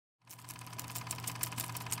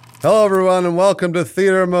Hello, everyone, and welcome to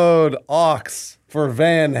Theater Mode Aux for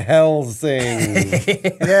Van Helsing.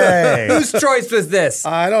 Yay! Whose choice was this?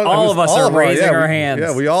 All of us are raising our hands.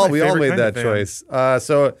 Yeah, we all made kind that of choice.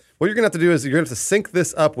 So what you're going to have to do is you're going to have to sync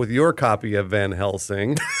this up with your copy of Van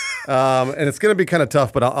Helsing. And it's going to be kind of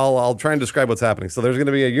tough, but I'll try and describe what's happening. So there's going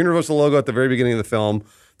to be a Universal logo at the very beginning of the film.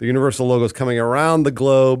 The Universal logo is coming around the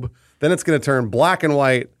globe. Then it's going to turn black and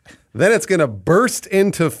white. Then it's going to burst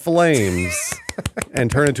into flames and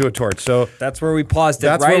turn into a torch. So That's where we paused it.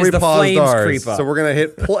 that's right where we as the paused flames ours. creep up. So we're gonna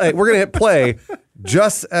hit play. We're gonna hit play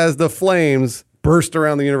just as the flames burst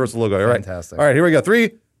around the Universal logo. All right. Fantastic. All right, here we go.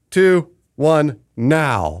 3, 2, 1,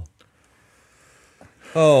 now.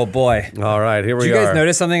 Oh boy! All right, here we Did are. you guys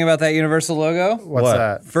notice something about that Universal logo? What's What?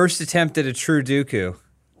 that? First attempt at a true Dooku.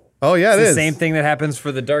 Oh yeah, It's it the is. same thing that happens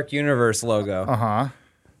for the Dark Universe logo. Uh-huh.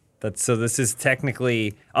 So this is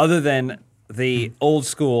technically, other than the old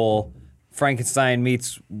school Frankenstein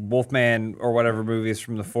meets Wolfman or whatever movies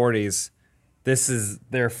from the 40s, this is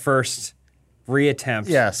their first reattempt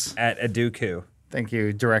Yes. at a Dooku. Thank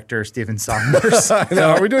you, director Stephen Sommers. I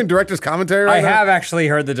know. Are we doing director's commentary right I now? have actually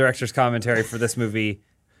heard the director's commentary for this movie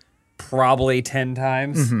probably 10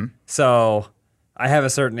 times. So I have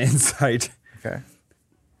a certain insight. Okay.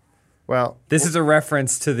 Well, This is a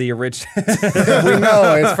reference to the original. We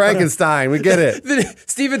know it's Frankenstein. We get it.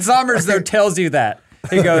 Stephen Sommers, though, tells you that.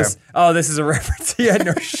 He goes, oh, this is a reference. Yeah,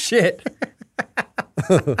 no shit.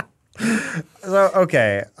 so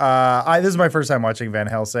okay. This is my first time watching Van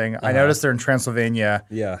Helsing. I noticed they're in Transylvania.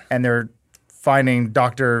 Yeah. And they're finding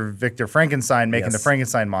Dr. Victor Frankenstein making Yes. the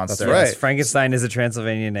Frankenstein monster. right. Yes, Frankenstein is a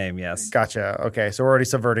Transylvanian name, yes. Gotcha. Okay, so we're already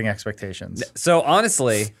subverting expectations. So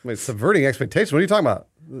honestly, Wait, subverting expectations. What are you talking about?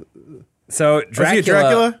 so Dracula.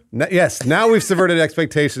 Dracula? Yes, now we've subverted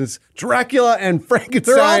expectations. Dracula and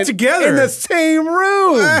Frankenstein They're all together. in the same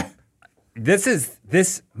room.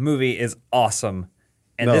 This movie is awesome.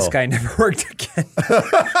 And No. this guy never worked again.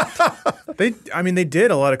 They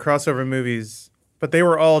did a lot of crossover movies, but they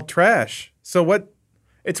were all trash. So what?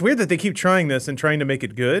 It's weird that they keep trying this and trying to make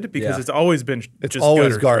it good because Yeah. it's always been It's just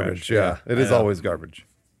always gutter garbage. trash. Yeah, it is always garbage.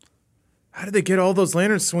 How did they get all those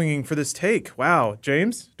lanterns swinging for this take? Wow,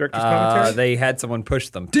 James, director's commentary. They had someone push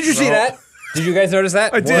them. Did you see that? Did you guys notice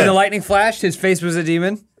that? I did. When the lightning flashed, his face was a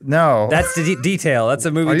demon. No. That's the detail. That's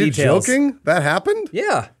a movie Are you details. joking? That happened?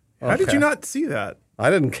 Yeah. How did you not see that? I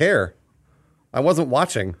didn't care. I wasn't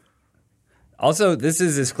watching. Also, this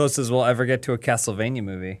is as close as we'll ever get to a Castlevania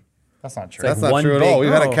movie. That's not true. like That's not one true at big- all. We've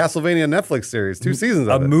had a Oh. Castlevania Netflix series, 2 seasons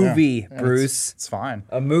A of it. movie, And Bruce. It's fine.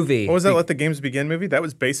 A movie. What was that? Let the Games Begin movie? That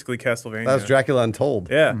was basically Castlevania. That was Dracula Untold.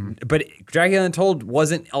 Yeah, But Dracula Untold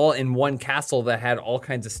wasn't all in one castle that had all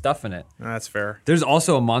kinds of stuff in it. that's fair. There's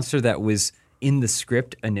also a monster that was in the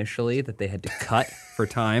script initially that they had to cut for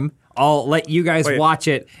time. I'll let you guys Wait, watch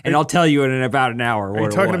it, and I'll tell you in about an hour. Are you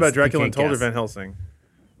talking about Dracula Untold or Van Helsing?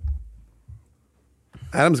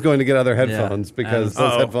 Adam's going to get other headphones because Adam's-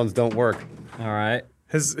 those Uh-oh. headphones don't work. All right.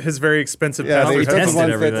 His very expensive. Yeah, Passive the we expensive tested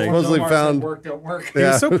ones that everything. supposedly found. Don't work. He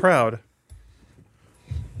Yeah. was so proud.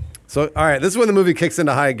 So, all right, this is when the movie kicks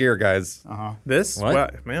into high gear, guys. This? What? Wow,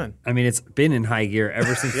 man. I mean, it's been in high gear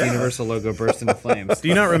ever since the Universal logo burst into flames. Do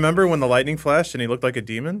you not remember when the lightning flashed and he looked like a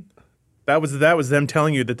demon? That was them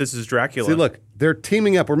telling you that this is Dracula. See, look, they're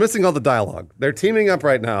teaming up. We're missing all the dialogue. They're teaming up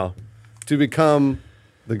right now to become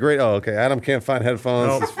the great. Oh, okay. Adam can't find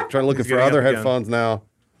headphones. Nope. He's trying to looking He's for getting other up again. headphones now.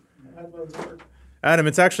 Adam,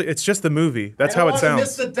 it's just the movie. That's how it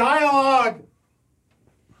sounds. the dialogue.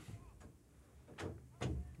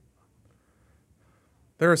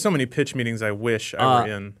 There are so many pitch meetings I wish I were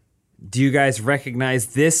in. Do you guys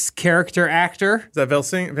recognize this character actor? Is that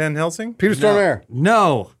Van Helsing? Peter Stormare.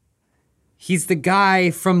 No. He's the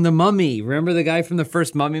guy from The Mummy. Remember the guy from the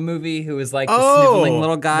first Mummy movie who was like the sniveling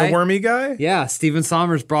little guy? The wormy guy? Yeah, Stephen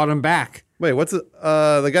Sommers brought him back. Wait, what's it?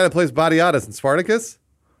 The guy that plays Badiatus in Spartacus?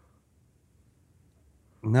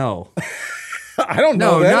 No. I don't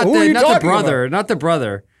No, know. That. not Who are the you not the talking brother. about? Not the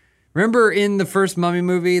brother. Remember in the first Mummy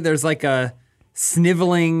movie, there's like a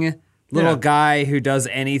sniveling little Yeah. guy who does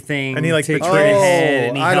anything And he, like, to betrays- get ahead,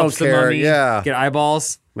 and he I helps don't the care, mummy yeah. get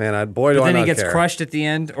eyeballs. Man, boy, do But I then he not gets care. crushed at the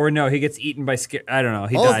end, or no, he gets eaten by I don't know.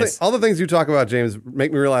 He All the, dies. all the things you talk about, James,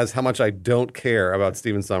 make me realize how much I don't care about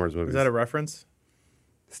Stephen Sommers movies. Is that a reference?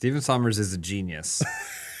 Stephen Sommers is a genius.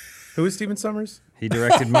 Who is Stephen Sommers? He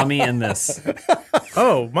directed Mummy and this.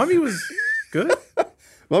 Oh, Mummy was good?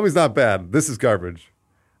 Mummy's not bad. This is garbage.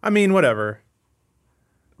 I mean, whatever.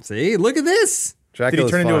 See, look at this. Did Dracula's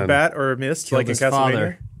he turn into fine. a bat or a mist Killed like in his Castlevania?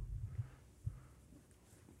 father.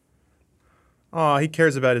 Oh, he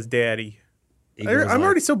cares about his daddy. Igor's I'm like-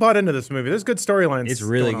 already so bought into this movie. There's good storylines. It's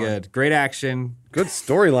really going on. good. Great action. Good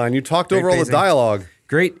storyline. You talked over all the pacing. dialogue.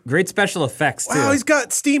 Great special effects too. Wow, he's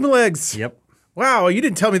got steam legs. Yep. Wow, you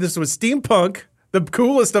didn't tell me this was steampunk, the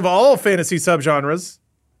coolest of all fantasy subgenres.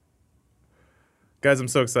 Guys, I'm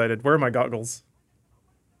so excited. Where are my goggles?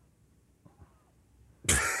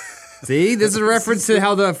 See, this is a reference to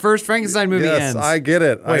how the first Frankenstein movie Yes, ends. I get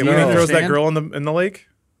it. I Wait, know. when he throws that Understand? girl in the lake?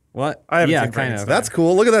 What? I haven't yeah, seen kind of. Frankenstein. That's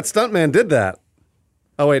cool. Look at that stuntman did that.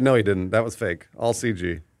 Oh wait, no, he didn't. That was fake. All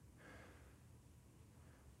CG.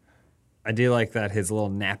 I do like that his little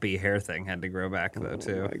nappy hair thing had to grow back though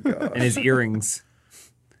too, my gosh. and his earrings.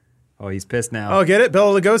 Oh, he's pissed now. Oh, get it?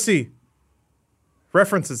 Bela Lugosi.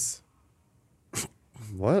 References.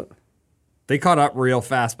 What? They caught up real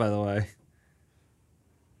fast, by the way.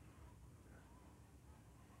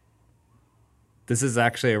 This is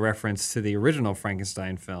actually a reference to the original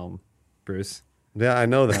Frankenstein film, Bruce. Yeah, I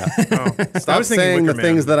know that. I Stop was thinking saying the Wicker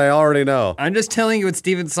things Man. that I already know. I'm just telling you what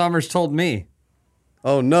Stephen Sommers told me.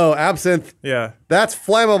 Oh no, absinthe. Yeah. That's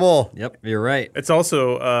flammable. Yep, you're right. It's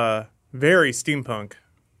also very steampunk.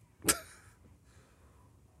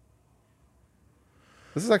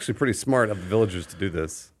 This is actually pretty smart of the villagers to do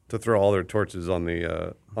this, to throw all their torches on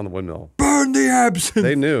the windmill. Burn the absinthe.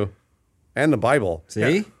 They knew, and the Bible.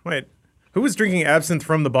 See? Wait, who was drinking absinthe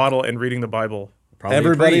from the bottle and reading the Bible? Probably a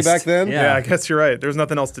Everybody priest. back then? Yeah. Yeah, I guess you're right. There's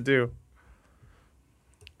nothing else to do.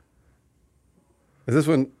 Is this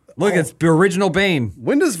when? Look, it's the original Bane.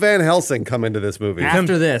 When does Van Helsing come into this movie?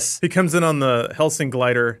 After this, He comes in on the Helsing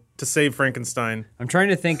glider to save Frankenstein. I'm trying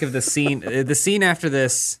to think of the scene. The scene after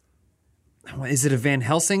this. Is it a Van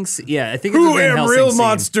Helsing? Yeah, I think it's a Who Van am Helsing real scene.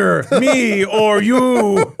 monster? Me or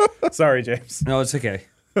you? Sorry, James. No, it's okay.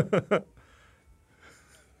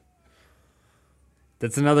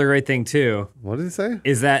 That's another great thing too. What did he say?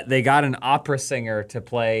 Is that they got an opera singer to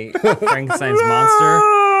play Frankenstein's monster.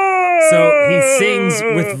 So he sings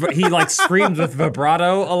with he like screams with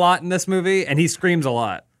vibrato a lot in this movie, and he screams a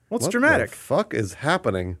lot. What's What dramatic? the fuck is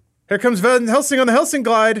happening? Here comes Van Helsing on the Helsing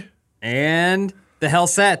glide. And the hell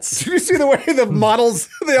sets. Did you see the way the models?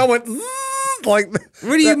 They all went like.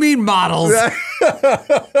 What do you mean models?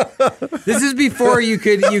 This is before you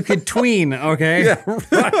could tween, okay?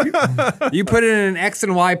 You put it in an X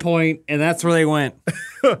and Y point, and that's where they went.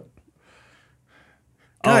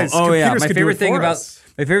 Guys, oh yeah. computers My could do favorite it thing for about us.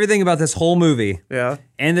 my favorite thing about this whole movie Yeah.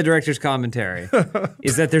 and the director's commentary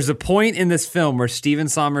is that there's a point in this film where Stephen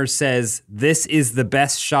Sommers says this is the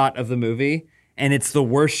best shot of the movie, and it's the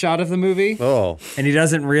worst shot of the movie, Oh, and he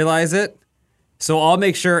doesn't realize it. So I'll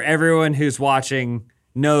make sure everyone who's watching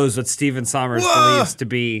knows what Stephen Sommers believes to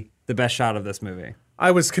be the best shot of this movie.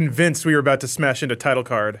 I was convinced we were about to smash into title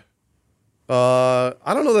card. I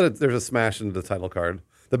don't know that there's a smash into the title card.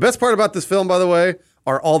 The best part about this film, by the way,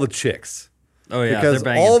 are all the chicks. Oh yeah, Because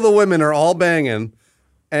they're banging. all the women are all banging,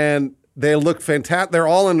 and they look fantastic. They're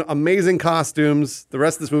all in amazing costumes. The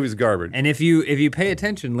rest of this movie's garbage. And if you pay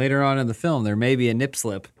attention later on in the film, there may be a nip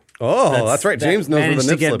slip. Oh, that's right. that James knows where the managed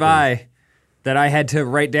nip to get slip by that I had to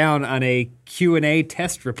write down on a Q&A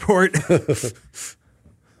test report. is.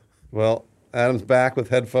 Well, Adam's back with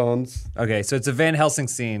headphones. Okay, so it's a Van Helsing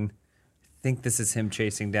scene. I think this is him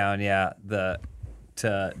chasing down,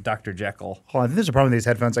 to Dr. Jekyll. Hold on, I think there's a problem with these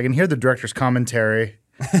headphones. I can hear the director's commentary.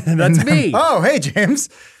 That's me. Oh, hey, James.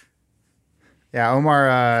 Yeah,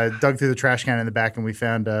 Omar dug through the trash can in the back and we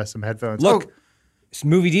found some headphones. Look, Oh, it's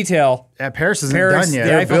movie detail. yeah, Paris isn't Paris, done yet.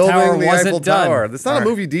 the Eiffel Tower the wasn't Eiffel done. Tower. That's not All a right.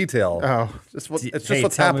 movie detail. Oh. It's just Hey,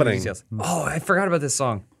 what's tell movie happening. details. Oh, I forgot about this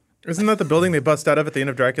song. Isn't that the building they bust out of at the end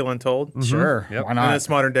of Dracula Untold? Sure, Yep. why And not? it's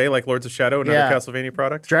modern day, like Lords of Shadow, another Yeah. Castlevania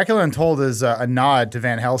product. Dracula Untold is a nod to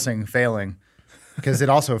Van Helsing failing because it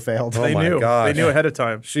also failed. Oh They my knew. gosh. They knew ahead of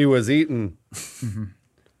time. She was eating.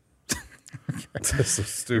 That's so It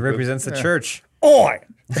stupid. represents the church. Oi!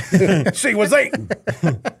 She was eating.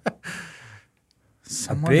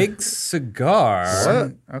 Someone- Big cigar.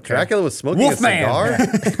 What? Okay. Dracula was smoking Wolfman. a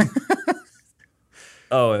cigar?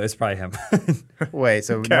 Oh, it's probably him. Wait,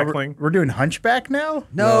 so now Cackling. we're doing Hunchback now?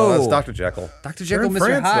 No, that's Dr. Jekyll. Dr. They're Jekyll, in Mr.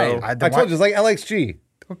 France, Hyde. though. I told you, it's like LXG.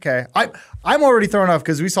 Okay. I'm already thrown off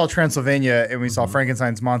because we saw Transylvania and we saw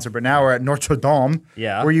Frankenstein's monster, but now we're at Notre Dame,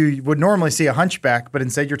 Yeah. where you would normally see a hunchback, but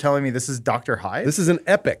instead you're telling me this is Dr. Hyde? This is an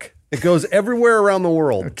epic. It goes everywhere around the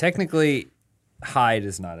world. Technically, Hyde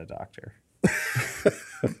is not a doctor.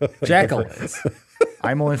 Jekyll is.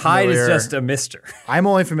 I'm only Hyde familiar, is just a mister. I'm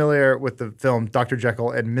only familiar with the film Dr. Jekyll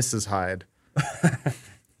and Mrs. Hyde.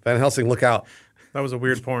 Van Helsing, look out. That was a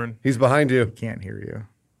weird porn. He's behind you. Can't hear you.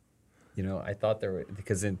 You know, I thought there were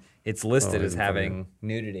because it's listed as in front of having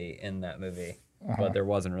nudity in that movie, but there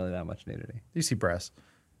wasn't really that much nudity. You see breasts.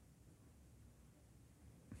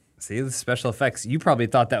 See the special effects. You probably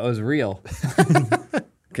thought that was real.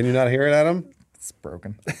 Can you not hear it, Adam? It's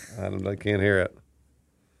broken. Adam, I can't hear it.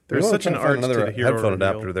 There's You know, such I'm an trying to art find to another the hero headphone reveal.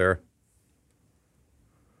 adapter there.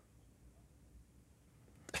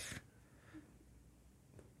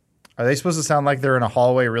 Are they supposed to sound like they're in a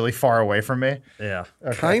hallway really far away from me? Yeah.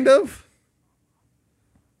 Kind of.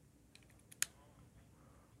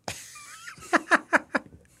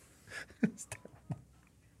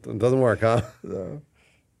 It doesn't work, huh?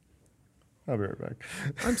 I'll be right back.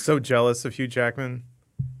 I'm so jealous of Hugh Jackman.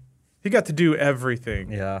 He got to do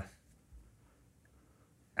everything. Yeah.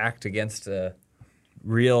 Act against a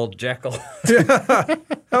real Jekyll.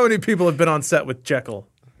 How many people have been on set with Jekyll?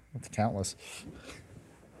 It's countless.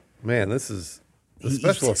 Man, the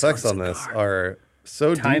special effects on this are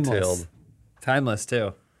so Timeless. detailed. Timeless,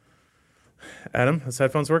 too. Adam, his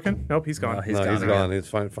headphones working? Nope, he's gone. No, he's No, gone he's again. gone. He's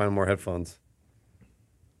find more headphones.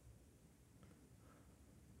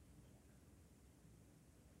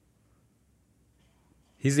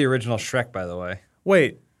 He's the original Shrek, by the way.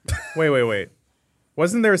 Wait.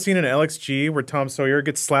 Wasn't there a scene in LXG where Tom Sawyer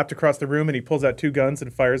gets slapped across the room and he pulls out two guns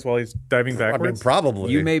and fires while he's diving I mean, backwards?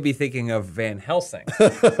 probably. You may be thinking of Van Helsing,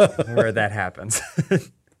 where that happens.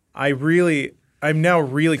 I'm now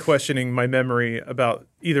really questioning my memory about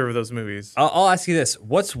either of those movies. I'll ask you this.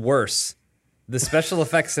 What's worse, the special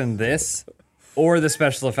effects in this or the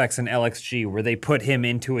special effects in LXG where they put him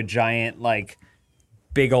into a giant, like,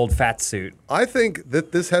 big old fat suit? I think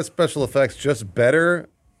that this has special effects just better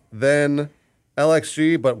than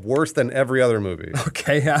LXG, but worse than every other movie.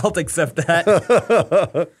 Okay, I'll accept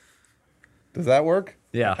that. Does that work?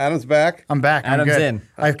 Yeah. Adam's back. I'm back. I'm Adam's good. in.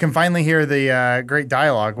 I can finally hear the great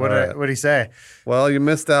dialogue. What All right. did he say? Well, you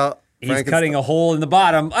missed out. He's cutting a hole in the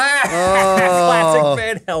bottom. Ah! Classic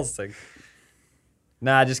Van Helsing.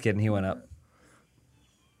 Nah, just kidding. He went up.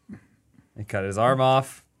 He cut his arm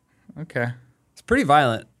off. Okay. It's pretty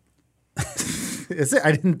violent. Is it?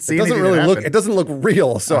 I didn't see It doesn't anything really that look. happened. It doesn't look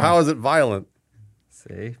real. So how is it violent?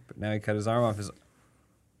 See? But now he cut his arm off.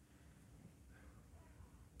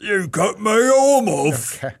 You cut my arm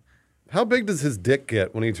off. Okay. How big does his dick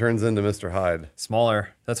get when he turns into Mr. Hyde? Smaller.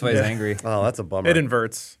 That's why he's angry. Oh, that's a bummer. It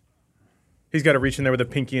inverts. He's got to reach in there with a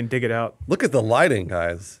pinky and dig it out. Look at the lighting,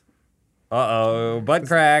 guys. Uh-oh. Butt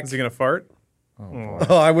crack. Is he going to fart?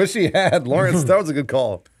 Oh, I wish he had. Lawrence, that was a good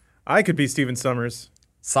call. I could be Steven Summers.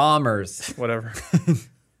 Sommers. Whatever.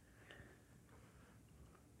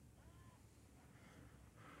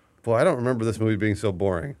 Boy, I don't remember this movie being so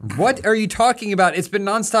boring. What are you talking about? It's been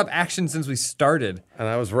nonstop action since we started. And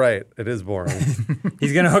I was right. It is boring.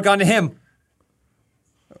 He's going to hook onto him.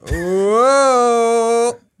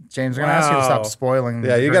 Whoa. James, we're going to ask you to stop Wow. spoiling.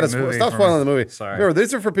 Yeah, the you got great to movie stop for spoiling me. the movie. Sorry. Remember,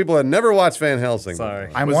 these are for people that never watched Van Helsing.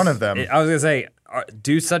 Sorry. I'm one of them. I was going to say,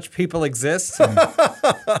 do such people exist?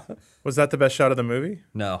 Was that the best shot of the movie?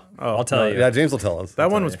 No. I'll tell you. Yeah, James will tell us.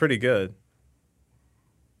 That one was pretty good.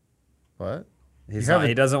 What? He's You have not, a-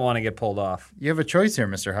 he doesn't want to get pulled off. You have a choice here,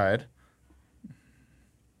 Mr. Hyde.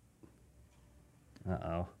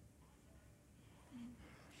 Uh-oh.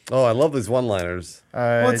 Oh, I love these one-liners.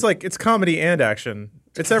 Well, it's comedy and action.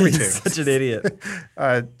 It's everything. He's such an idiot.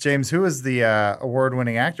 James, who is the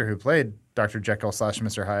award-winning actor who played Dr. Jekyll /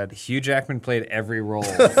 Mr. Hyde? Hugh Jackman played every role.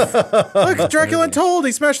 Look, Dracula Untold.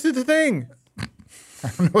 He smashed through the thing. I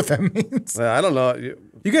don't know what that means. I don't know.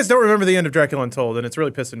 You guys don't remember the end of Dracula Untold, and it's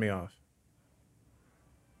really pissing me off.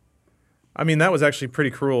 I mean, that was actually pretty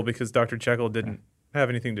cruel because Dr. Jekyll didn't have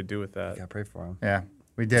anything to do with that. Gotta pray for him. Yeah,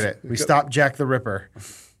 we did it. We stopped Jack the Ripper.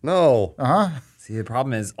 No. See, the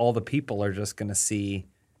problem is all the people are just gonna see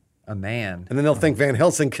a man. And then they'll think Van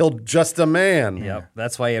Helsing killed just a man. Yep.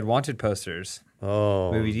 That's why he had wanted posters.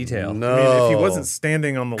 Oh. Movie detail. No. I mean, if he wasn't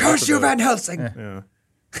standing on the Curse lip you, of the- Van Helsing! Yeah.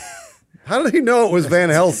 How did he know it was Van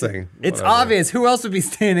Helsing? It's obvious. Who else would be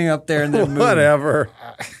standing up there in the movie? Whatever.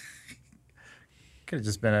 Could have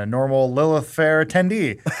just been a normal Lilith Fair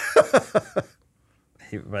attendee.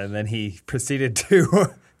 And then he proceeded to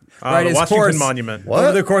The ride his Washington horse Monument. What?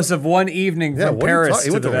 over the course of one evening Yeah, from what are you Paris talking- he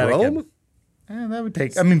to went the to Vatican. Rome? That would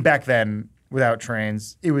take, I mean, back then, without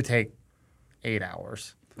trains, it would take 8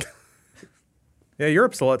 hours. Yeah,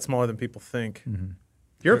 Europe's a lot smaller than people think.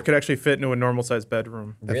 Europe could actually fit into a normal-sized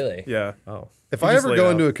bedroom. Really? Yeah. Oh. If You I just ever lay go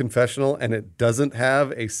out. into a confessional and it doesn't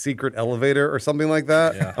have a secret elevator or something like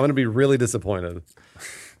that, I'm going to be really disappointed.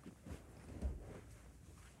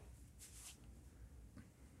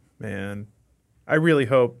 Man, I really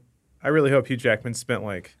hope Hugh Jackman spent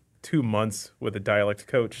like 2 months with a dialect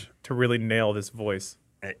coach to really nail this voice.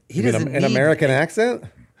 He You mean doesn't an need- American accent?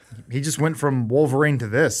 He just went from Wolverine to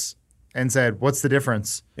this and said, "What's the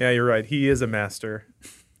difference?" Yeah, you're right. He is a master.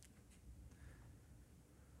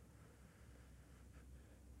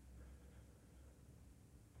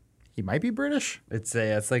 He might be British. It's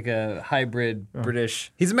like a hybrid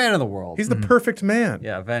British. He's a man of the world. He's the perfect man.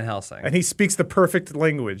 yeah, Van Helsing. And he speaks the perfect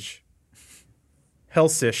language.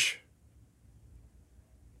 Helsish.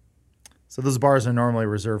 So those bars are normally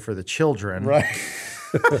reserved for the children. Right.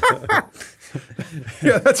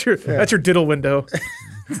 Yeah, that's your diddle window.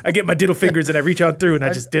 I get my diddle fingers and I reach out through and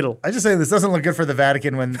I just diddle. I just say this doesn't look good for the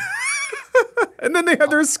Vatican when And then they have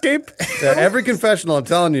their escape. Yeah, every confessional, I'm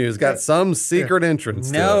telling you, has got some secret entrance.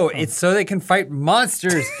 to No, it. it's so they can fight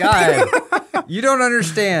monsters. God, you don't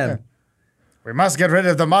understand. we must get rid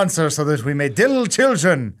of the monster so that we may diddle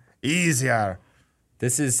children easier.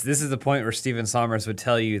 This is the point where Stephen Sommers would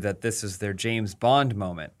tell you that this is their James Bond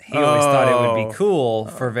moment. He always thought it would be cool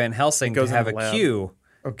for Van Helsing to goes in have the a lab. queue.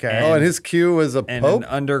 Okay. Oh, and his cue is a And pope? an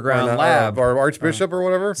underground Or lab. Or archbishop or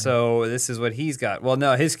whatever? So this is what he's got. Well,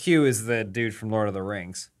 no, his cue is the dude from Lord of the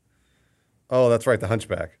Rings. Oh, that's right, the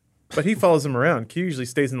hunchback. But he follows him around. Q usually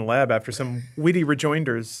stays in the lab after some witty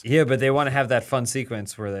rejoinders. Yeah, but they want to have that fun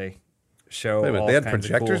sequence where they show Wait a minute, all they had kinds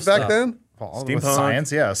of projectors cool back stuff. then? Well, Steampunk. with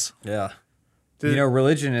science, yes. Yeah. Did- You know,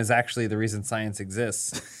 religion is actually the reason science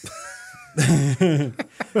exists.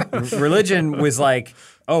 Religion was like,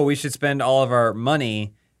 oh, we should spend all of our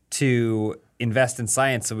money to invest in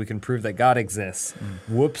science so we can prove that God exists.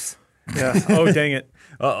 Whoops. Yeah. Oh, dang it.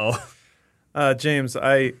 Uh-oh. James,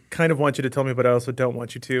 I kind of want you to tell me, but I also don't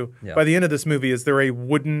want you to. Yeah. By the end of this movie, is there a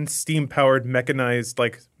wooden, steam-powered, mechanized,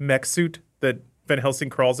 like, mech suit that Van Helsing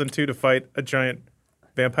crawls into to fight a giant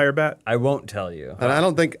vampire bat? I won't tell you. And I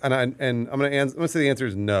don't think, and I'm going to say the answer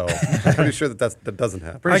is no. I'm pretty sure that doesn't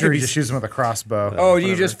happen. Pretty I sure could he be- just shoots him with a crossbow. Oh, do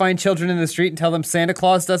you just find children in the street and tell them Santa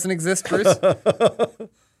Claus doesn't exist, Bruce?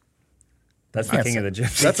 That's the king of the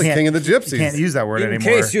gypsies. That's the can't- king of the gypsies. You can't use that word In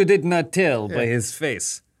anymore. case you did not tell by his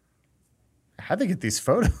face. How'd they get these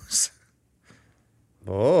photos?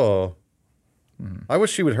 Oh. I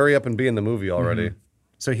wish she would hurry up and be in the movie already.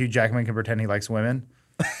 So Hugh Jackman can pretend he likes women?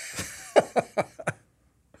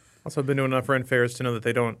 Also, I've been to enough Ren fairs to know that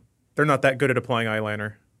they're not that good at applying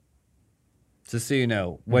eyeliner. Just so you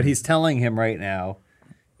know, what he's telling him right now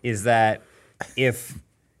is that if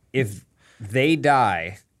they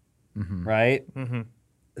die, right,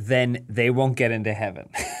 then they won't get into heaven.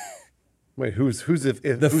 Wait, who's if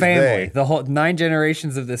The who's family, they? the whole 9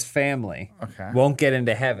 generations of this family Okay. won't get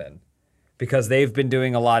into heaven because they've been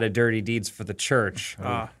doing a lot of dirty deeds for the church.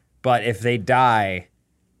 But if they die,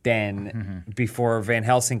 then before Van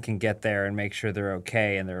Helsing can get there and make sure they're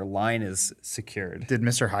okay and their line is secured. Did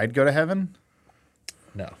Mr. Hyde go to heaven?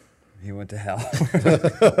 No, he went to hell.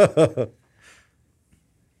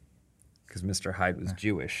 Because Mr. Hyde was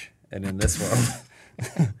Jewish, and in this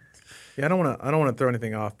world, Yeah, I don't want to throw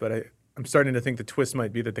anything off, but I'm starting to think the twist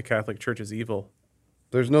might be that the Catholic Church is evil.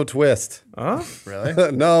 There's no twist. Huh?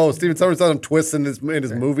 Really? No, Steven Sommers doesn't twist in his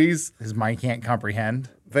movies. His mind can't comprehend.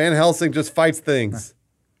 Van Helsing just fights things.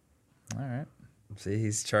 All right. see,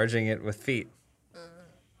 he's charging it with feet.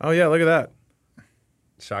 Oh yeah, look at that.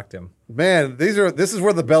 Shocked him. Man, this is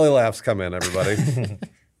where the belly laughs come in, everybody.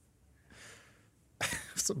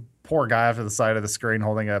 Some poor guy off to the side of the screen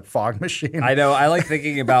holding a fog machine. I know. I like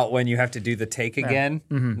thinking about when you have to do the take again.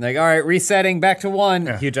 Like, all right, resetting back to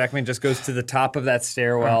 1. Hugh Jackman just goes to the top of that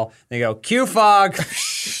stairwell. They go, cue fog.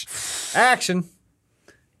 Action.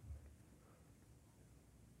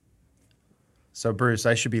 So, Bruce,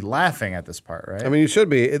 I should be laughing at this part, right? I mean, you should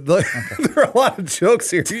be. There are a lot of jokes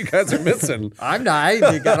here you guys are missing. I'm not.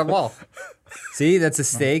 You got them all. See, that's a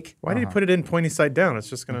stake. Why did you put it in pointy side down? It's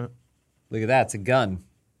just gonna. Look at that. It's a gun.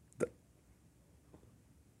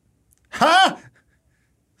 ha!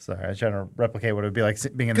 Sorry, I was trying to replicate what it would be like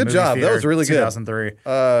being in the Good movie job. That theater was really good. 2003.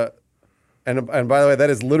 And by the way, that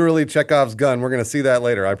is literally Chekhov's gun. We're going to see that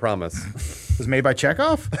later, I promise. It was made by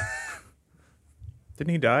Chekhov? Didn't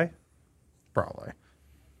he die? Probably.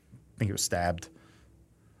 I think he was stabbed.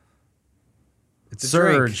 It's a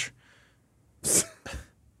Surge. drink.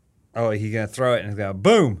 Oh, he's going to throw it and it's going to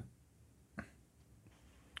boom.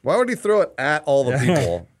 Why would he throw it at all the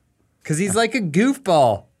people? Because he's like a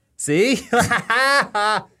goofball. See?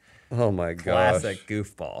 Oh my gosh. Classic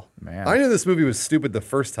goofball. Man. I knew this movie was stupid the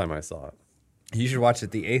first time I saw it. You should watch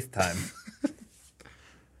it the 8th time.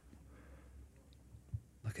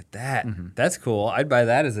 Look at that. That's cool. I'd buy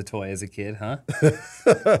that as a toy as a kid, huh?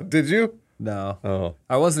 Did you? No. Oh.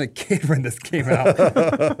 I wasn't a kid when this came out.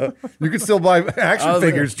 You could still buy action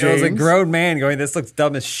figures, I was James. a grown man going, this looks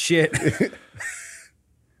dumb as shit.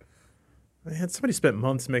 Man, somebody spent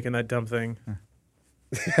months making that dumb thing.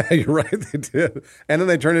 Yeah, you're right, they did. And then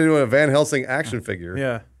they turned it into a Van Helsing action figure.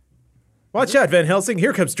 Yeah. Watch out, Van Helsing.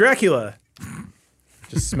 Here comes Dracula.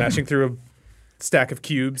 Just smashing through stack of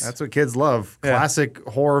cubes. That's what kids love. Yeah. Classic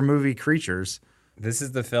horror movie creatures. This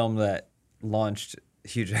is the film that launched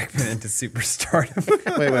Hugh Jackman into superstardom.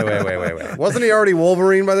 Wait. Wasn't he already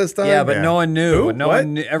Wolverine by this time? Yeah, but no one knew. Who? No What?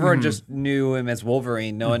 one knew. Everyone just knew him as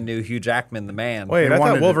Wolverine. No one knew Hugh Jackman, the man. Wait, They I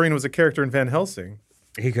wanted thought to- Wolverine was a character in Van Helsing.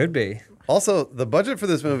 He could be. Also, the budget for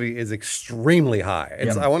this movie is extremely high.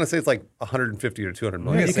 It's, I want to say it's like 150 or 200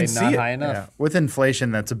 million. Yeah, you Say can not see it. high enough. Yeah. With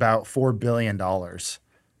inflation, that's about $4 billion.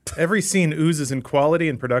 Every scene oozes in quality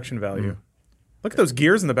and production value. Look at those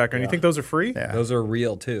gears in the background. You think those are free? Yeah. Those are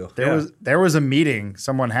real too. There was a meeting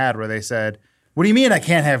someone had where they said, "What do you mean I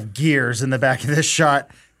can't have gears in the back of this shot?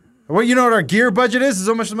 Well, you know what our gear budget is? It's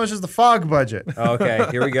almost as much as the fog budget." Okay,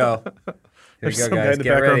 here we go. Here we There's go, some guy guys. in the Get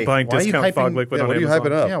background ready. buying Why are you discount fog hyping- liquid Yeah, on what are you Amazon.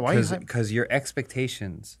 hyping up? Yeah, why you hype- Because your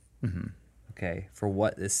expectations, okay, for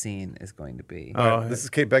what this scene is going to be, Oh, This is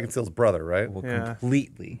Kate Beckinsale's brother, right? will yeah.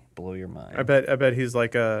 completely blow your mind. I bet he's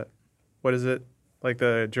like a, what is it? Like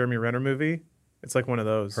the Jeremy Renner movie? It's like one of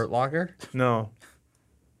those. Hurt Locker? No.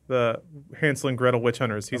 The Hansel and Gretel Witch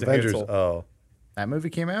Hunters. He's Avengers. a Hansel. Oh. That movie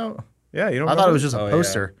came out. Yeah, you don't I thought it was just Oh, a yeah.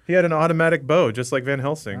 poster. He had an automatic bow, just like Van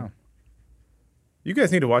Helsing. Oh. You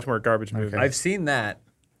guys need to watch more garbage movies. I've seen that.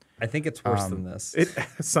 I think it's worse than this. It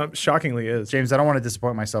shockingly is. James, I don't want to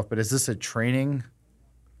disappoint myself, but is this a training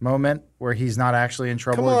moment where he's not actually in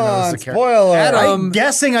trouble? Come even though this on, is a character? spoiler. Adam. I'm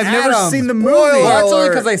guessing. I've never Adam, seen the movie. spoiler. Well, that's only alert.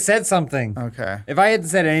 because I said something. Okay. If I hadn't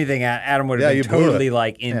said anything, Adam would Yeah, have you been blew it. totally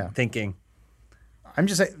like in Yeah. thinking. I'm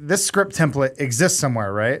just saying this script template exists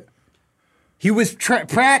somewhere, right? He was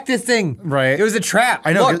practicing. Right. It was a trap.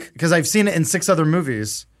 I know Look. because I've seen it in 6 other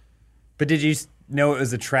movies. But did you know it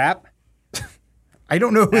was a trap? I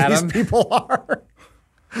don't know who Adam? these people are.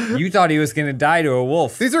 You thought he was going to die to a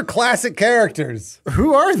wolf. These are classic characters.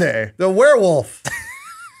 Who are they? The werewolf.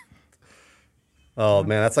 Oh,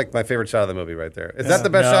 man, that's like my favorite shot of the movie right there. Is that the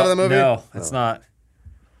best shot of the movie? No, it's not.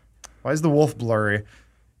 Why is the wolf blurry?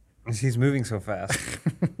 He's moving so fast.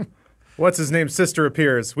 What's his name? Sister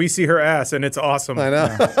appears. We see her ass, and it's awesome. I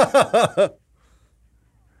know.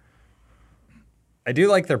 I do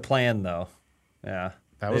like their plan, though. Yeah.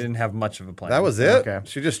 That They was- didn't have much of a plan. That was it? Okay.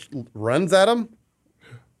 She just runs at him?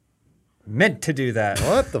 meant to do that.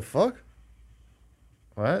 What the fuck?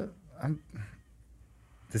 What?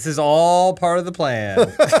 This is all part of the plan.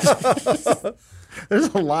 There's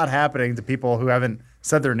a lot happening to people who haven't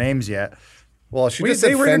said their names yet. Well, she just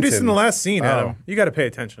said They were introduced in the Fenton. last scene, Adam. You got to pay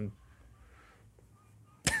attention.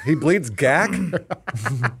 He bleeds gack?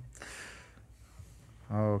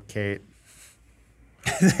 Oh, Kate.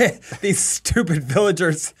 These stupid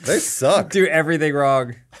villagers They suck. do everything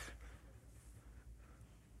wrong.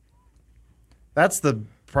 That's the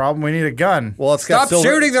problem. We need a gun. Well, it's got Stop silver,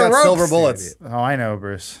 shooting it's the got ropes, silver bullets. Oh, I know,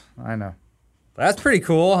 Bruce. I know. That's pretty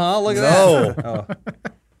cool, huh? Look at No. that. Oh.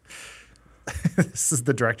 This is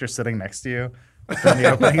the director sitting next to you during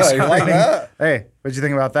the opening You screening. like that? Hey, what'd you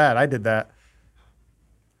think about that? I did that.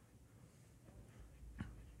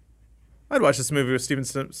 I'd watch this movie with Steven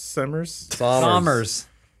Sommers. Sommers.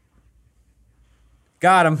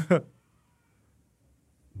 Got him.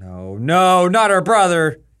 No, not our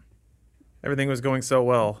brother. Everything was going so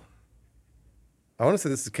well. I want to say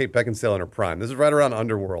this is Kate Beckinsale in her prime. This is right around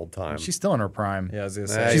Underworld time. She's still in her prime. Yeah, I was gonna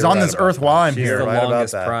Nah, say. She's you're on right this about earth that. while I'm She's here. the Right about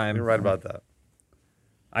longest that. prime. You're right about that.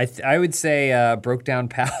 I would say Broke Down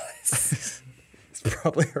Palace. It's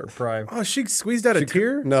probably her prime. Oh, she squeezed out a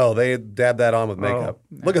tear? No, they dabbed that on with makeup.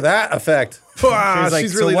 Look at that effect. Wow, She's like,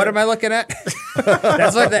 she's so really what am I looking at?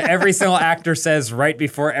 That's what every single actor says right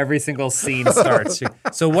before every single scene starts.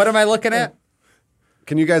 So what am I looking at?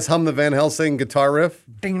 Can you guys hum the Van Helsing guitar riff?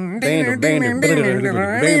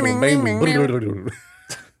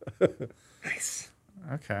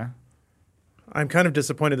 Okay. I'm kind of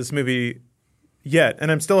disappointed this movie yet,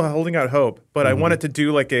 and I'm still holding out hope. But I want it to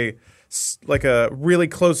do like a really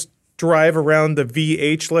close drive around the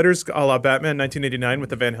VH letters, a la Batman 1989, with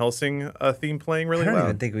the Van Helsing theme playing really I don't loud.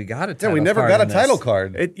 even think we got a Yeah, title we never card got a in this. title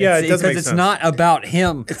card. It does because make it's sense. not about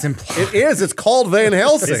him. It's implied. It is. It's called Van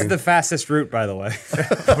This is Helsing. the fastest route, by the way,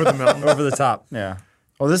 over the mountain. over the top. Yeah.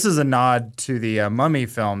 Well, this is a nod to the Mummy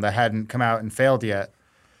film that hadn't come out and failed yet.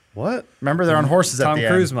 What? Remember, they're on horses at Tom the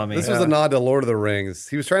Cruise end. mummy. This was a nod to Lord of the Rings.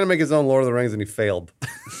 He was trying to make his own Lord of the Rings and he failed.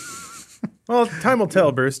 Well, time will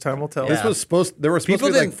tell, Bruce. Time will tell. This was supposed. There were supposed People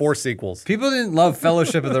to be like didn't- 4 sequels. People didn't love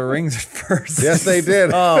Fellowship of the Rings at first. Yes, they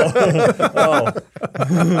did.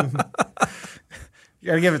 You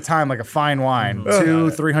got to give it time, like a fine wine.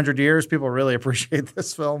 200-300 years, people really appreciate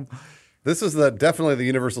this film. This is definitely the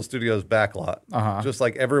Universal Studios backlot, just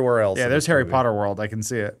like everywhere else. Yeah, in there's this Harry movie. Potter World. I can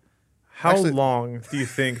see it. How Actually- long do you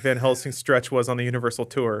think Van Helsing's stretch was on the Universal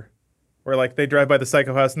tour? where like they drive by the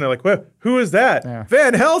Psycho house and they're like, "Well, who is that? Yeah.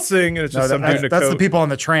 Van Helsing," and it's No, just some dude in a that's coat. the people on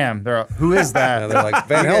the tram. They're who is that? And they're like,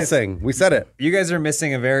 Van Helsing. We said it. You guys are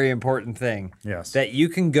missing a very important thing. Yes. That you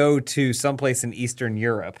can go to someplace in Eastern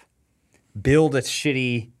Europe, build a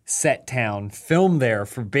shitty set town, film there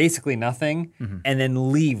for basically nothing, and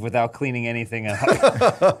then leave without cleaning anything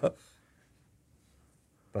up.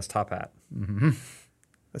 That's Top Hat.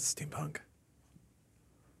 That's steampunk.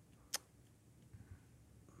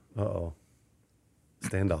 Uh-oh.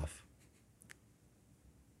 Standoff.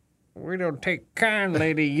 We don't take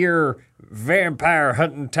kindly to your vampire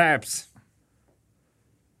hunting types.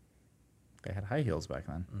 They had high heels back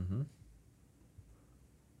then.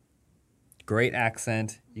 Great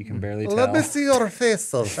accent. You can barely tell. Let me see your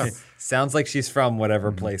faces. Sounds like she's from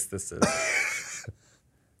whatever place this is.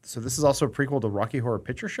 So this is also a prequel to Rocky Horror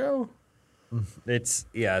Picture Show?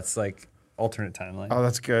 It's like alternate timeline. Oh,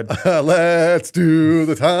 that's good. Let's do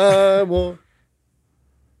the time war.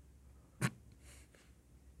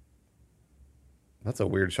 That's a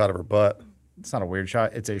weird shot of her butt. It's not a weird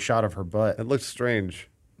shot. It's a shot of her butt. It looks strange.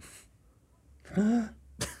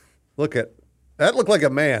 Look at that. Looked like a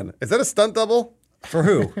man. Is that a stunt double? For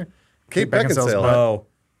who? Kate Beckinsale's Beckinsale. butt. Oh.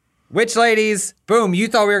 Witch ladies. Boom. You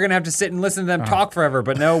thought we were going to have to sit and listen to them talk forever,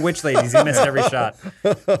 but no, witch ladies. You missed every shot.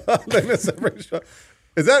 They miss every shot.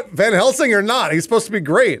 Is that Van Helsing or not? He's supposed to be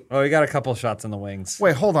great. Oh, we got a couple shots in the wings.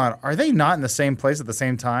 Wait, hold on. Are they not in the same place at the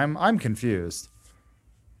same time? I'm confused.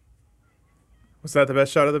 Was that the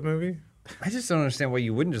best shot of the movie? I just don't understand why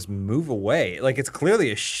you wouldn't just move away. Like, it's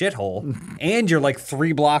clearly a shithole, and you're like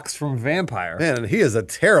 3 blocks from Vampire. Man, and he is a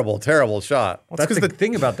terrible, terrible shot. That's 'cause the the-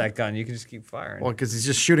 thing about that gun. You can just keep firing. Well, because he's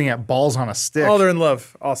just shooting at balls on a stick. Oh, they're in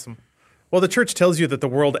love. Awesome. Well, the church tells you that the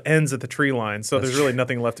world ends at the tree line, so there's really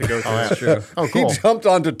nothing left to go through. That's true. Oh, cool. He jumped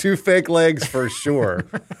onto 2 fake legs for sure.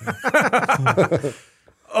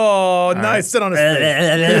 Oh, nice. Sit on his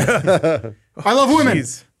face. I love women.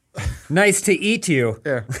 Jeez. Nice to eat you.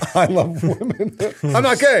 Yeah. I love women. I'm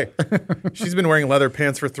not gay. She's been wearing leather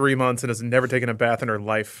pants for 3 months and has never taken a bath in her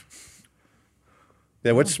life.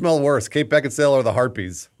 Yeah, which smell worse, Kate Beckinsale or the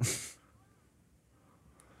Harpies?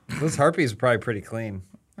 Those harpies are probably pretty clean.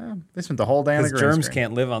 They spent the whole day on a Because green germs screen.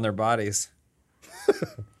 can't live on their bodies.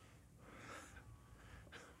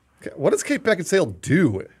 What does Kate Beckinsale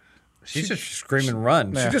do? She's just scream and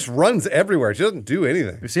run. She just runs everywhere. She doesn't do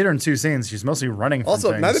anything. We've seen her in 2 scenes. She's mostly running from Also,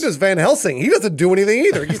 things. neither does Van Helsing. He doesn't do anything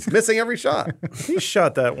either. He's missing every shot. He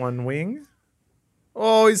shot that one wing.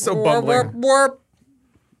 Oh, he's so bumbling.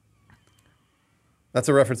 That's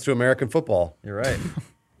a reference to American football. You're right.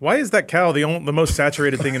 Why is that cow the most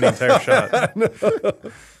saturated thing in the entire shot?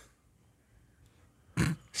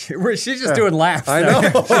 She's just doing laps. I know.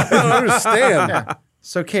 I don't understand.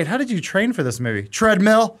 So, Kate, how did you train for this movie?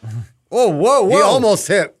 Treadmill? Oh, whoa. He almost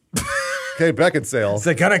hit Kate Beckinsale.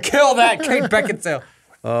 They're gonna kill that Kate Beckinsale.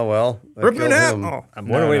 Oh, well. that Rip him in killed half. him. Oh.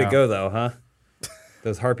 What a way no. to go, though, huh?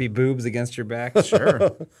 Those harpy boobs against your back.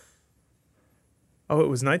 Sure. Oh, it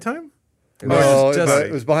was nighttime? No, It's just-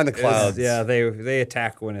 it was behind the clouds. Yeah, they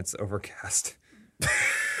attack when it's overcast.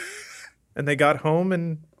 And they got home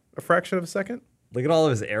in a fraction of a second? Look at all of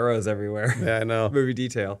his arrows everywhere. Yeah, I know. Movie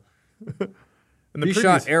detail. In the He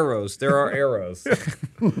previous, shot arrows. There are arrows.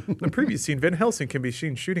 in the previous scene, Van Helsing can be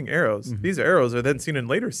seen shooting arrows. These arrows are then seen in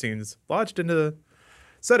later scenes, lodged into the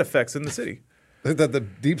set effects in the city. That the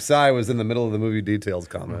deep sigh was in the middle of the movie details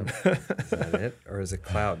comment. Is that it? Or is a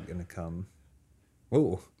cloud gonna come?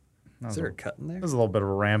 Ooh. Is there a cut in there? There's a little bit of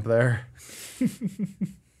a ramp there.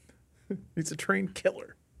 He's a trained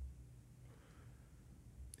killer.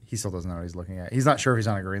 He still doesn't know what he's looking at. He's not sure if he's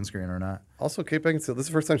on a green screen or not. Also, Kate Beckinsale, this is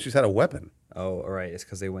the first time she's had a weapon. Oh, all right. It's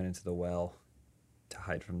because they went into the well to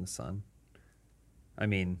hide from the sun. I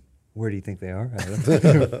mean, where do you think they are?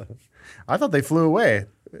 Adam? I thought they flew away,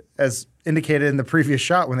 as indicated in the previous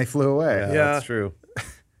shot when they flew away. Yeah, Yeah. that's true.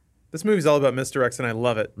 This movie's all about misdirects, and I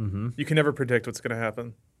love it. You can never predict what's going to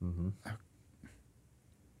happen.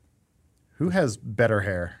 Who has better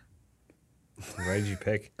hair? Why did you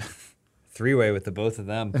pick? 3-way with the both of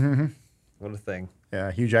them. What a thing.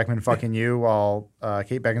 Yeah, Hugh Jackman fucking you while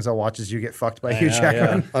Kate Beckinsale watches you get fucked by Hugh know,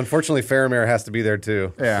 Jackman. Unfortunately, Faramir has to be there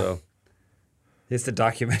too. Yeah. So. He has to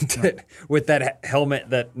document it with that helmet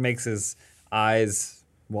that makes his eyes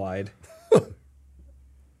wide.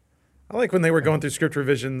 I like when they were going through script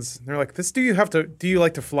revisions. They're like, "This do you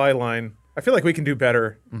like to fly line? I feel like we can do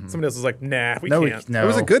better." Somebody else was like, "Nah, we can't." no. It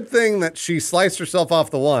was a good thing that she sliced herself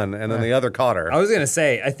off the one and then the other caught her. I was going to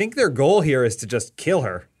say, I think their goal here is to just kill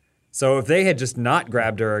her. So if they had just not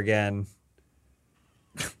grabbed her again,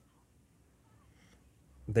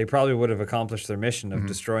 they probably would have accomplished their mission of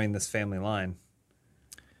destroying this family line.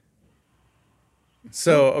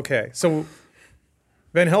 So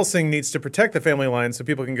Van Helsing needs to protect the family line so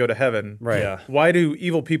people can go to heaven. Right. Yeah. Why do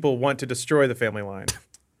evil people want to destroy the family line?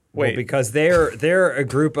 Well, Wait, because they're a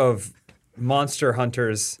group of monster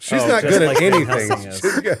hunters. She's not just good at like Van anything. Helsing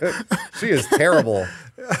is. She is terrible.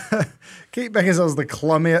 Kate Beckinsale is the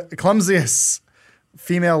clumsiest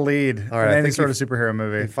female lead All right, I in any think sort of superhero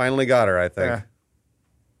movie. We finally got her, I think. Yeah.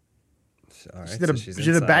 All right, She did, so a, she's she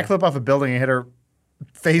did a inside. backflip off a building and hit her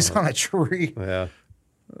face on a tree. Yeah.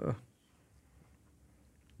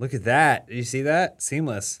 Look at that. Did you see that?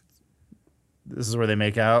 Seamless. This is where they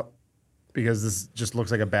make out because this just looks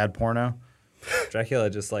like a bad porno. Dracula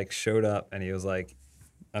just like showed up and he was like,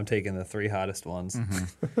 I'm taking the 3 hottest ones.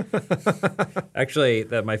 Actually,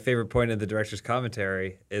 my favorite point of the director's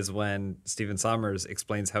commentary is when Stephen Sommers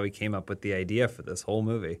explains how he came up with the idea for this whole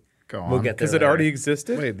movie. Go We'll on. get there. because it later. already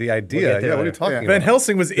existed? Wait, the We'll idea. get there Yeah, what are you later. talking Yeah. about? Van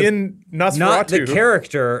Helsing was in Nosferatu. Not the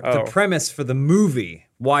character, the Oh. premise for the movie.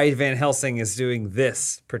 Why Van Helsing is doing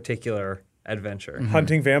this particular adventure.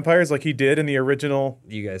 Hunting vampires like he did in the original.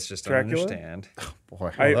 You guys just don't Dracula? understand.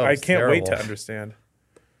 Boy. that I was can't wait to terrible. understand.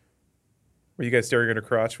 Were you guys staring at her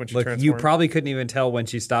crotch when she Look, transformed? you probably couldn't even tell when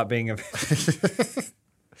she stopped being a.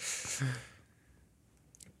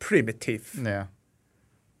 Primitive. Yeah.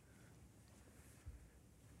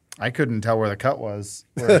 I couldn't tell where the cut was,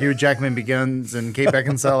 where Hugh Jackman begins and Kate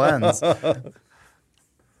Beckinsale ends.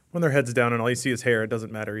 When their head's down and all you see is hair, it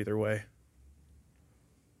doesn't matter either way.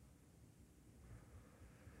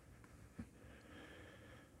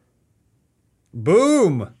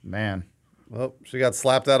 Boom! Man. Well, she got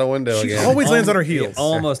slapped out a window She again. always lands on her heels.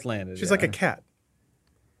 Almost landed. She's yeah. like a cat.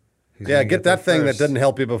 Who's Yeah, gonna get there that thing that first? didn't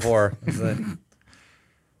help you before. Is it-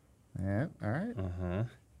 Yeah. All right.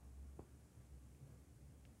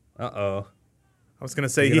 Uh-oh. I was going to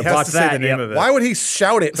say, He's he gonna has botch to say that, the name yep. of it. Why would he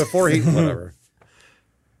shout it before he? Whatever.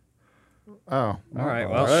 Oh. All right,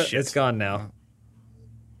 well, right. it's gone now.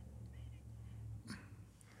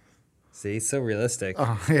 See, so realistic.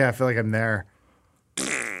 Oh, yeah. I feel like I'm there.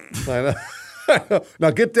 I know.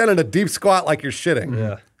 Now get down in a deep squat like you're shitting.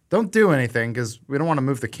 Yeah. Don't do anything because we don't want to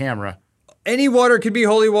move the camera. Any water could be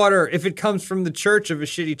holy water if it comes from the church of a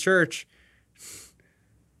shitty church.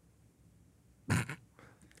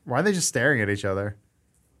 Why are they just staring at each other?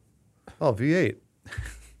 Oh, V8.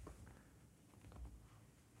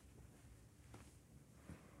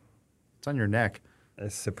 It's on your neck.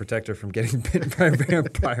 It's to protect her from getting bitten by a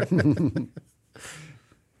vampire.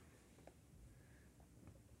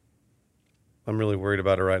 I'm really worried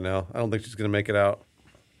about her right now. I don't think she's gonna make it out.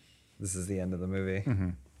 This is the end of the movie.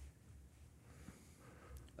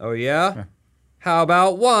 Oh, yeah? How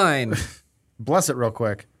about wine? Bless it real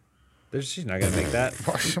quick. She's not going to make that.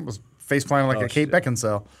 I was face planting like Oh, a Kate shit.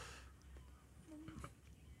 Beckinsale.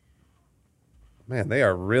 Man, they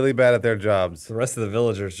are really bad at their jobs. The rest of the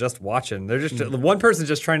villagers just watching. They're just one person's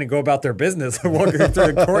just trying to go about their business, walking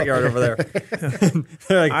through the courtyard over there.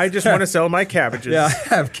 They're like, I just want to sell my cabbages. yeah,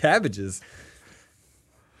 I have cabbages.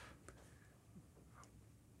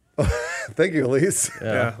 Thank you, Elise.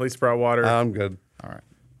 Yeah, at least brought water. I'm good. All right.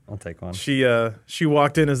 I'll take one. She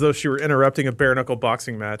walked in as though she were interrupting a bare knuckle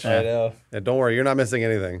boxing match. I know. Yeah, don't worry, you're not missing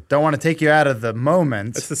anything. Don't want to take you out of the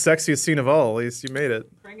moment. It's the sexiest scene of all. At least you made it.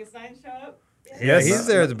 Frankenstein show up? Yeah, Yes. he's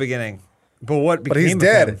there at the beginning. But what But became he's of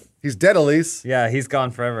dead. him? He's dead, Elise. Yeah, he's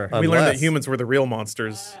gone forever. We learned that Unless- humans were the real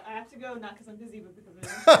monsters. I have to go, not because I'm busy, but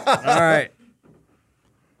because of All right.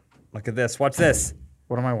 Look at this. Watch this.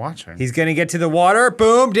 What am I watching? He's going to get to the water.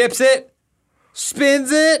 Boom. Dips it.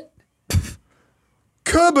 Spins it.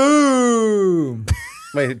 Kaboom.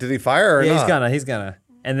 Wait, did he fire or Yeah, not? he's gonna.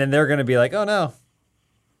 And then they're gonna be like, oh no.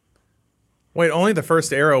 Wait, only the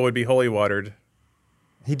first arrow would be holy watered.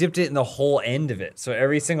 He dipped it in the whole end of it. So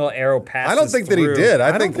every single arrow passes I don't think that he through. did.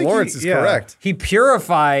 I don't think think Lawrence he- is yeah. correct. He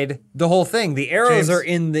purified the whole thing. The arrows James, are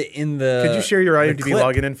in the Could you share your the IMDb clip.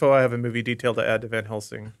 login info? I have a movie detail to add to Van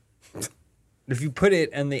Helsing. If you put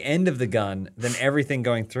it on the end of the gun, then everything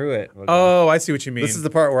going through it. Would Oh, I see what you mean. This is the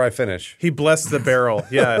part where I finish. He blessed the barrel.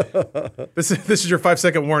 Yeah. This is your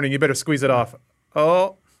 5-second warning. You better squeeze it off.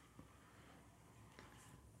 Oh,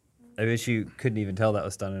 I wish you couldn't even tell that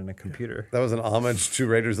was done in a computer. That was an homage to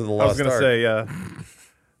Raiders of the I was Lost going to Ark. say, yeah.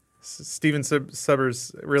 Steven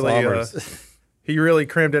Subbers really, Sommers. he really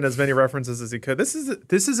crammed in as many references as he could. This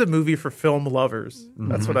is a movie for film lovers.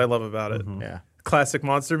 That's what I love about it. yeah. Classic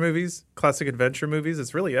monster movies, classic adventure movies.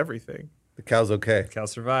 It's really everything. The cow's okay. Cal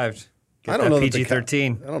survived. Get I don't that know that the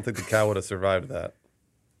PG-13. I don't think the cow would have survived that.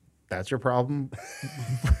 That's your problem.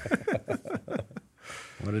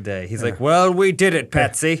 What a day. He's like, well, we did it,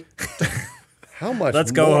 Patsy. How much?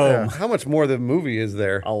 Let's go more, home. How much more of the movie is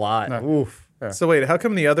there? A lot. Oof. So wait, how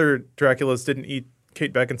come the other Draculas didn't eat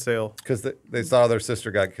Kate Beckinsale? Because they saw their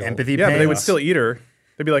sister got killed. Empathy. Yeah, but they would pains. still eat her.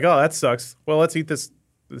 They'd be like, "Oh, that sucks. Well, let's eat this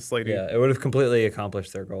lady." Yeah, it would have completely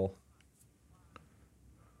accomplished their goal.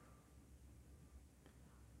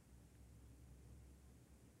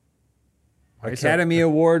 Academy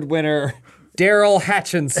Award winner Daryl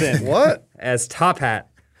Hutchinson What? as Top Hat.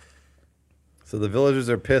 So the villagers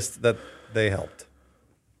are pissed that they helped.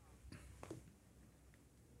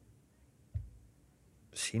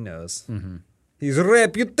 She knows. His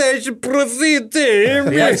reputation precedes him.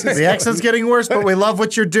 The accent's getting worse, but we love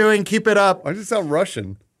what you're doing. Keep it up. Why does it sound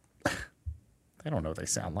Russian? I don't know what they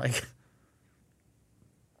sound like.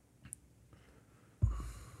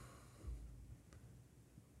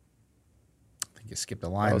 I think you skipped a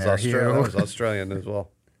line That was, there, That Hugh. was Australian as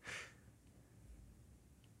well.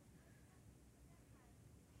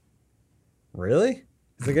 Really?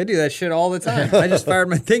 He's like, I do that shit all the time. I just fired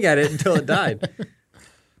my thing at it until it died.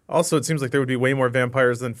 Also, it seems like there would be way more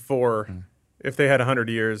vampires than 4 if they had 100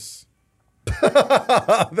 years.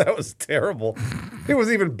 That was terrible. It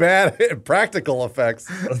was even bad at practical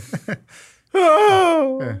effects.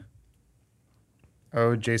 Oh,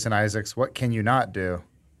 Oh, Jason Isaacs, what can you not do?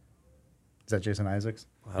 Is that Jason Isaacs?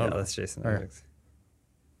 Yeah, that's Jason Isaacs.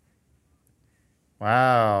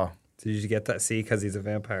 Wow. Did you get that? See, because he's a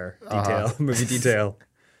vampire. Detail. Movie detail.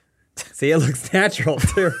 See, it looks natural,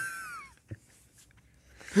 too.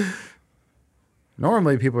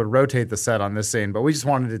 Normally, people would rotate the set on this scene, but we just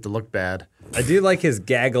wanted it to look bad. I do like his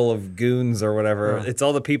gaggle of goons or whatever. It's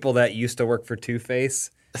all the people that used to work for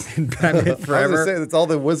Two-Face in Batman I was gonna Forever. say it's all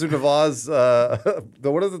the Wizard of Oz.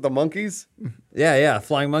 What is it? The monkeys? Yeah,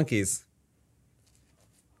 flying monkeys.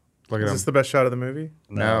 Look at is them. this the best shot of the movie?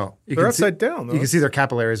 No. You They're can see- upside down, though. You can see their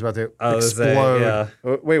capillaries about to Oh, is that- explode.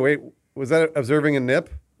 yeah. Wait. Was that observing a nip?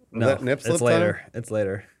 Was No, that nip slip it's later. It's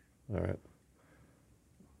later. Time? All right.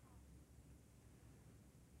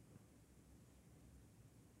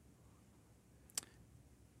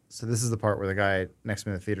 So this is the part where the guy next to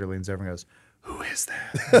me in the theater leans over and goes, "Who is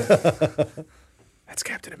that?" That's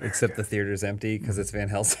Captain America. Except the theater's empty because it's Van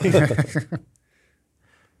Helsing. God,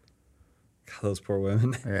 those poor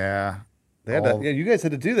women. Yeah. They had All- to, yeah, you guys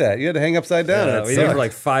had to do that. You had to hang upside down. Yeah, and it we did it sucked. for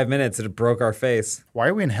like 5 minutes and it broke our face. Why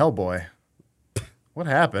are we in Hellboy? What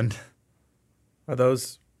happened? Are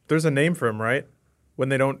those? There's a name for them, right? When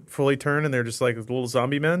they don't fully turn and they're just like little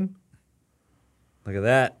zombie men. Look at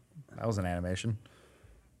that. That was an animation.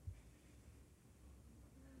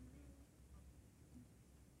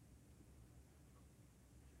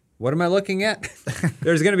 What am I looking at?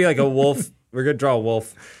 There's going to be like a wolf. We're going to draw a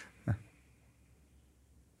wolf.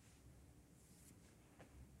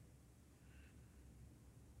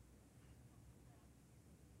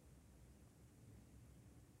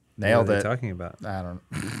 Nailed What are it. they talking about? I don't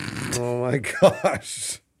know. Oh my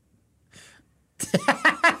gosh.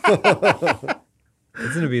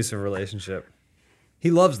 It's an abusive relationship.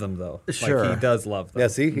 He loves them though. Sure. Like he does love them. Yeah,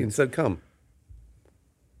 see, he said come.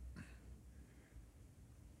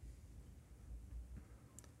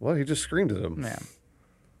 Well, he just screamed at him. Man.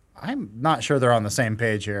 I'm not sure they're on the same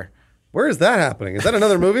page here. Where is that happening? Is that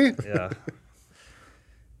another movie? Yeah.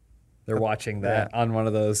 They're watching that on one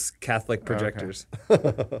of those Catholic projectors.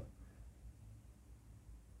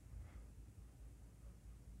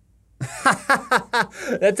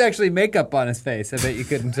 That's actually makeup on his face. I bet you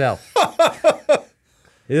couldn't tell.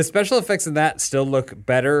 The special effects in that still look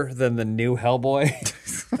better than the new Hellboy.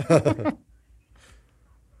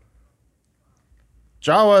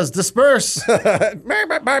 Jawas, disperse!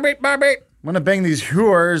 Barbie. I'm gonna bang these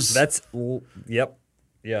whores. Yep.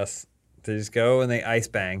 Yes. They just go and they ice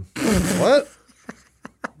bang. What?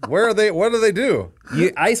 Where are they? What do they do?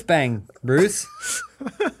 You ice bang, Bruce.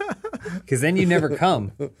 Because then you never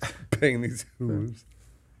come. Bang these hooves.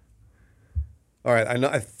 All right,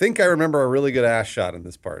 I think I remember a really good ass shot in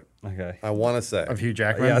this part. Okay. I want to say of Hugh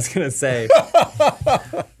Jackman. Yeah, I was gonna say.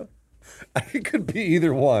 it could be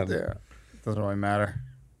either one. Yeah. Doesn't really matter.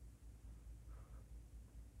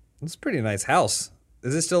 It's a pretty nice house.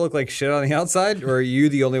 Does it still look like shit on the outside, or are you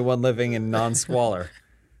the only one living in non-squalor?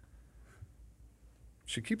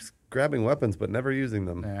 She keeps grabbing weapons but never using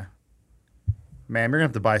them. Yeah. Man, we're gonna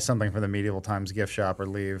have to buy something for the medieval times gift shop or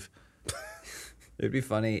leave. It'd be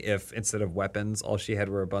funny if instead of weapons, all she had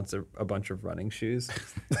were a bunch of running shoes,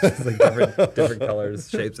 Just like different colors,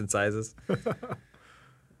 shapes, and sizes.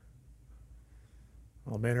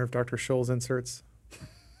 All manner of Dr. Scholl's inserts.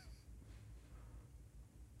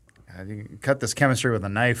 You can cut this chemistry with a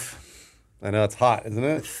knife. I know it's hot, isn't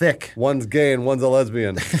it? Thick. One's gay and one's a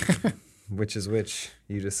lesbian. Which is which?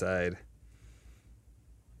 You decide.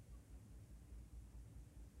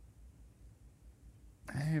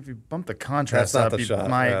 If you bump the contrast That's not up, the you shot.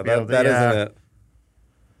 might Yeah, be able to. that yeah. isn't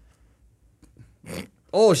it.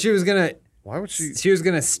 Oh, she was gonna Why would she?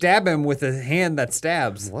 stab him with a hand that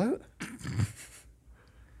stabs. What?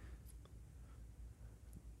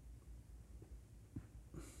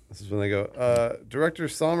 This is when they go, Director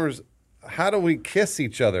Sommers, how do we kiss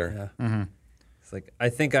each other? It's like, I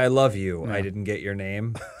think I love you. I didn't get your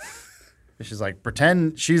name. She's like,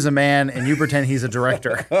 pretend she's a man and you pretend he's a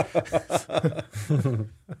director.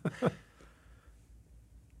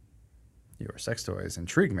 Your sex toys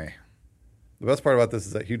intrigue me. The best part about this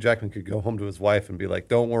is that Hugh Jackman could go home to his wife and be like,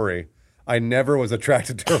 don't worry, I never was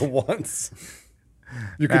attracted to her once.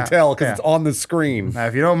 You can Now- tell because yeah. it's on the screen. Now,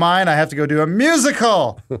 if you don't mind, I have to go do a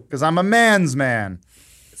musical because I'm a man's man.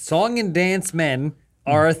 Song and dance men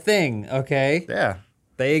are a thing, okay? Yeah.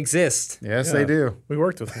 They exist. Yes, Yeah. they do. We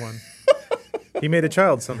worked with one. He made a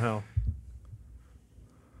child somehow.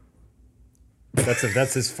 That's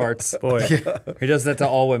his farts. Boy, He does that to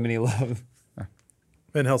all women he loves.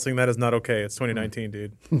 Van Helsing, that is not okay. It's 2019,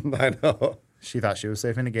 dude. I know. She thought she was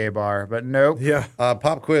safe in a gay bar, but nope. Yeah.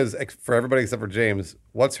 Pop quiz for everybody except for James.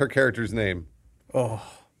 What's her character's name? Oh,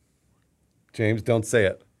 James, don't say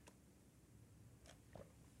it.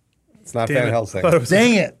 It's not damn Van it. Helsing. I thought it was-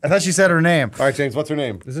 Dang it. I thought she said her name. All right, James, what's her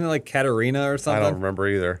name? Isn't it like Katarina or I something? don't remember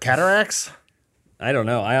either. Cataracts? I don't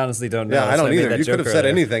know. I honestly don't know. Yeah, I so don't made either. that You could joke have said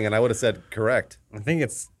earlier. anything and I would have said correct. I think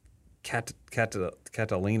it's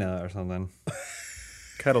Catalina or something.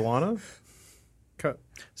 Catalana? Ca-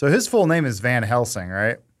 So his full name is Van Helsing,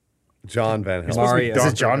 right? John Van Helsing. Mario. Is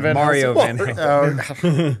it John Van Mario Van Helsing?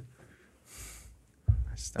 Helsing. Oh.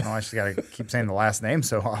 I just don't know why I just got to keep saying the last name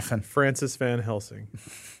so often. Francis Van Helsing.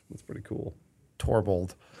 That's pretty cool.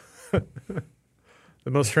 Torbold. The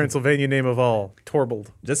most Transylvanian name of all. Torbold.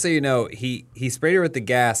 Just so you know, he sprayed her with the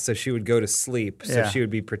gas so she would go to sleep, so Yeah. she would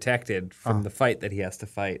be protected from the fight that he has to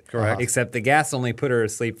fight. Correct. Except the gas only put her to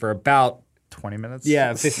sleep for about 20 minutes?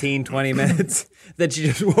 15, 20 minutes. Then she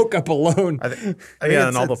just woke up alone. I think Yeah, it's-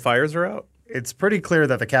 and all the fires are out. it's pretty clear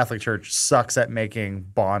that the Catholic Church sucks at making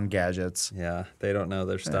bomb gadgets. Yeah, they don't know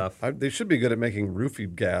their stuff. They should be good at making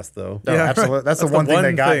roofie gas, though. No, Yeah, absolutely. right. That's the That's the one thing they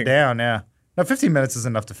one got thing. down, yeah. No, 15 minutes is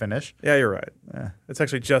enough to finish. Yeah, you're right. It's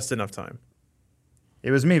actually just enough time.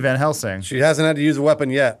 It was me, Van Helsing. She hasn't had to use a weapon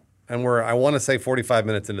yet, and I want to say 45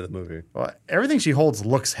 minutes into the movie. Well, everything she holds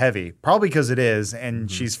looks heavy, probably because it is,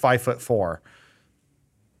 and she's 5'4",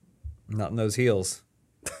 Not in those heels.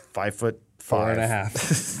 5'5".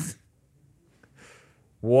 4.5.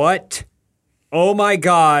 What? Oh my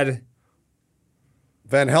God.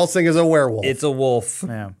 Van Helsing is a werewolf. It's a wolf.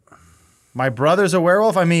 Yeah. My brother's a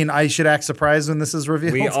werewolf. I mean, I should act surprised when this is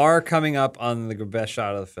revealed. We are coming up on the best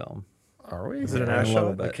shot of the film. Are we? Is it an In a ass little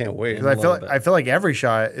shot? bit. I can't wait. 'Cause little I feel like every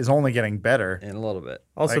shot is only getting better. In a little bit.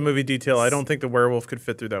 Also, Like- movie detail. I don't think the werewolf could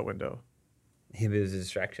fit through that window. He was a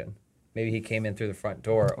distraction. Maybe he came in through the front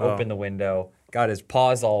door, opened the window, got his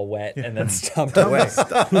paws all wet, and then stomped away.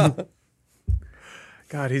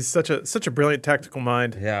 God, he's such a brilliant tactical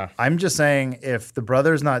mind. Yeah. I'm just saying, if the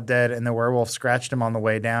brother's not dead and the werewolf scratched him on the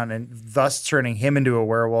way down and thus turning him into a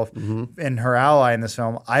werewolf and her ally in this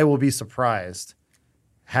film, I will be surprised,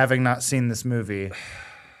 having not seen this movie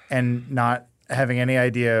and not having any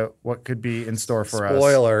idea what could be in store for us.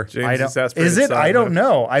 Spoiler. James I don't, exasperated is it? side I don't note.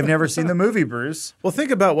 know. I've never seen the movie, Bruce. Well,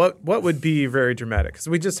 think about what would be very dramatic. Because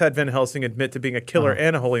we just had Van Helsing admit to being a killer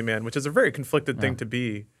and a holy man, which is a very conflicted thing to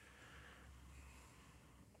be.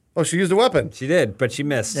 Oh, she used a weapon. She did, but she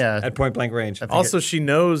missed Yeah. at point blank range. Also, she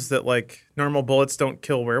knows that like normal bullets don't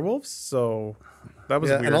kill werewolves, so that was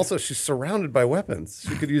Yeah, weird. and also she's surrounded by weapons.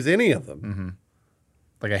 She could use any of them.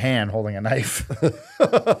 Like a hand holding a knife.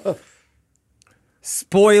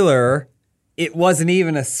 Spoiler, it wasn't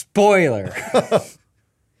even a spoiler.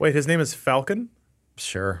 Wait, his name is Falcon?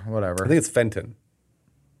 Sure, whatever. I think it's Fenton.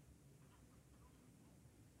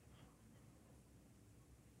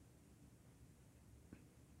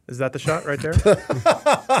 Is that the shot right there?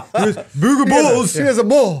 Boogaboos. She has a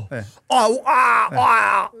mole.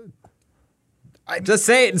 Just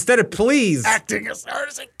say it instead of please. Acting as hard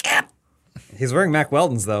as I can. He's wearing Mac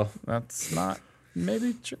Weldon's, though. That's not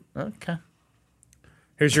maybe true. Okay.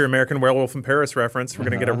 Here's your American Werewolf in Paris reference. We're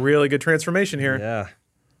going to get a really good transformation here. Yeah.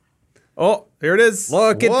 Oh, here it is.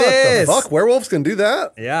 Look at What this. the fuck? Werewolves can do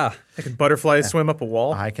that? Yeah. I can butterflies swim up a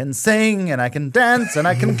wall. I can sing and I can dance and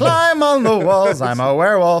I can climb on the walls. I'm a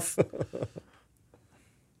werewolf.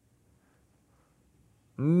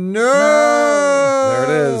 No. There it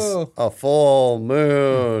is. A full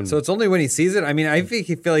moon. So it's only when he sees it. I mean, I think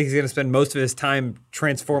he feel like he's going to spend most of his time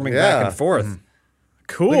transforming Yeah. back and forth.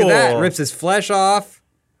 Cool. Look at that. Rips his flesh off.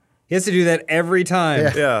 He has to do that every time.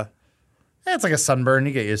 Yeah. Yeah. It's like a sunburn.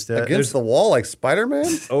 You get used to it. Against the wall like Spider-Man?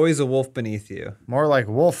 Always a wolf beneath you. More like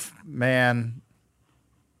Wolf Man.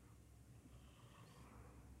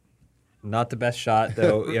 Not the best shot,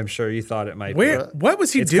 though. I'm sure you thought it might Where? be. What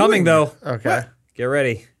was he It's doing? coming, though. Okay. Get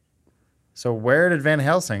ready. So where did Van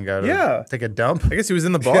Helsing go to Yeah. take a dump? I guess he was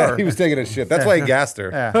in the Yeah, bar. he was taking a shit. That's why he gassed her.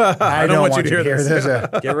 Yeah. I don't want you to hear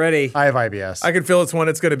this. Get ready. I have IBS. I can feel it's one.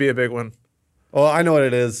 It's going to be a big one. Oh, I know what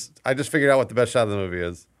it is. I just figured out what the best shot of the movie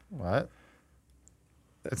is. What?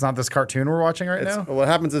 It's not this cartoon we're watching right now? What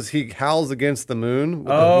happens is he howls against the moon. With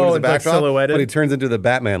the Oh, moon as a it's like backdrop, silhouetted? but he turns into the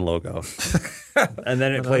Batman logo. And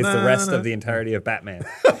then it plays the rest of the entirety of Batman.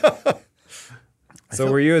 So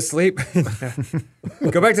were you asleep?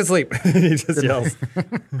 Go back to sleep. He just yells.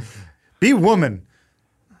 Be woman.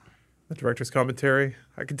 The director's commentary.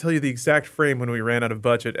 I can tell you the exact frame when we ran out of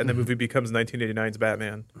budget, and the movie becomes 1989's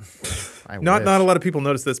Batman. I Not wish. a lot of people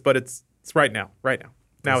notice this, but it's right now. Right now.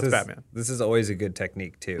 Now This it's is- Batman. This is always a good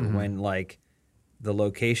technique too, when like the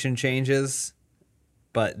location changes,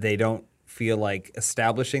 but they don't feel like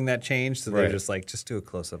establishing that change, so they're Right. just like, just do a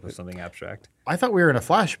close up of something abstract. I thought we were in a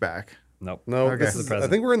flashback. Nope. No, Okay. this is, I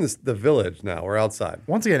Present. think we're in the village now. We're outside.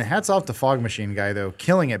 Once again, hats off to Fog Machine guy, though.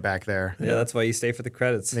 Killing it back there. Yeah, that's why you stay for the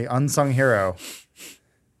credits. The unsung hero.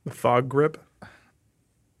 The fog grip.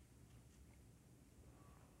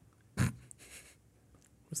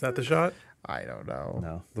 Was that the shot? I don't know.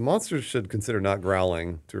 No. The monsters should consider not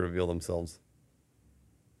growling to reveal themselves.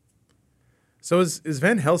 So is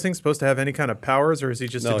Van Helsing supposed to have any kind of powers, or is he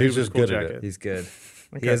just No, a dude he's with a just cool good at jacket? it. He's good.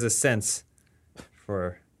 Okay. He has a sense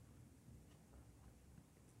for.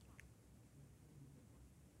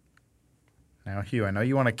 Now, Hugh, I know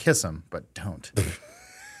you want to kiss him, but don't.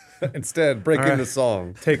 Instead, break All right. into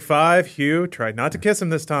song. Take 5, Hugh. Try not to kiss him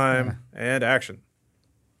this time. And action.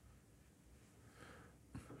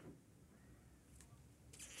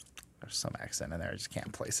 There's some accent in there. I just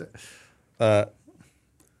can't place it.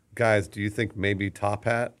 Guys, do you think maybe Top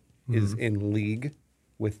Hat is in league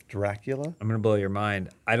with Dracula? I'm gonna blow your mind.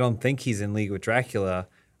 I don't think he's in league with Dracula.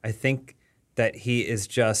 I think that he's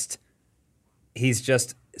just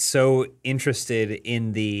so interested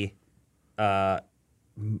in the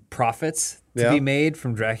profits to Yeah. be made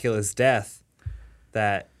from Dracula's death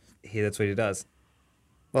that that's what he does.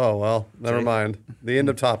 Oh, well, never See? mind. The end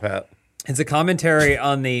of Top Hat. It's a commentary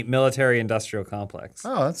on the military-industrial complex.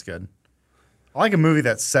 Oh, that's good. I like a movie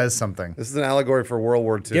that says something. This is an allegory for World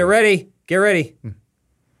War II. Get ready. Get ready.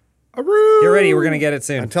 Aroo! Get ready. We're gonna get it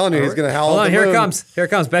soon. I'm telling you, he's going to howl Hold at on. the Here it moon. comes. Here it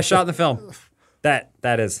comes. Best shot in the film. That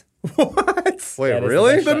is. Wait, That is the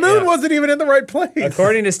really? best The shot, moon yeah. wasn't even in the right place.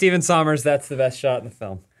 According to Stephen Sommers, that's the best shot in the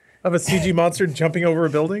film. Of a CG monster jumping over a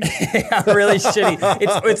building? Yeah, really shitty.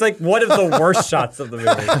 It's like one of the worst shots of the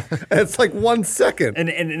movie. It's like 1 second.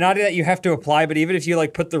 And not that you have to apply, but even if you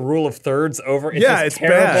like put the rule of thirds over, it's Yeah, just it's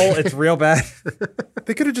terrible. bad. It's real bad.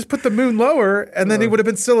 They could have just put the moon lower, and then he would have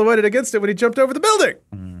been silhouetted against it when he jumped over the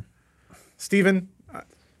building. Steven,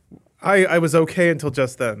 I was okay until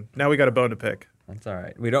just then. Now we got a bone to pick. That's all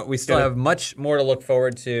right. We still Get it. have much more to look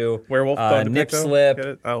forward to. Werewolf, bone to Nip pick, though? slip. Get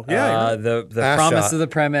it? Oh, yeah, you're right. The Ass promise shot. of the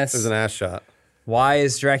premise. There's an ass shot. Why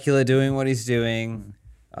is Dracula doing what he's doing?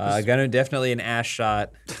 Gonna definitely an ass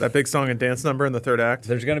shot. That big song and dance number in the third act.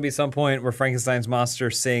 There's gonna be some point where Frankenstein's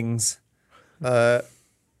monster sings. I've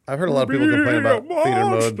heard a lot of people complain about theater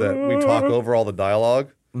mode that we talk over all the dialogue.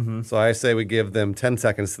 So I say we give them 10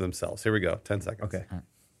 seconds to themselves. Here we go. 10 seconds. Okay.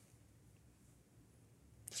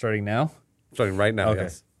 Starting now. Starting right now, Okay.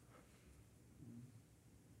 yes.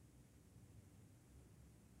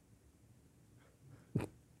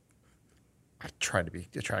 I tried to be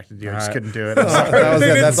attracted to you. I All just right. couldn't do it. That was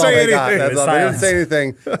They it. didn't That's all say they got. anything. That's all. They didn't say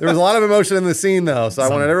anything. There was a lot of emotion in the scene, though, so I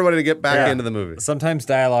wanted everybody to get back Yeah. into the movie. Sometimes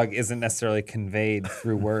dialogue isn't necessarily conveyed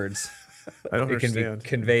through words. I don't It can be understand.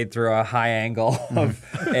 conveyed through a high angle of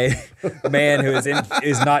a man who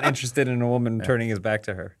is not interested in a woman turning his back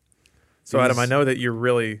to her. So Adam, I know that you're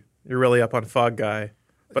really up on Fog Guy,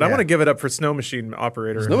 but I Yeah. want to give it up for Snow Machine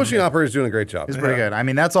Operator. Snow Machine Operator is doing a great job. It's pretty good. I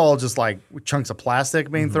mean, that's all just like chunks of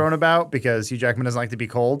plastic being thrown about because Hugh Jackman doesn't like to be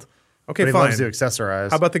cold. Okay, but he fine. loves to accessorize.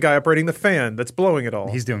 How about the guy operating the fan that's blowing it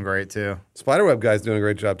all? He's doing great too. Spiderweb guy's doing a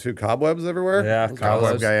great job, too. Cobwebs everywhere. Yeah, Those Cobweb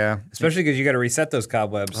cobwebs. guy, yeah. Especially because you got to reset those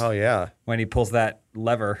cobwebs Oh, yeah. when he pulls that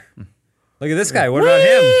lever. Look at this guy. What about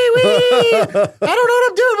him? I don't know what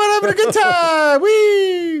I'm doing, but I'm having a good time.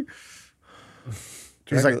 Wee.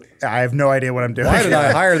 He's like, I have no idea what I'm doing. Why did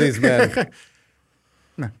I hire these men?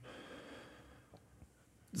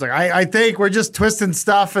 He's like, I think we're just twisting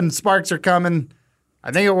stuff and sparks are coming.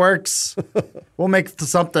 I think it works. We'll make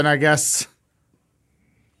something, I guess.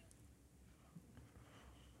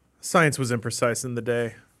 Science was imprecise in the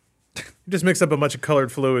day. Just mix up a bunch of colored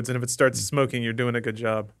fluids, and if it starts smoking, you're doing a good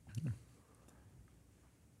job.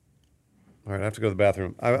 All right, I have to go to the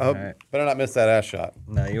bathroom. I right. better not miss that ass shot.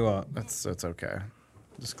 No, you won't. It's okay.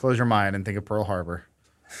 Just close your mind and think of Pearl Harbor.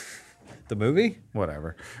 The movie?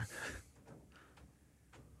 Whatever.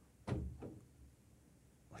 Look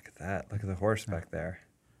at that. Look at the horse back there.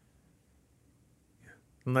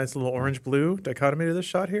 A nice little orange-blue dichotomy to this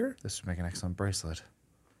shot here. This would make an excellent bracelet.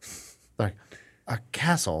 Like a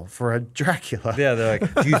castle for a Dracula. Yeah, they're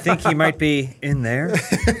like, do you think he might be in there?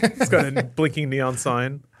 It's got a blinking neon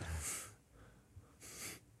sign.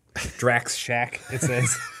 Drax Shack, it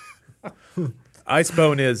says.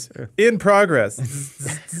 Icebone is in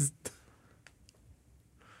progress.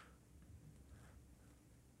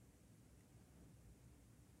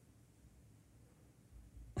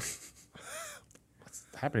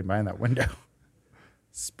 Happening behind that window.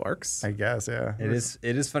 Sparks. I guess, yeah. It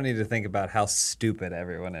is funny to think about how stupid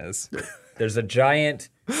everyone is. There's a giant,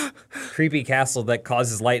 creepy castle that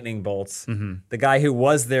causes lightning bolts. Mm-hmm. The guy who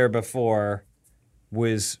was there before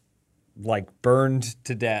was like burned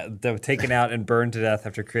to death, taken out and burned to death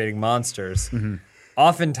after creating monsters. Mm-hmm.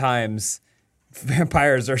 Oftentimes,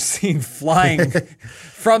 vampires are seen flying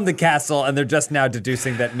from the castle, and they're just now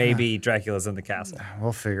deducing that maybe Dracula's in the castle.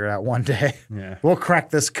 We'll figure it out one day. Yeah. We'll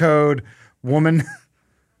crack this code, woman.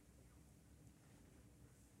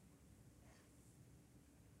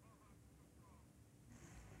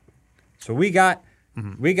 So we got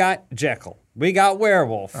Jekyll, we got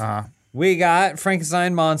werewolf, we got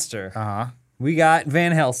Frankenstein monster, we got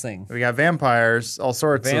Van Helsing, We got vampires, all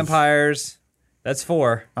sorts vampires. That's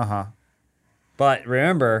 4. of... But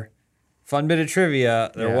remember, fun bit of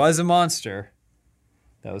trivia: there Yeah. was a monster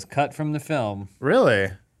that was cut from the film. Really?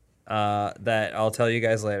 That I'll tell you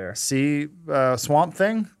guys later. See Swamp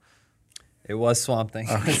Thing? It was Swamp Thing.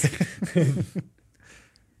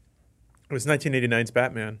 It was 1989's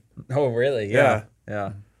Batman. Oh, really? Yeah.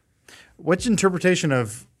 Yeah. Which interpretation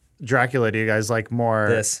of Dracula do you guys like more?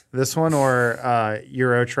 This one or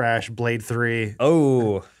Eurotrash Blade 3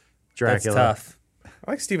 Oh, that's Dracula? tough.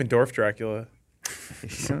 I like Stephen Dorff Dracula.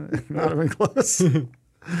 Not even close.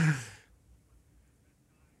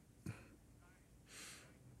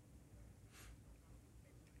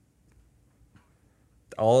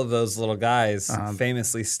 All of those little guys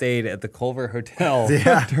famously stayed at the Culver Hotel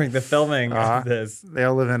Yeah. during the filming of this. They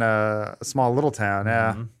all live in a small little town,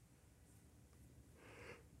 yeah.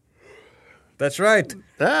 That's right.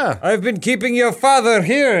 Yeah. I've been keeping your father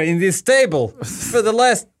here in this stable for the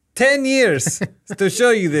last 10 years to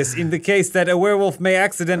show you this in the case that a werewolf may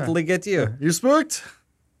accidentally get you. You spooked?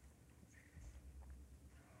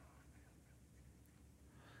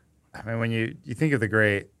 I mean, when you think of the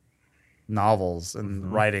great novels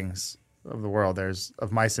and writings of the world, there's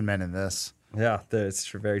Of Mice and Men in this. Yeah, that's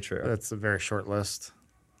very true. That's a very short list.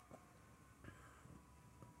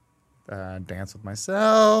 Dance with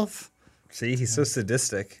Myself. See, he's so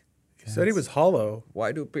sadistic. He said he was hollow.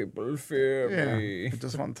 Why do people fear I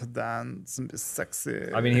just want to dance and be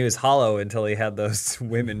sexy. I mean, he was hollow until he had those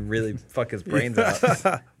women really fuck his brains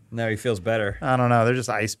out. Now he feels better. I don't know. They're just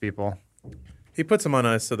ice people. He puts them on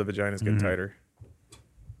ice so the vaginas get tighter.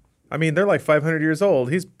 I mean, they're like 500 years old.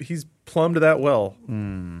 He's plumbed that well.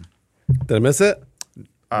 Did I miss it?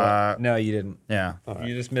 No, you didn't. Yeah.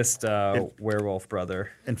 You just missed Werewolf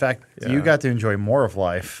Brother. In fact, you got to enjoy more of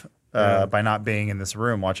life by not being in this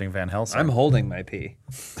room watching Van Helsing. I'm holding my pee.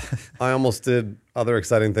 I almost did other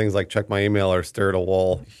exciting things like check my email or stare at a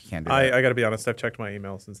wall. You can't do that. I got to be honest. I've checked my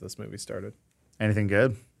email since this movie started. Anything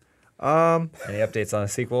good? Any updates on a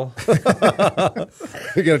sequel?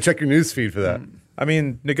 You got to check your news feed for that. I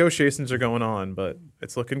mean, negotiations are going on, but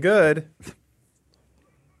it's looking good.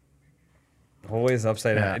 Always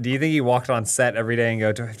upside Yeah. down. Do you think he walked on set every day and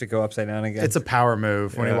go, do I have to go upside down again? It's a power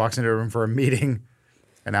move when he Yeah. walks into a room for a meeting.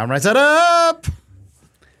 And now I'm right side up.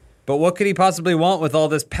 But what could he possibly want with all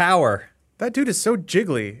this power? That dude is so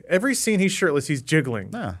jiggly. Every scene he's shirtless, he's jiggling.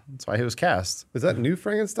 Yeah, that's why he was cast. Is that new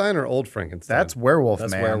Frankenstein or old Frankenstein? That's Werewolf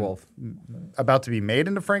That's Man. Werewolf. About to be made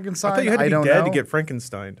into Frankenstein. I thought you had to be don't dead know. to get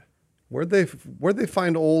Frankenstein. where'd they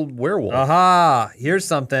find old werewolf? Aha! Here's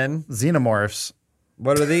something. Xenomorphs,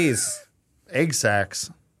 What are these? egg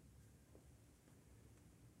sacs.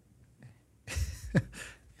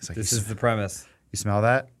 He's like, This is the premise. you smell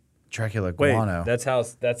that? Dracula Wait, guano. That's how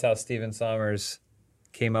Stephen Sommers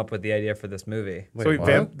came up with the idea for this movie. Wait, So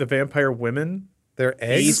what? the vampire women They're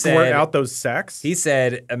eggs. He squirt said- out those sacks? He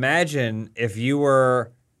said, "Imagine if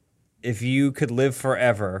you could live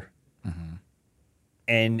forever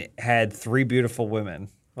and had 3 beautiful women.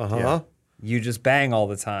 Uh huh. Yeah. You just bang all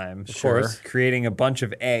the time, course. creating a bunch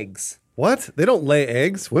of eggs. What? They don't lay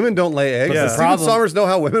eggs? Women don't lay eggs? Yeah. Does The Stephen problem- Sommers know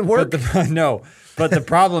how women work? But the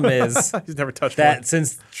problem is He's never touched that one.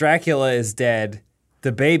 since Dracula is dead,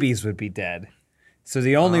 the babies would be dead. So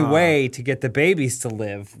the only way to get the babies to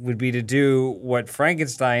live would be to do what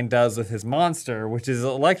Frankenstein does with his monster, which is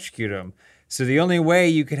electrocute them. So the only way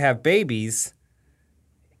you could have babies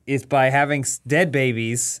is by having dead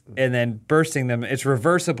babies and then bursting them. It's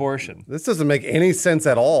reverse abortion. This doesn't make any sense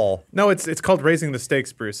at all. No, it's called raising the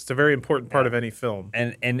stakes, Bruce. It's a very important part of any film.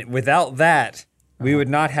 And without that, we would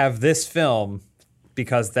not have this film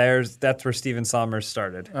because that's where Stephen Sommers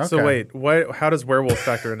started. So Okay. wait, how does werewolf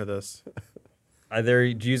factor into this? They're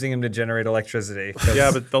using him to generate electricity. 'cause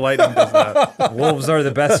Yeah, but the lightning does that. wolves are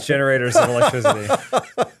the best generators of electricity.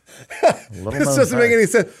 Little This known doesn't make fact. any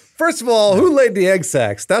sense. First of all, who laid the egg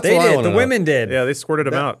sacs? That's They what I did. want The to know. women did. Yeah, they squirted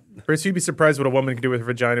them out. Bruce, you'd be surprised what a woman can do with her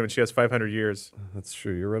vagina when she has 500 years. That's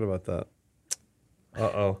true. You're right about that.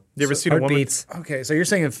 Uh-oh. You ever seen a woman? Heartbeats. Okay, so you're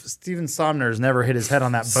saying if Stephen Somers never hit his head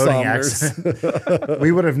on that boating Somers. accident,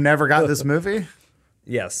 we would have never got this movie?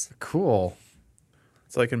 Yes. Cool.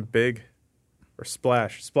 It's like in Big or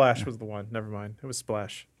Splash. Splash was the one. Never mind. It was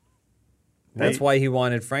Splash. That's why he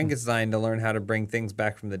wanted Frankenstein to learn how to bring things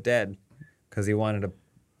back from the dead, because he wanted to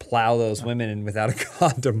plow those women in without a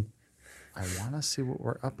condom. I want to see what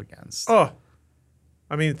we're up against. Oh,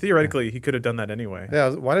 I mean, theoretically, he could have done that anyway. Yeah,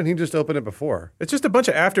 why didn't he just open it before? It's just a bunch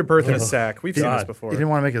of afterbirth in a sack. We've seen this God. before. He didn't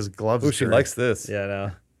want to make his gloves Oh, she dirty. likes this. Yeah,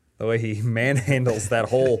 no. The way he manhandles that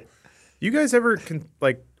hole. You guys ever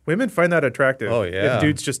like women find that attractive? Oh, yeah. If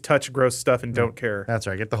dudes just touch gross stuff and don't care. That's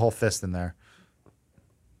right. Get the whole fist in there.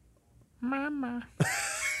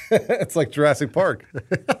 It's like Jurassic Park.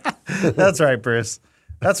 That's right, Bruce.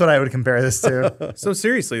 That's what I would compare this to. So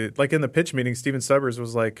seriously, like in the pitch meeting, Steven Summers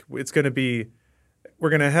was like, "It's going to be, we're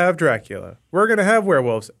going to have Dracula, we're going to have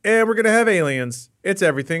werewolves, and we're going to have aliens. It's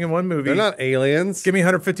everything in one movie. They're not aliens. Give me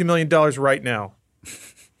 $150 million right now."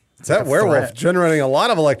 That a werewolf threat. generating a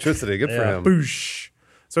lot of electricity. Good for Yeah. him. Boosh.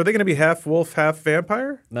 So are they going to be half wolf, half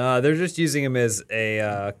vampire? No, they're just using him as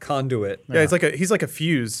a conduit. Yeah, he's like a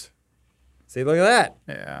fuse. See, look at that.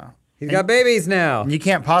 Yeah. He's got babies now. You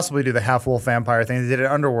can't possibly do the half wolf vampire thing. They did it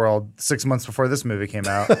in Underworld 6 months before this movie came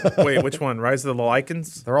out. Wait, which one? Rise of the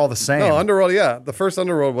Lycans? They're all the same. No, Underworld, yeah. The first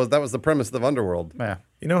Underworld was the premise of Underworld. Yeah.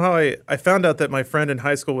 You know how I found out that my friend in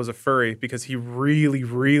high school was a furry because he really,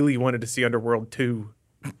 really wanted to see Underworld 2.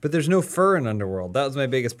 But there's no fur in Underworld. That was my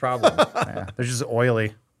biggest problem. Yeah. They're just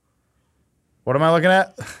oily. What am I looking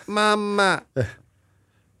at? Mama.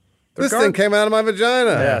 This gar- thing came out of my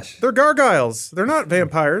vagina. Yeah. They're gargoyles. They're not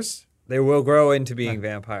vampires. They will grow into being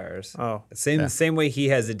vampires. Oh. Same way he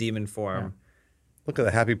has a demon form. Look at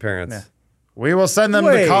the happy parents. We will send them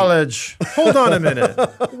Wait. to college. Hold on a minute.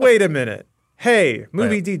 Wait a minute. Hey,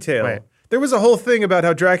 movie Wait. detail. Wait. There was a whole thing about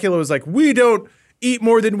how Dracula was like, we don't eat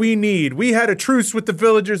more than we need. We had a truce with the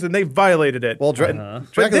villagers and they violated it. Well, but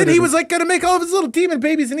Dracula then he didn't- was like going to make all of his little demon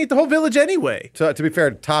babies and eat the whole village anyway. To be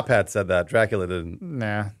fair, Top Hat said that. Dracula didn't.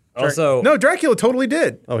 Nah. Also, No, Dracula totally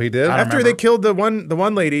did. Oh, he did? I don't After remember. they killed the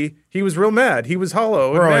one lady, he was real mad. He was hollow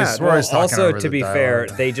and We're always- mad. we're always talking also over to the be fair,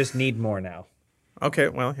 dialogue. they just need more now. Okay,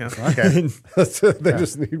 well, yeah. Okay. They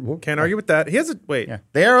just need more. Can't argue with that. He has a wait. Yeah.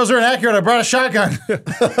 The arrows are inaccurate. I brought a shotgun.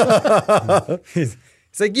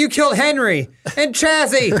 It's like, you killed Henry and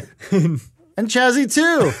Chazzy. And Chazzy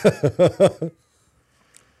too.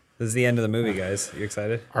 This is the end of the movie, guys. You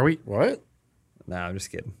excited? Are we? What? Nah, I'm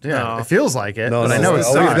just kidding. Yeah, No. It feels like it. No, but I know it's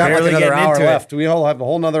we've not. got like Barely another getting hour into it. left. We all have a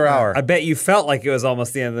whole nother hour. I bet you felt like it was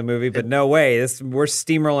almost the end of the movie, but no way. We're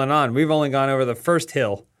steamrolling on. We've only gone over the first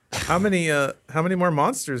hill. How many more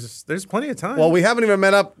monsters? There's plenty of time. Well, we haven't even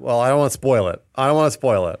met up. Well, I don't want to spoil it.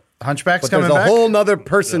 Hunchback's But coming there's a back. whole nother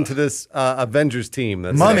person to this Avengers team.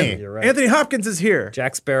 That's Mummy. You're right. Anthony Hopkins is here.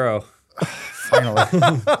 Jack Sparrow. Finally.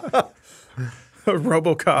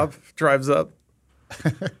 RoboCop drives up.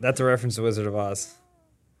 That's a reference to Wizard of Oz.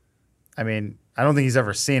 I mean, I don't think he's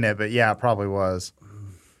ever seen it, but yeah, it probably was.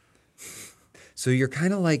 So you're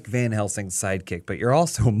kind of like Van Helsing's sidekick, but you're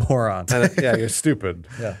also a moron. Yeah, you're stupid.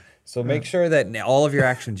 Yeah. So make sure that in all of your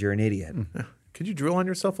actions, you're an idiot. Could you drill on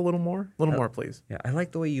yourself a little more? A little more, please. Yeah, I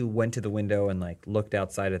like the way you went to the window and like looked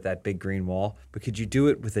outside at that big green wall, but could you do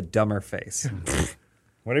it with a dumber face?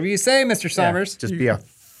 Whatever you say, Mr. Sommers. Just be a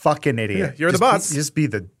fucking idiot. Yeah, you're the Just boss. Just be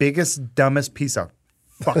the biggest, dumbest piece of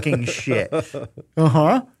fucking shit.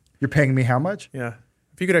 Uh-huh. You're paying me how much? Yeah.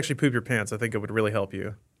 If you could actually poop your pants, I think it would really help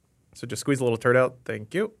you. So just squeeze a little turd out.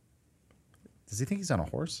 Thank you. Does he think he's on a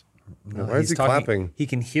horse? Why is He's he talking- clapping? He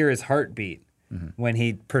can hear his heartbeat when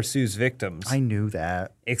he pursues victims. I knew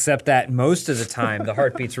that. Except that most of the time the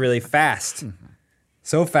heartbeat's really fast.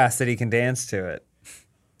 So fast that he can dance to it.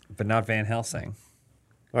 but not Van Helsing.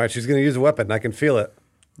 All right, she's going to use a weapon. I can feel it.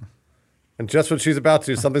 And just when she's about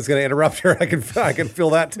to, something's going to interrupt her. I can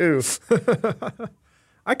feel that too.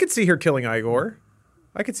 I could see her killing Igor.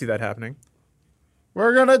 I could see that happening.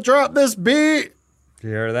 We're gonna drop this beat. Do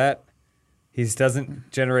you hear that? He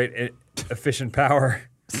doesn't generate efficient power.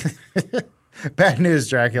 Bad news,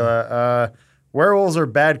 Dracula. Werewolves are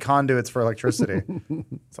bad conduits for electricity.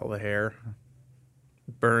 It's all the hair.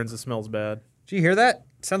 It burns. It smells bad. Did you hear that?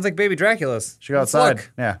 Sounds like baby Dracula's. Should go Let's outside.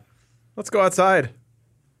 look. Yeah. Let's go outside.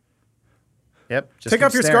 Yep. Just Take keep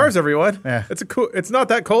off your staring. scarves, everyone. Yeah. It's not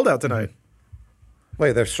that cold out tonight.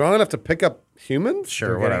 Wait, they're strong enough to pick up humans? Sure,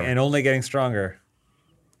 They're whatever. getting, and only getting stronger.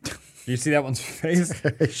 You see that one's face?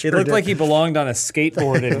 Sure It looked did. like he belonged on a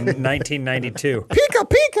skateboard in 1992.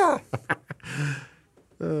 Pika,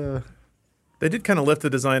 pika. They did kind of lift the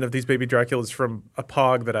design of these baby Draculas from a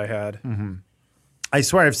Pog that I had. I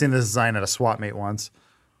swear I've seen this design at a swap meet once.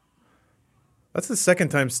 That's the second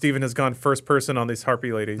time Steven has gone first person on these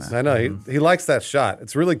Harpy ladies. I know. He likes that shot.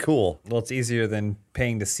 It's really cool. Well, it's easier than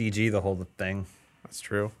paying to CG the whole thing. That's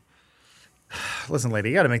true. Listen, lady,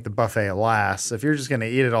 you got to make the buffet last. If you're just going to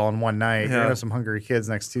eat it all in one night, you're going Yeah. to have some hungry kids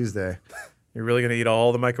next Tuesday. You're really going to eat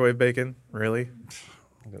all the microwave bacon? Really?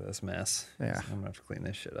 Look at this mess. Yeah. I'm going to have to clean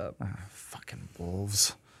this shit up. Fucking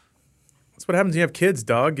wolves. That's what happens when you have kids,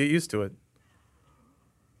 dog. Get used to it.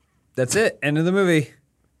 That's it. End of the movie.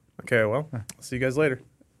 Okay, well, I'll see you guys later.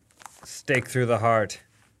 Stake through the heart.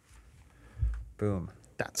 Boom.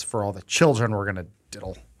 That's for all the children we're going to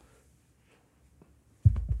diddle.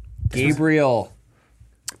 Gabriel.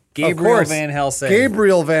 Of Gabriel course. Van Helsing.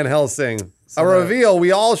 Gabriel Van Helsing. A reveal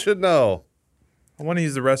we all should know. I want to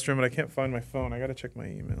use the restroom, but I can't find my phone. I got to check my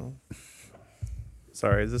email.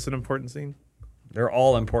 Sorry, is this an important scene? They're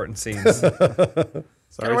all important scenes. Sorry,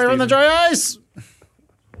 Get away from the Steven. dry ice.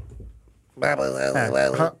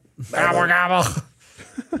 Gobble, gobble.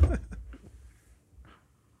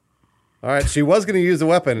 All right, she was going to use a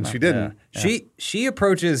weapon and she didn't. She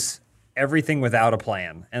approaches everything without a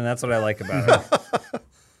plan, and that's what I like about her.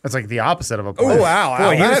 It's like the opposite of a Oh, plan. wow.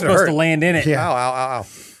 Boy, he that was supposed hurt. to land in it. Yeah. Ow, ow, ow, ow.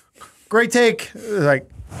 Great take. Like,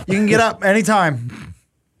 you can get up anytime.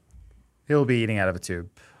 He'll be eating out of a tube.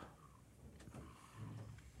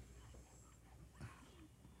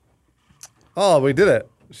 Oh, we did it.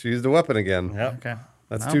 She used a weapon again. Yep. Okay.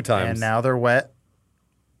 That's Well, 2 times. And now they're wet.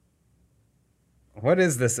 What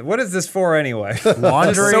is this? What is this for anyway?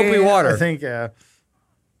 Laundry. Soapy water. I think,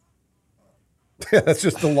 That's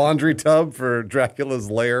just the laundry tub for Dracula's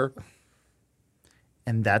lair.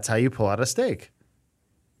 and that's how you pull out a steak.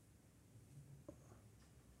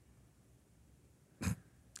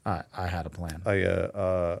 I had a plan.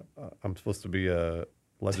 I'm supposed to be a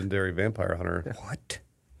legendary vampire hunter. What?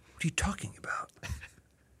 What are you talking about?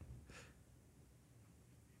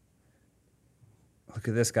 Look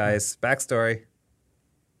at this guy's backstory.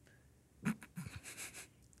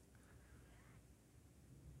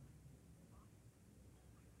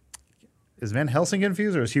 Is Van Helsing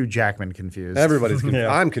confused or is Hugh Jackman confused? Everybody's confused.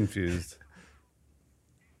 Yeah. I'm confused.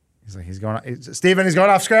 He's like, Steven, he's going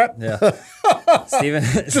off script. Yeah. Steven.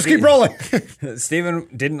 Just keep rolling. Steven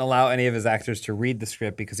didn't allow any of his actors to read the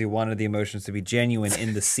script because he wanted the emotions to be genuine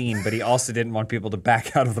in the scene, but he also didn't want people to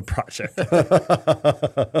back out of the project.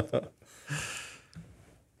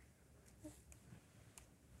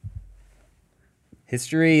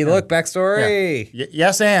 History. Look, backstory.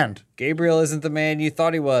 Yes, and. Gabriel isn't the man you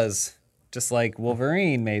thought he was. Just like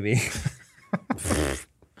Wolverine, maybe.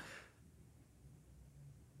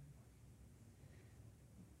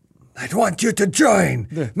 I'd want you to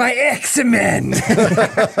join my X-Men.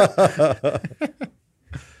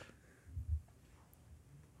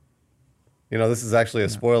 You know, this is actually a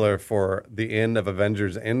spoiler for the end of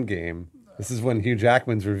Avengers Endgame. This is when Hugh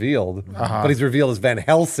Jackman's revealed, but he's revealed as Van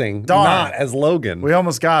Helsing, Darn. not as Logan. We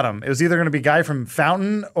almost got him. It was either going to be Guy from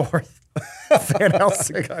Fountain or Van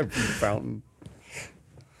Helsing. Guy from Fountain.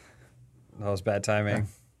 That was bad timing.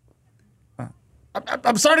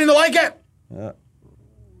 I'm starting to like it.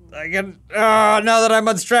 I can. Now that I'm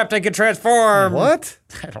unstrapped, I can transform. What?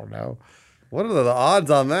 I don't know. What are the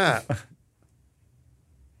odds on that?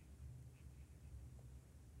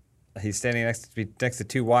 He's standing next to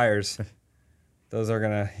 2 wires. Those are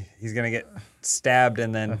gonna. He's gonna get stabbed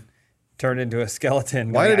and then turned into a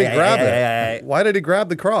skeleton. Why did he grab it? it? Why did he grab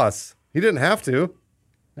the cross? He didn't have to.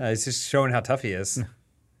 No, he's just showing how tough he is.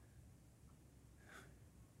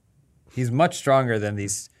 He's much stronger than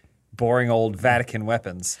these boring old Vatican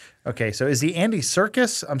weapons. Okay, so is he Andy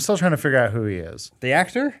Serkis? I'm still trying to figure out who he is. The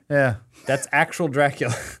actor? Yeah, That's actual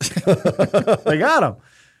Dracula. they got him.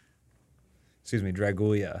 Excuse me,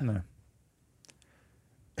 Dragulia. No.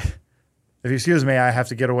 If you excuse me, I have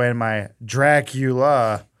to get away in my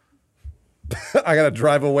Dracula. I got to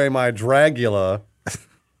drive away my Dragula.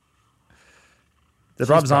 Did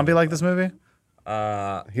Rob Zombie like this movie?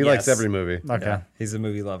 He likes Yes. every movie. Okay. Yeah, he's a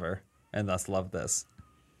movie lover and thus loved this.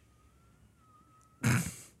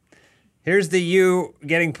 Here's the you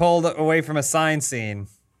getting pulled away from a sign scene.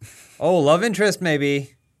 Oh, love interest,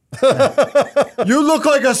 maybe. You look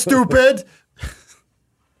like a stupid.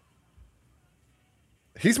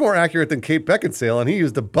 He's more accurate than Kate Beckinsale, and he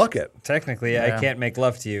used a bucket. Technically, Yeah. I can't make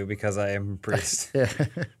love to you because I am a priest. Yeah.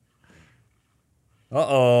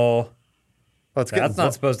 Uh-oh. Oh, it's getting That's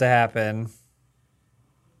not supposed to happen.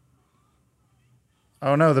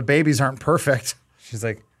 Oh no, the babies aren't perfect. She's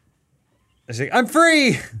like, I'm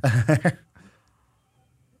free.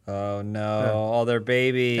 Oh no, all their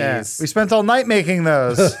babies. Yeah. We spent all night making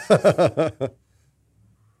those.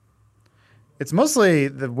 It's mostly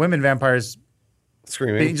the women vampires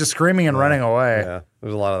screaming. just screaming and running away. Yeah,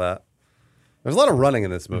 there's a lot of that. There's a lot of running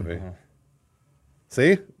in this movie.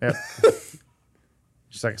 See? Yep.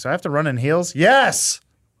 She's like, so I have to run in heels? Yes.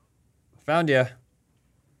 Found you.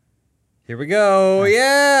 Here we go.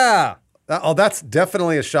 Yeah. Oh, that's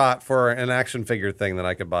definitely a shot for an action figure thing that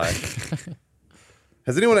I could buy.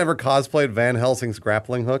 Has anyone ever cosplayed Van Helsing's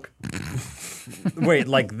grappling hook? Wait,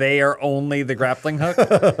 like they are only the grappling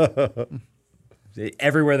hook?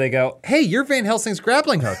 Everywhere they go, hey, you're Van Helsing's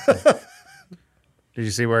grappling hook. Did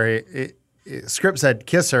you see where Script said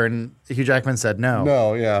kiss her and Hugh Jackman said no.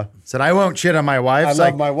 No, yeah. Said I won't cheat on my wife. I It's love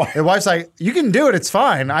like, my wife. The wife's like, you can do it. It's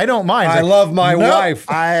fine. I don't mind. It's I like, love my "Nope, wife."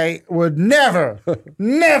 I would never,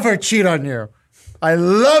 never cheat on you. I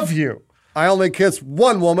love you. I only kiss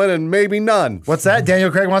one woman and maybe none. What's that? Daniel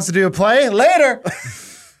Craig wants to do a play later.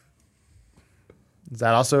 Is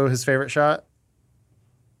that also his favorite shot?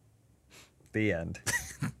 The end.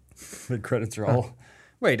 The credits roll.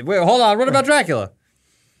 Wait, hold on. What about Dracula?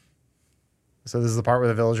 So this is the part where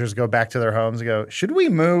the villagers go back to their homes and go, should we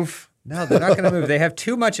move? No, they're not going to move. They have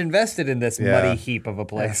too much invested in this Yeah. muddy heap of a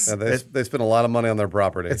place. Yeah, they spend a lot of money on their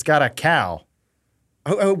property. It's got a cow.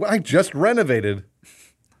 Oh, I just renovated.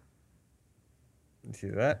 See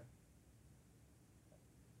that?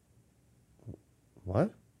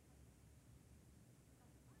 What?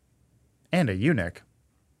 And a eunuch.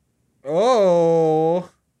 Oh.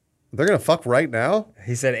 They're going to fuck right now?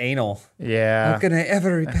 He said anal. Yeah. How can I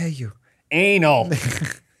ever repay you? Anal.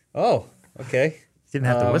 Oh, okay. Didn't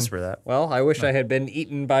have to whisper that. Well, I wish I had been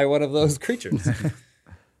eaten by one of those creatures.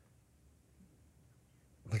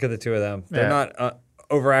 Look at the two of them. They're Yeah. not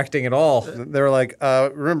overacting at all. They were like,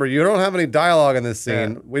 remember, you don't have any dialogue in this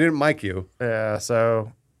scene. Yeah. We didn't mic you. Yeah,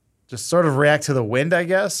 so just sort of react to the wind, I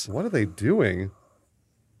guess. What are they doing?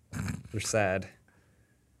 They're sad.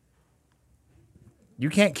 You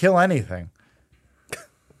can't kill anything.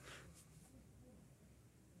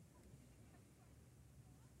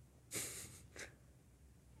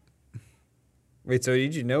 Wait, so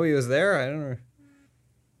did you know he was there? I don't know.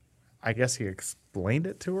 I guess he explained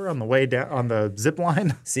it to her on the way down on the zip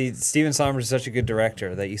line. See, Steven Sommers is such a good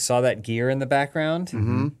director that you saw that gear in the background.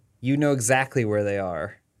 Mm-hmm. You know exactly where they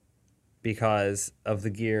are because of the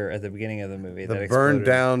gear at the beginning of the movie. The that burned exploded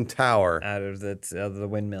down tower. out of the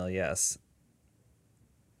windmill. Yes.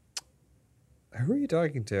 Who are you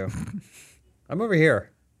talking to? I'm over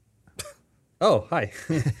here. Oh, hi.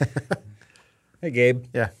 Hey, Gabe.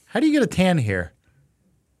 Yeah. How do you get a tan here?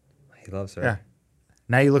 He loves her. Yeah.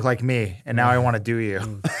 Now you look like me, and now I want to do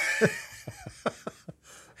you.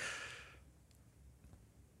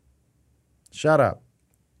 Shut up.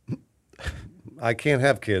 I can't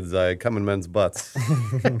have kids. I come in men's butts.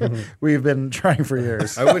 We've been trying for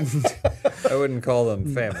years. I wouldn't call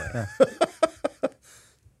them family.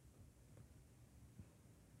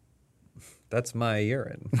 That's my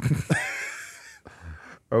urine.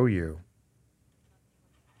 Oh, you.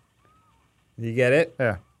 You get it?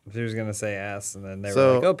 Yeah. She was gonna say ass, and then they So-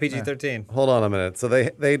 were like, "Oh, PG-13." Hold on a minute. So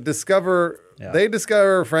they discover Yeah. they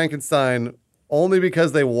discover Frankenstein only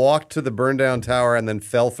because they walked to the burned down tower and then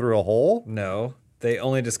fell through a hole? No, they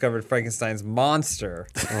only discovered Frankenstein's monster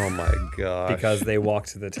Oh my god. because they walked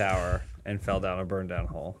to the tower and fell down a burned down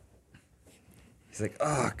hole. He's like,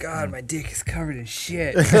 "Oh God, my dick is covered in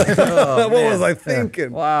shit." Oh, what man. was I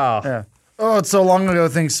thinking? Wow. Yeah. Oh, it's so long ago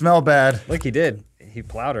things smell bad. Look, he did. He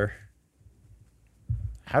plowed her.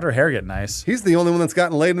 How'd her hair get nice, He's the only one that's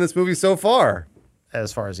gotten laid in this movie so far.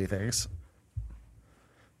 as far as he thinks?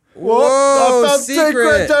 Whoa, Top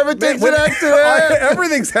secret. Everything's an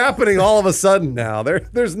Everything's happening all of a sudden now.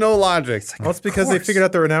 There's no logic. Well, it's because they figured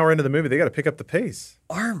out they're an hour into the movie. They got to pick up the pace.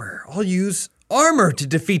 Armor. I'll use armor to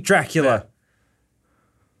defeat Dracula.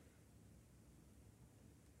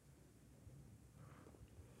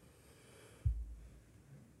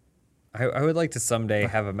 I would like to someday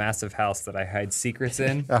have a massive house that I hide secrets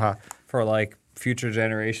in for like future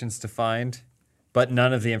generations to find, but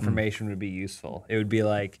none of the information would be useful. It would be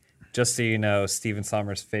like, just so you know, Stephen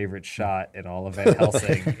Sommers' favorite shot in all of Van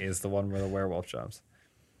Helsing is the one where the werewolf jumps.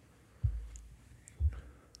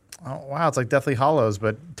 Oh, wow, it's like Deathly Hollows,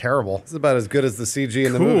 but terrible. It's about as good as the CG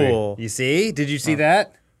in the movie. Cool. You see? Did you see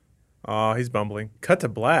that? Oh, he's bumbling. Cut to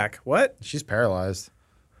black. What? She's paralyzed.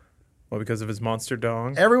 Well, because of his monster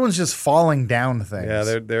dong. Everyone's just falling down things.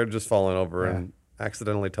 Yeah, they're just falling over and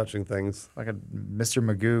accidentally touching things. like a Mr.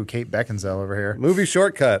 Magoo, Kate Beckinsale over here. Movie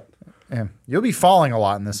shortcut. Yeah. You'll be falling a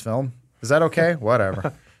lot in this film. Is that okay?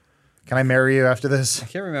 Whatever. Can I marry you after this? I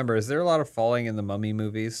can't remember. Is there a lot of falling in the Mummy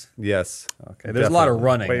movies? Yes. Okay. There's a lot of Definitely.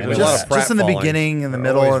 running. Wait, I there's know a lot that. of Pratt Just in the falling. beginning, in the They're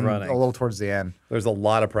middle, always and running. a little towards the end. There's a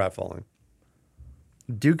lot of Pratt falling.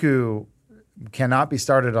 Dooku cannot be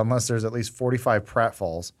started unless there's at least 45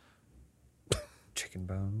 pratfalls. Chicken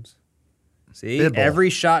bones. See? Bibble. Every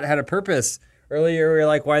shot had a purpose. Earlier, we were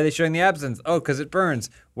like, why are they showing the absence? Oh, because it burns.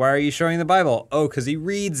 Why are you showing the Bible? Oh, because he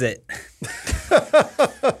reads it.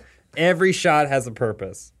 Every shot has a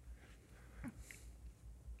purpose.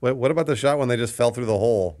 Wait, what about the shot when they just fell through the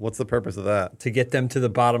hole? What's the purpose of that? To get them to the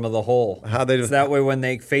bottom of the hole. How'd they So just, that way, when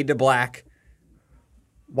they fade to black,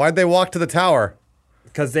 why'd they walk to the tower?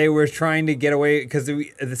 because they were trying to get away, because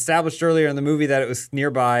we established earlier in the movie that it was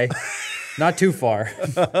nearby, not too far.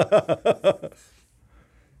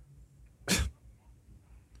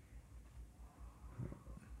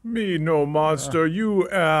 Me no monster, you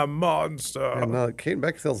am monster. Yeah, no, Kate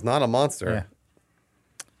Beckinsale's not a monster. Yeah.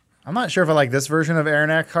 I'm not sure if I like this version of Aaron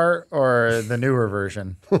Eckhart or the newer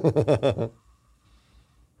version.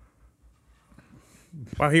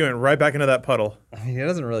 Wow, he went right back into that puddle. I mean, it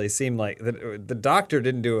doesn't really seem like the doctor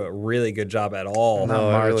didn't do a really good job at all No,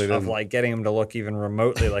 I really of didn't. like getting him to look even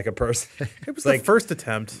remotely like a person. It was like, the first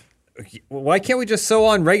attempt. why can't we just sew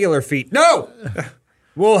on regular feet? No,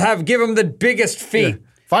 we'll give him the biggest feet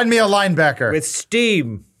Find me a linebacker. with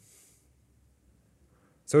steam.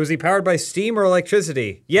 So is he powered by steam or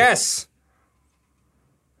electricity? Yes.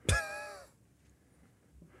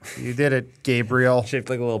 You did it, Gabriel. Shaped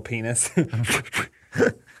like a little penis.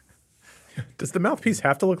 Does the mouthpiece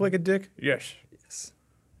have to look like a dick? Yes.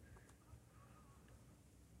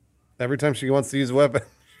 Every time she wants to use a weapon,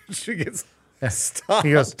 she gets stopped.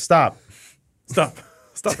 He goes, stop. Stop.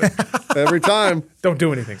 Stop it. Every time. Don't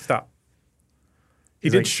do anything. Stop. He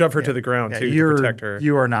did like, shove her to the ground, Yeah, too, to protect her.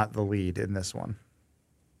 You are not the lead in this one.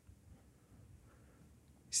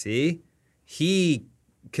 See, he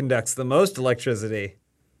conducts the most electricity.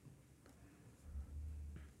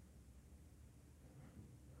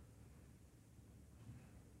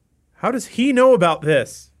 How does he know about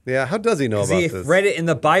this? Yeah, how does he know about He this? read it in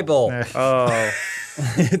the Bible. Oh.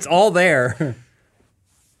 It's all there.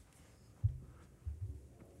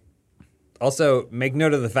 Also, make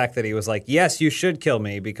note of the fact that he was like, yes, you should kill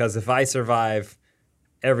me because if I survive,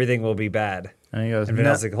 everything will be bad. And he goes, And Van "No."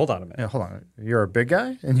 Helsing's like, hold on a minute. Yeah, hold on. You're a big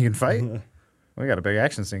guy and you can fight? We got a big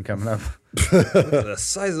action scene coming up. The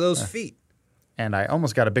size of those feet. And I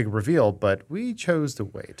almost got a big reveal, but we chose to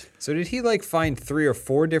wait. So did he like find 3 or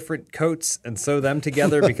 4 different coats and sew them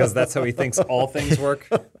together because that's how he thinks all things work?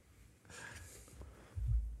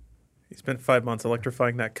 He spent 5 months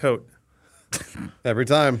electrifying that coat. Every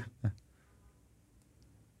time.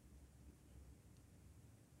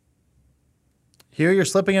 Here you're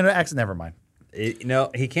slipping into accident. Never mind. No,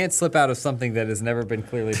 he can't slip out of something that has never been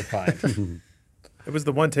clearly defined. It was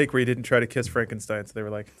the one take where he didn't try to kiss Frankenstein, so they were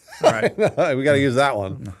like, all right. We got to use that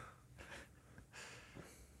one.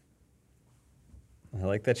 I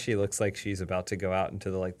like that she looks like she's about to go out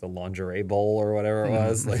into the lingerie bowl or whatever it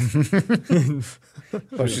was. Like,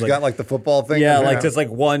 Oh, she's got like the football thing. yeah, in there? like just like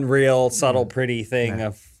one real subtle, pretty thing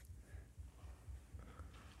of.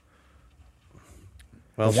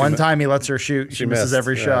 Well, The she one mi- time he lets her shoot, she misses missed.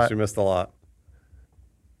 every Yeah, shot. She missed a lot.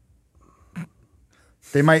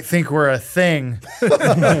 They might think we're a thing.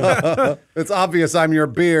 It's obvious I'm your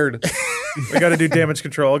beard. We got to do damage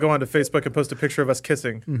control. I'll go onto Facebook and post a picture of us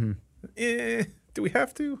kissing. Do we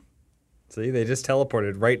have to? See, they just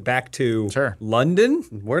teleported right back to Sure. London.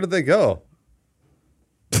 Where did they go?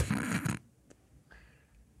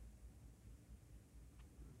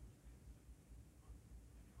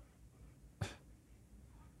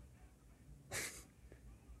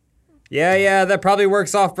 Yeah, that probably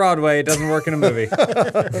works off Broadway. It doesn't work in a movie.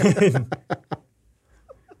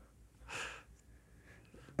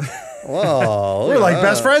 Whoa. We're like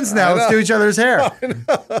best friends now. Let's do each other's hair.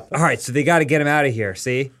 All right, so they got to get him out of here.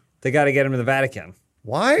 See, they got to get him to the Vatican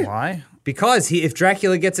Why? Why? because if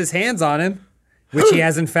Dracula gets his hands on him, which he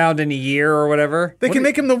hasn't found in a year or whatever. They can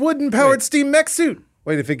make him the wooden-powered steam mech suit.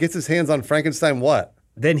 Wait, if he gets his hands on Frankenstein, what?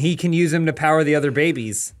 Then he can use him to power the other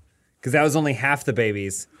babies, because that was only half the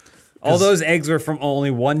babies. All those eggs were from only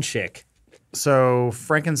one chick. So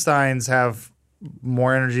Frankensteins have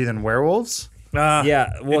more energy than werewolves? Yeah,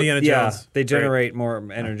 well, Indiana yeah, Jones. they Great. generate more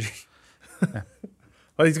energy.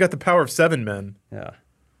 Well, he's got the power of 7 men Yeah,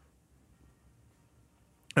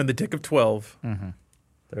 and the dick of 12.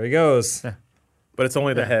 there he goes. But it's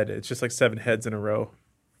only the head. It's just like 7 heads in a row.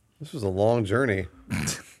 This was a long journey.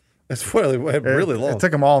 It's really long. It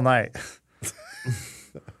took them all night.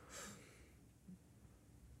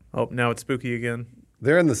 Oh, now it's spooky again.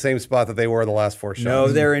 They're in the same spot that they were the last 4 shots. No,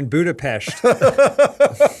 they're in Budapest.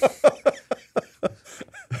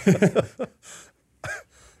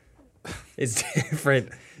 It's different.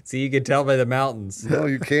 So you can tell by the mountains. No,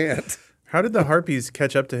 you can't. How did the harpies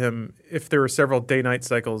catch up to him if there were several day-night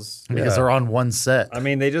cycles? Because they're on one set. I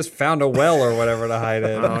mean, they just found a well or whatever to hide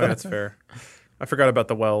in. Oh, that's fair. I forgot about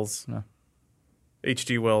the Wells.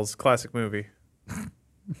 H.G. Wells, classic movie.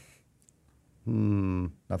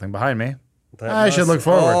 Nothing behind me. That I should must look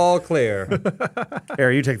forward. All clear.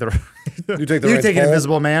 Harry, you take the You take the you right take an pole.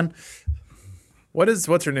 Invisible Man.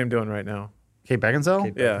 What's her name doing right now? Kate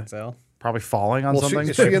Beckinsale? Yeah. So Probably falling on Well, something.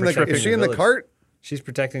 is she in the Village. cart? she's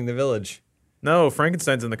protecting the village. No,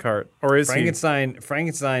 Frankenstein's in the cart. Or is he?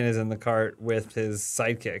 Frankenstein is in the cart with his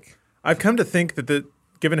sidekick. I've come to think that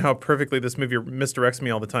given how perfectly this movie misdirects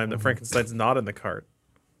me all the time, that Frankenstein's not in the cart.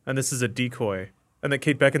 And this is a decoy. And that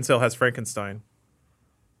Kate Beckinsale has Frankenstein.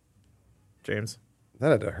 James?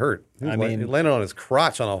 That had to hurt. He was I like- mean- he landed on his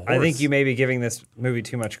crotch on a horse. I think you may be giving this movie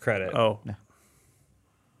too much credit. Oh.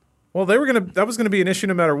 Well, that was gonna be an issue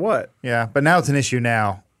no matter what. Yeah, but now it's an issue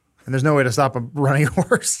now. And there's no way to stop a running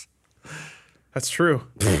horse. That's true.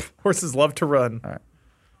 Horses love to run.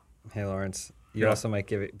 Hey, Lawrence, you Yeah. also might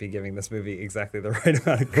be giving this movie exactly the right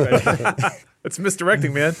amount of credit. It's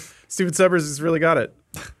misdirecting, man. Steven Summers has really got it.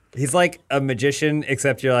 He's like a magician,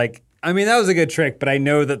 except you're like, I mean, that was a good trick, but I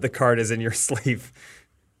know that the card is in your sleeve.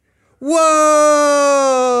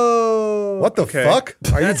 Whoa! What the Okay. fuck?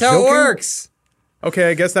 Are That's you how it joking? works. Okay,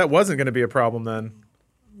 I guess that wasn't going to be a problem then.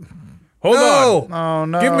 Hold No. on. Oh,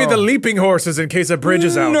 no. Give me the leaping horses in case a bridge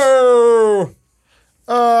is out. No.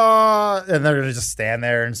 And they're going to just stand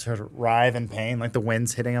there and sort of writhe in pain like the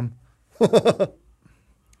wind's hitting them.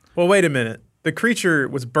 Well, wait a minute. The creature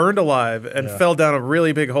was burned alive and fell down a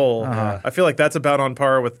really big hole. I feel like that's about on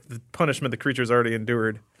par with the punishment the creature's already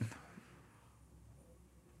endured.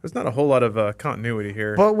 There's not a whole lot of continuity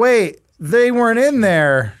here. But wait, they weren't in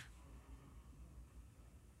there.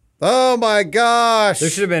 Oh my gosh. There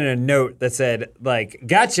should have been a note that said, like,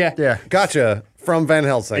 gotcha. Yeah. Gotcha. From Van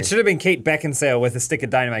Helsing. It should have been Kate Beckinsale with a stick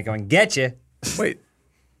of dynamite going, getcha. Wait.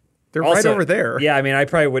 They're right over there. Yeah, I mean, I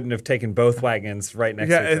probably wouldn't have taken both wagons right next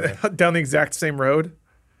to each Yeah, other. down the exact same road.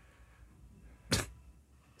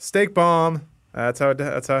 Steak bomb. That's how it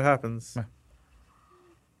happens.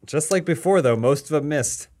 Just like before, though, most of them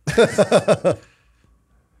missed.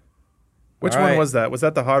 Which All one right. was that? Was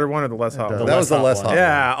that the hotter one or the less hot one? that was the hot less one. hot.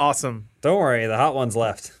 Yeah, awesome. Don't worry, the hot one's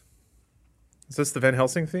left. Is this the Van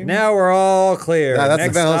Helsing theme? Now we're all clear. Yeah, that's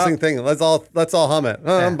Next the Van Helsing up- thing. Let's all hum it.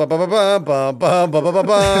 Ba, ba, ba, ba, ba, ba, ba, ba,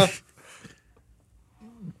 ba.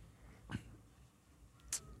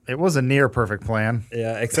 It was a near perfect plan.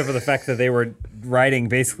 Yeah, except for the fact that they were riding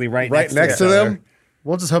basically right Right next each to other. them.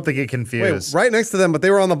 We'll just hope they get Wait, confused. right next to them, but they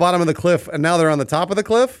were on the bottom of the cliff, and now they're on the top of the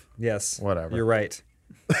cliff. Yes. Whatever. You're right.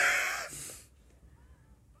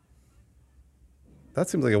 That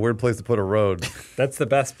seems like a weird place to put a road. That's the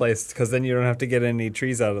best place because then you don't have to get any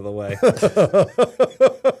trees out of the way.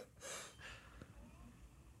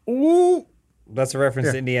 Ooh. That's a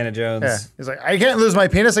reference to Indiana Jones. Yeah. He's like, I can't lose my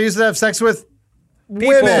penis. I used to have sex with People.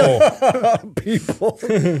 women. People.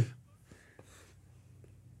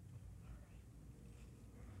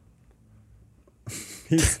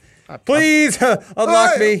 Please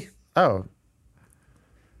unlock me. Oh.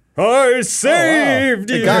 I saved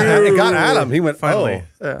you. It got Adam. He went, Finally.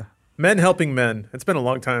 oh. Yeah. Men helping men. It's been a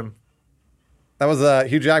long time. That was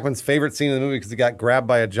Hugh Jackman's favorite scene in the movie because he got grabbed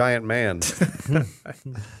by a giant man.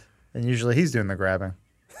 And usually he's doing the grabbing.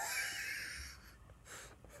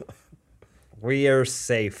 We are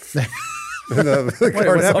safe. The Wait, car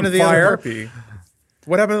what was happened on to the other fire. harpy?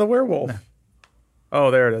 What happened to the werewolf? Oh,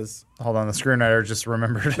 there it is. Hold on, the screwdriver just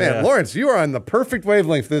remembered. Man, Yeah. Lawrence, you are on the perfect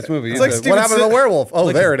wavelength for this movie. You like said, Steven what happened to the Si- werewolf? Oh,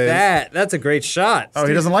 Look there at it is. That's a great shot. Oh,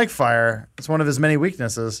 he doesn't like fire. It's one of his many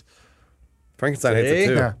weaknesses. Frankenstein hates it See?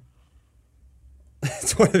 too. Yeah.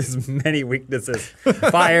 It's one of his many weaknesses.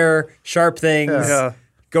 Fire, sharp things, Yeah.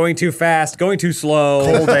 going too fast, going too slow.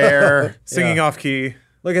 Cold air. Singing off key.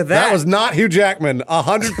 Look at that. That was not Hugh Jackman.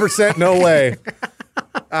 100% no way.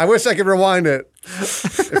 I wish I could rewind it.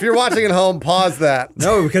 If you're watching at home, pause that.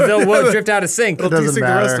 no, because they'll drift out of sync. It'll doesn't desync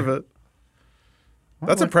the rest matter. of it.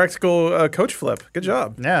 That's a practical coach flip. Good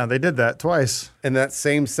job. Yeah, they did that twice. In that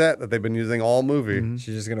same set that they've been using all movie.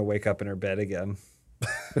 She's just gonna wake up in her bed again.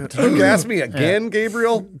 Did you gas me again,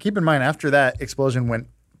 Gabriel? Keep in mind, after that explosion went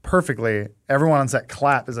perfectly, everyone on set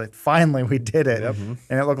clapped. It's like, finally, we did it. And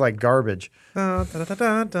it looked like garbage. Da, da,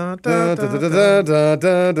 da, da, da, da,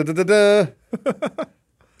 da, da, da, da.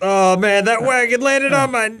 Oh man, that wagon landed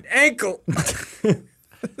on my ankle.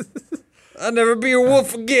 I'll never be a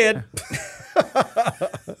wolf again.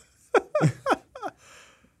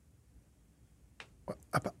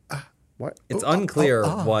 What? It's unclear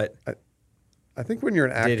what. I think when you're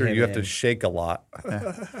an actor, him you have to in. shake a lot.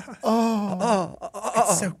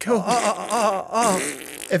 So cool.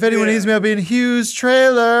 If anyone needs me, I'll be in Hugh's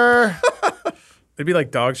trailer. It'd be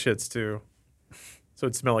like dog shits too. So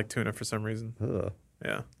it'd smell like tuna for some reason. Ugh.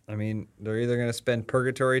 Yeah. I mean, they're either gonna spend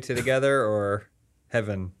purgatory together or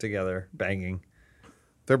heaven together, banging.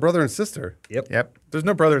 They're brother and sister. Yep. There's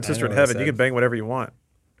no brother and sister know in what I heaven. You said. can bang whatever you want.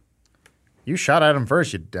 You shot at him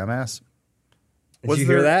first, you dumbass. Did Was you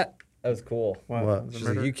hear there- that? That was cool. What? She's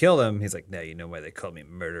like, you killed him. He's like, no, you know why they call me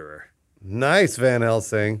murderer. Nice, Van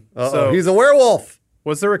Helsing. Uh-oh, So- he's a werewolf.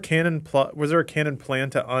 Was there a canon plot? Was there a canon plan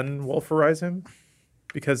to unwolferize him?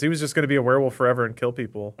 Because he was just going to be a werewolf forever and kill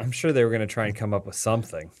people. I'm sure they were gonna try and come up with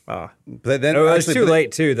something. Ah, But then, It was actually, too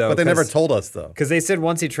late too, though. But they never told us, though. Because they said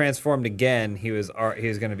once he transformed again, he was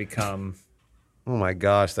gonna become. Oh my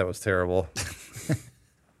gosh, that was terrible.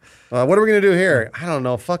 What are we going to do here? I don't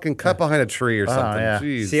know. Fucking cut behind a tree or something. yeah.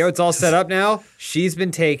 Jeez. See how it's all set up now? She's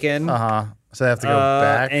been taken. So they have to go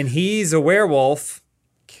back. And he's a werewolf.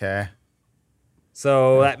 Okay.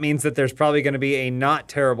 So that means that there's probably going to be a not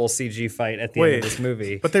terrible CG fight at the end of this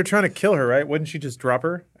movie. But they're trying to kill her, right? Wouldn't she just drop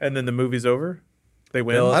her and then the movie's over? They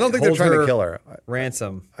win. They'll- I don't think they're Hold trying to her- kill her.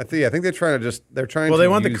 Ransom. I think they're trying to they're trying Well, to they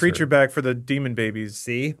want the use creature her. back for the demon babies.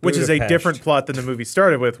 See? Which is a Budapest. different plot than the movie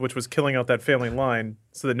started with, which was killing out that family line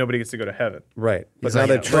so that nobody gets to go to heaven. Right. But He's now like,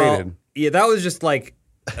 they yeah, traded. Well, yeah, that was just like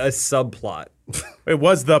a subplot. It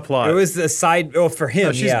was the plot. It was a side. Oh, for him,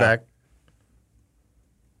 No, she's yeah. back.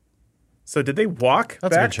 So did they walk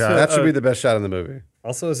That's a back good shot. to, That should be the best shot in the movie.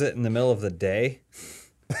 Also, is it in the middle of the day?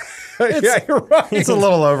 Yeah, you're right. It's a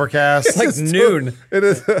little overcast. It's like noon. It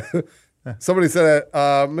is. Somebody said it.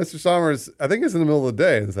 Mr. Sommers, I think it's in the middle of the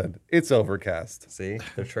day, and said, it's overcast. See,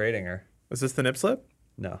 they're trading her. Is this the nip slip?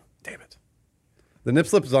 No. Damn it. The nip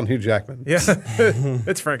slip is on Hugh Jackman. Yeah.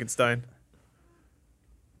 It's Frankenstein.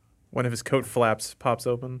 One of his coat flaps pops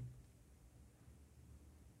open.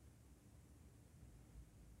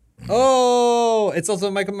 Oh, it's also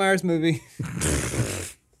a Michael Myers movie.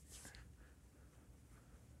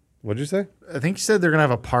 What'd you say? I think you said they're gonna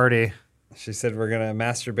have a party. She said we're gonna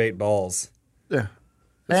masturbate balls. Yeah.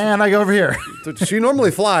 And I go over here. She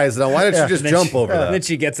normally flies. Now, why did she just jump over And then that?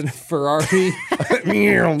 she gets in a Ferrari,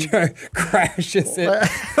 crashes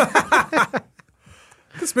it.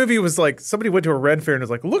 This movie was like somebody went to a Ren fair and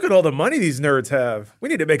was like, look at all the money these nerds have. We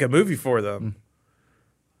need to make a movie for them.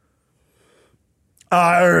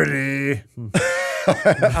 Irony.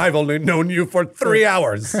 I've only known you for 3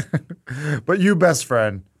 hours. But you best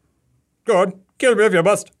friend. Go on, kill me if you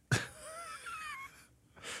must.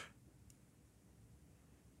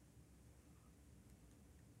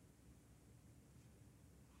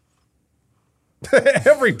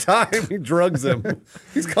 Every time he drugs him,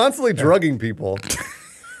 he's constantly drugging people.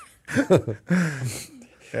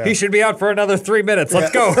 He should be out for another 3 minutes.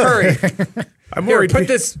 Let's go, hurry. I'm Here, worried. put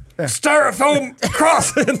this styrofoam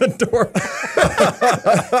cross in the door.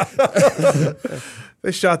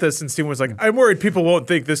 They shot this and Steven was like, I'm worried people won't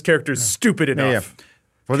think this character's stupid enough.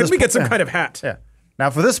 For Can we get some yeah. kind of hat? Yeah. Now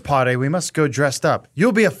for this party, we must go dressed up.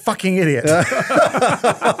 You'll be a fucking idiot.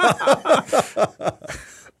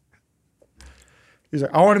 He's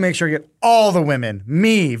like, I want to make sure I get all the women.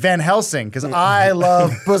 Me, Van Helsing, because I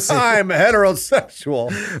love pussy. I'm heterosexual.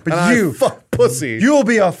 But and you- I fuck pussy. You'll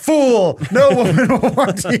be a fool. No woman will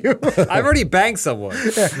want you. I've already banged someone.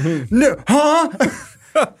 No, huh?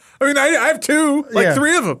 I mean, I have two, like Yeah.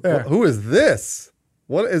 3 of them. Who is this?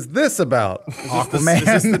 What is this about?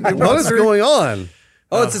 Aquaman. What is going on?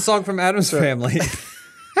 Oh, it's a song from Adam's Family.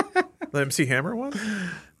 The MC Hammer one?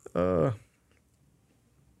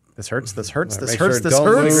 This hurts. This hurts. This Make hurts. sure This don't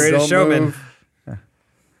hurts. move, Greatest don't Showman. move.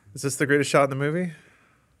 Is this the greatest shot in the movie?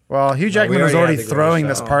 Well, Hugh Jackman we was already already had the throwing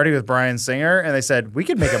greatest this party with Bryan Singer, and they said we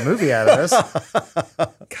could make a movie out of this.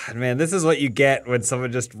 God, man, this is what you get when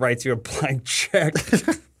someone just writes you a blank check.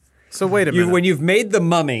 So wait a minute. When you've made the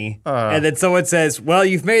mummy, and then someone says, "Well,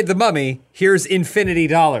 you've made the mummy. Here's infinity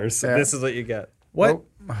dollars." Yeah. This is what you get. What?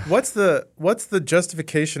 What's the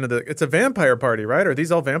justification of the? It's a vampire party, right? Are these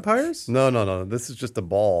all vampires? No. This is just a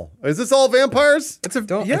ball. Is this all vampires? It's a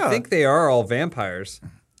I think they are all vampires.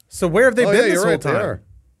 So where have they Oh been yeah, this you're whole right. They time? are.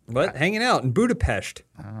 What? Hanging out in Budapest.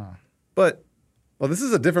 But Well, this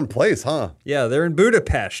is a different place, huh? Yeah, they're in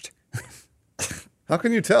Budapest. How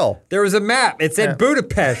can you tell? There was a map. It said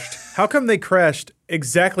Budapest. how come they crashed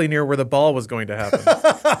exactly near where the ball was going to happen?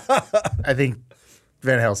 I think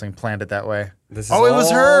Van Helsing planned it that way. This is Oh, it was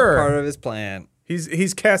all her. part of his plan.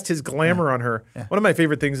 He's cast his glamour on her. One of my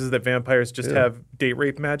favorite things is that vampires just have date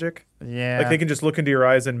rape magic. Yeah. Like they can just look into your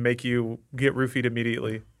eyes and make you get roofied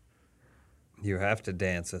immediately. You have to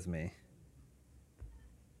dance with me.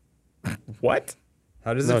 What?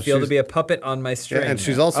 How does No, it feel to she's- be a puppet on my string? And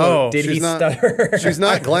she's also. Oh. Did she's he not, stutter? She's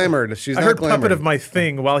not glamored. She's I not heard glamored. puppet of my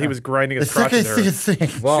thing while he was grinding his crotch into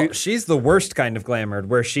her. Well, she's the worst kind of glamored,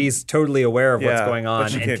 where she's totally aware of what's Yeah, going but on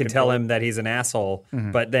she and can't can control tell it. him that he's an asshole,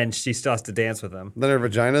 but then she still has to dance with him. Then her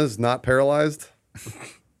vagina's not paralyzed.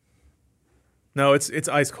 No, it's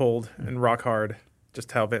ice cold and rock hard.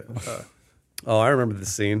 Just how Oh, I remember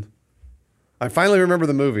this scene. I finally remember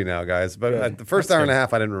the movie now, guys. But the first hour and a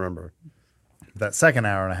half, I didn't remember. That second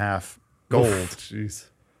hour and a half, gold. Jeez.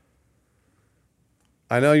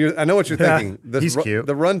 I know what you're thinking. He's cute.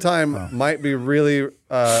 The runtime might be really.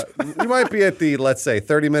 You might be at the, let's say,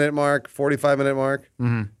 30-minute mark, 45-minute mark.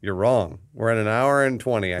 You're wrong. We're at an hour and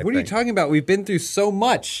 20. I What are you think. talking about? We've been through so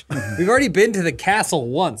much. We've already been to the castle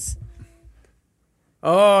once,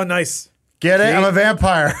 Oh, nice. Get it? I'm a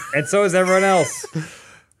vampire. and so is everyone else.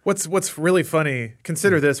 What's really funny,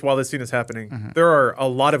 consider this while this scene is happening. There are a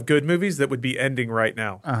lot of good movies that would be ending right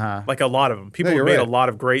now. Like a lot of them. People Yeah, have you're made a right. lot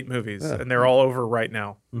of great movies, and they're all over right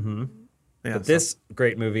now. Mm-hmm. Yeah, But this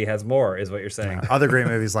great movie has more, is what you're saying. Other great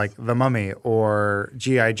movies like The Mummy or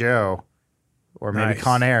G.I. Joe or maybe Nice.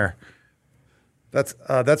 Con Air. That's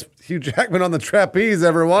Hugh Jackman on the trapeze,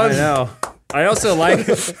 everyone. I know. I also like,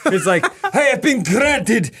 it's like, I have been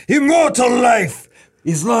granted immortal life.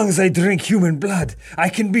 As long as I drink human blood, I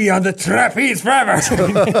can be on the trapeze forever.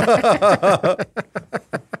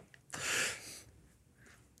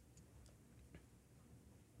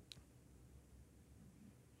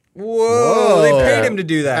 Whoa, they paid him to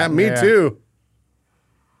do that. Me Yeah. too.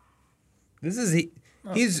 This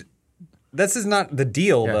is not the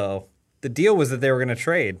deal, though. The deal was that they were going to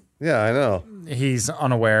trade. Yeah, I know. He's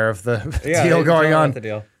unaware of the Yeah, deal they going don't on. want the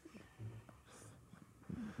deal.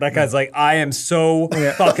 That guy's like, I am so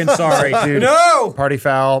fucking sorry. Dude. No! Party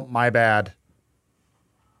foul, my bad.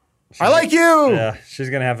 I like you. Yeah, she's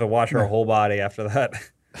going to have to wash her whole body after that.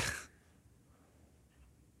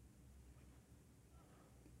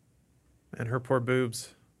 and her poor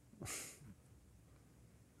boobs.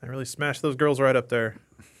 I really smashed those girls right up there.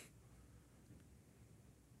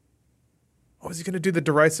 Oh, is he going to do the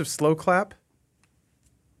derisive slow clap?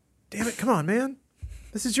 Damn it, come on, man.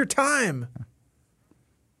 This is your time.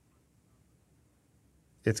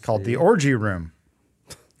 It's called the orgy room.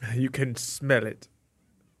 You can smell it.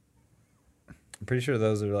 I'm pretty sure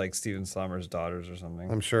those are like Stephen Sommers' daughters or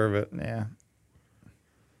something. I'm sure of it. Yeah.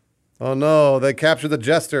 Oh no, they captured the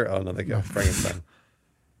jester. Oh no, they got Frankenstein.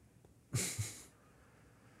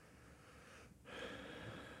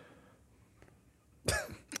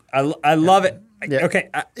 I love it. Yeah. Okay,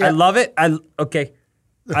 I love it. Okay.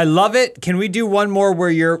 I love it. Can we do one more where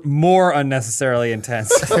you're more unnecessarily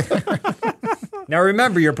intense? Now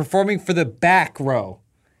remember, you're performing for the back row.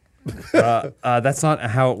 That's not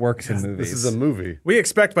how it works in movies. This is a movie. We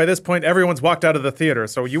expect by this point everyone's walked out of the theater,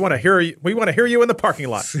 so we want to hear you in the parking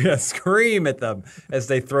lot. Yeah, scream at them as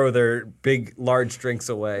they throw their big, large drinks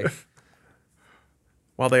away.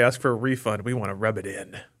 While they ask for a refund, we want to rub it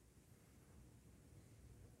in.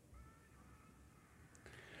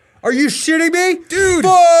 Are you shitting me? Dude!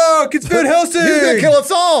 Fuck! It's Van Helsing! He's gonna kill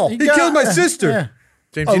us all. He killed my sister! Yeah.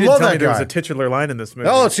 James, I you didn't love tell me that there was guy. a titular line in this movie.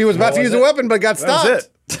 Oh, she was about to use a weapon, but got that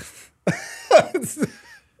stopped. was it.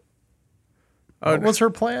 What was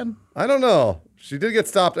her plan? I don't know. She did get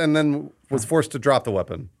stopped and then was forced to drop the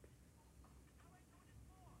weapon.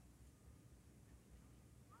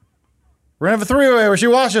 We're gonna have a three-way where she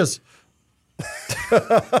washes.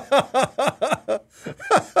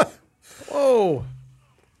 Whoa.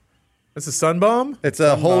 It's a sun bomb? It's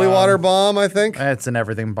a holy water bomb, I think. It's an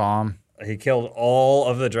everything bomb. He killed all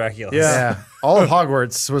of the Draculas. Yeah. Yeah. All of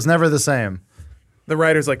Hogwarts was never the same. The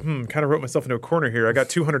writer's like, kind of wrote myself into a corner here. I got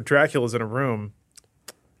 200 Draculas in a room.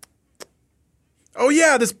 Oh,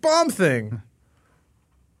 yeah, this bomb thing.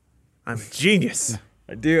 I'm a genius.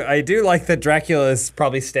 I do like that Dracula is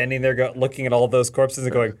probably standing there looking at all those corpses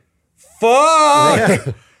and going,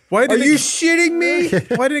 "Fuck! Why Are did you it, shitting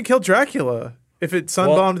me?" why did it kill Dracula if it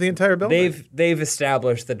sunbombed the entire building? They've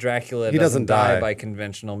established that Dracula He doesn't doesn't die die. by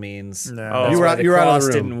conventional means. No. Oh. That's You were why out- the you were out of the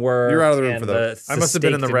cross room. didn't work. You were out of the room and for those. I must have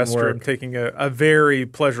been in the stake didn't restroom work. taking a very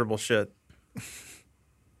pleasurable shit.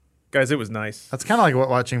 Guys, it was nice. That's kind of like what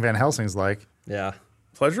watching Van Helsing's like. Yeah.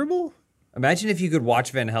 Pleasurable? Imagine if you could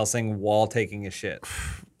watch Van Helsing while taking a shit.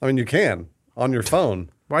 I mean, you can on your phone.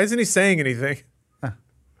 Why isn't he saying anything?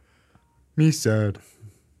 Me sad.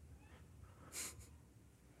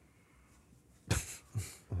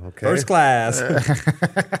 Okay. First class.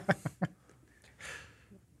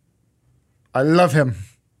 I love him.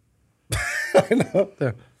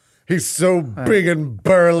 He's so big and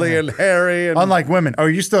burly and hairy. And Unlike women. Oh,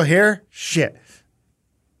 you still here? Shit.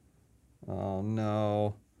 Oh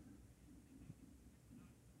no.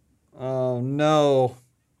 Oh no.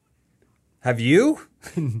 Have you?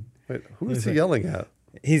 Wait, who is he yelling at?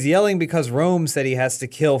 He's yelling because Rome said he has to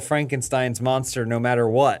kill Frankenstein's monster no matter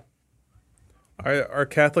what. Are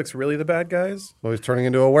Catholics really the bad guys? Well, he's turning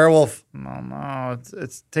into a werewolf. No.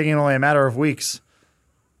 It's taking only a matter of weeks.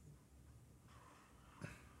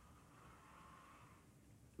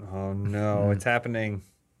 Oh no, it's happening.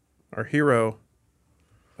 Our hero.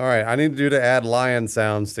 All right, I need you to add lion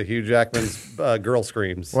sounds to Hugh Jackman's girl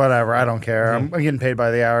screams. Whatever. I don't care. I'm getting paid by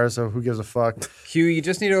the hour, so who gives a fuck? Hugh, you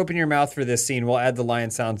just need to open your mouth for this scene. We'll add the lion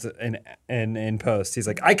sounds in post. He's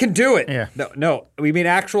like, I can do it. Yeah. No, we mean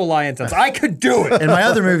actual lion sounds. I could do it. In my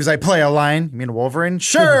other movies, I play a lion. You mean a Wolverine?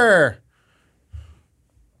 Sure.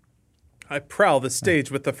 I prowl the stage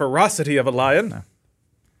with the ferocity of a lion.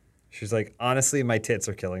 She's like, honestly, my tits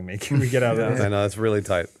are killing me. Can we get out of this? I know, that's really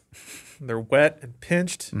tight. They're wet and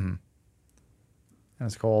pinched. And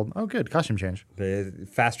it's cold. Oh, good. Costume change. The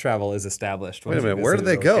fast travel is established. Wait a once we minute, where visit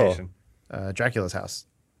did the they go? location. Dracula's house.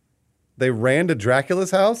 They ran to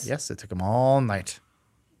Dracula's house? Yes, it took them all night.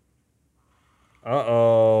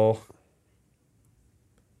 Uh-oh.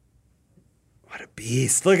 What a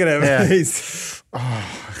beast. Look at him. Yeah. He's-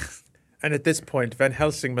 And at this point, Van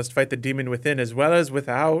Helsing must fight the demon within as well as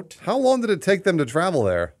without. How long did it take them to travel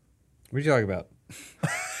there? What are you talking about?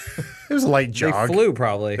 It was a light They jog. flew,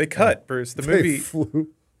 probably. They cut, Bruce. The They movie. flew.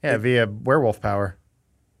 Yeah, via werewolf power.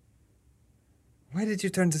 Why did you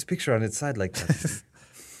turn this picture on its side like that?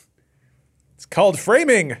 It's called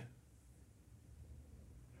framing.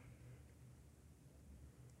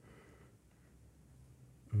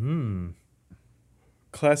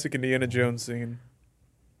 Classic Indiana Jones scene.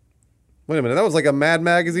 Wait a minute, that was like a Mad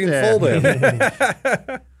Magazine Yeah.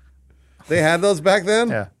 fold-in. They had those back then?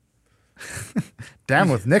 Yeah. Down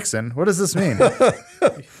with Nixon. What does this mean?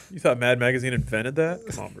 You thought Mad Magazine invented that?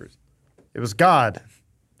 Come on, Bruce. It was God.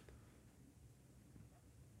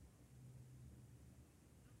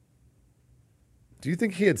 Do you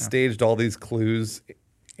think he had staged all these clues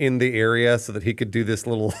in the area so that he could do this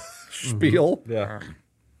little spiel? Yeah.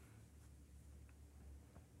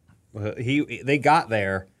 Well, they got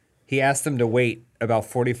there. He asked them to wait about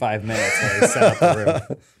 45 minutes while he set up the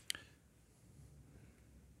room.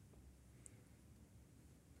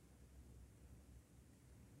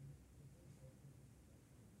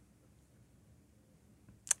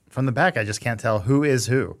 From the back, I just can't tell who is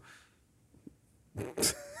who.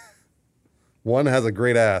 One has a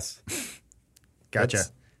great ass. Gotcha.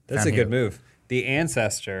 That's Found a good you. move. The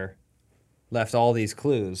ancestor left all these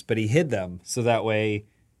clues, but he hid them so that way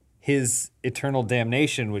his eternal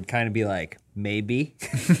damnation would kind of be like, maybe,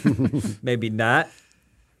 maybe not.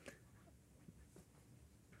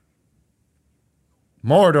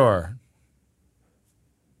 Mordor.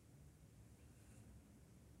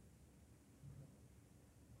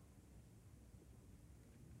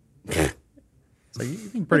 So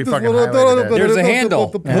you've been pretty fucking highlighted that. There's a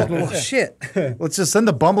handle. Oh, shit. Let's just send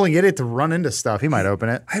the bumbling idiot to run into stuff. He might open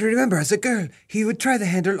it. I remember as a girl, he would try the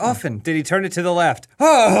handle often. Did he turn it to the left?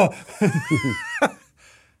 Oh!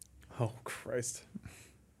 Oh, Christ.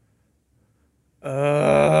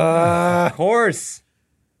 Horse.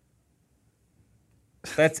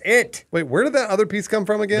 That's it. Wait, where did that other piece come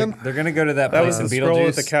from again? They're going to go to that That place was in the scroll that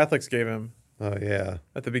Beetlejuice. the Catholics gave him Oh, yeah.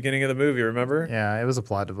 at the beginning of the movie, remember? Yeah, it was a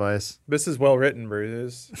plot device. This is well written,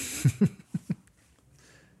 Bruce.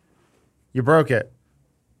 You broke it.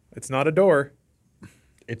 It's not a door.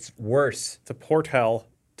 It's worse. It's a portal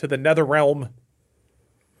to the nether realm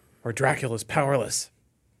where Dracula's powerless.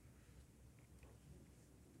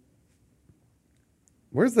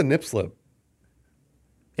 Where's the nip slip?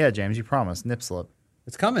 Yeah, James, you promised. Nip slip.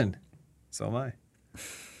 It's coming. So am I.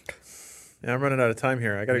 Yeah, I'm running out of time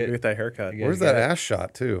here. I got to Yeah. go get that haircut. Yeah. Where's got that it. ass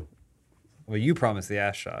shot, too? Well, you promised the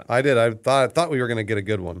ass shot. I did. I thought we were going to get a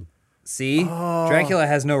good one. See? Dracula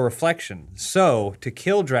has no reflection. So, to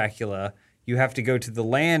kill Dracula, you have to go to the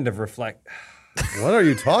land of reflect. What are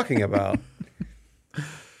you talking about?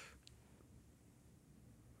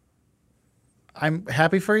 I'm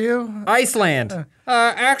happy for you. Iceland.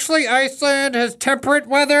 Actually, Iceland has temperate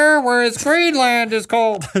weather, whereas Greenland is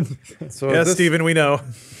cold. So Yes, Steven, we know.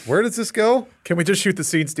 where does this go? Can we just shoot the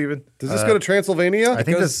scene, Steven? Does this go to Transylvania? I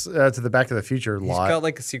think this to the Back to the Future He's lot. got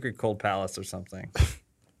like a secret cold palace or something.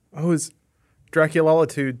 Oh, his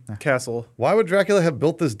Draculalitude castle. Why would Dracula have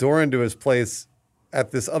built this door into his place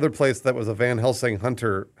at this other place that was a Van Helsing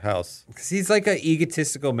hunter house? Because he's like an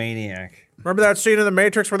egotistical maniac. Remember that scene in The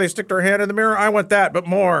Matrix where they stick their hand in the mirror? I want that, but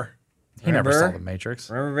more. He never saw Remember? the Matrix.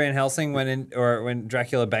 Remember Van Helsing when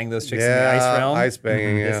Dracula banged those chicks in the ice realm? ice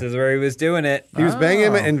banging. Yeah, This is where he was doing it. he was banging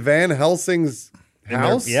him in Van Helsing's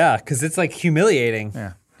house. Yeah, because it's like humiliating.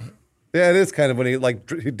 Yeah. Yeah, it is kind of when he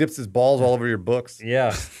he dips his balls all over your books.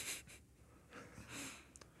 Yeah.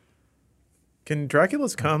 Can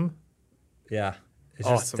Draculas come? Yeah. It's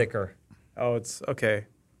just Awesome. thicker. Oh, it's okay.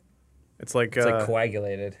 It's like, It's like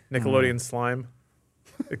coagulated. Nickelodeon slime.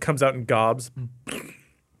 It comes out in gobs.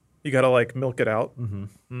 You gotta like milk it out.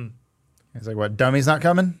 He's like, what, dummy's not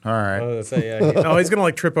coming? All right. Oh, that's it, yeah. No, he's gonna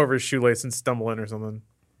like trip over his shoelace and stumble in or something.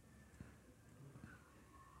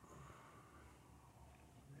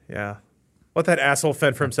 Yeah. Let that asshole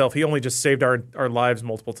fend for himself. He only just saved our lives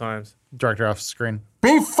multiple times. Director off screen.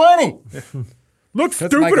 Be funny. Look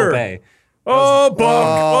That's Michael stupider. Bay. Oh, bunk.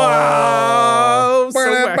 Wow. So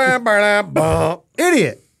wacky.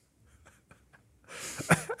 Idiot.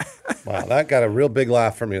 Wow, that got a real big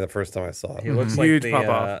laugh from me the first time I saw it. He looks Huge like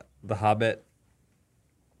pop-off. the Hobbit.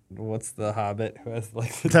 What's the Hobbit who has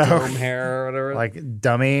like the No. dome hair or whatever? Like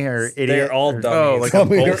dummy or idiot. They're all or- dummies. Oh, like Tell a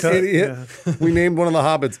me bowl you're cut? idiot. We named one of the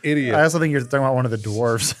hobbits idiot. I also think you're talking about one of the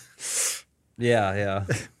dwarves. Yeah, yeah.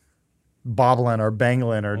 Bobbling or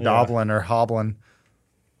bangling or dobbling or hobbling.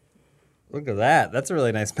 Look at that. That's a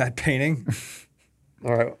really nice matte painting.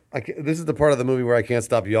 All right, this is the part of the movie where I can't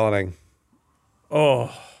stop yawning.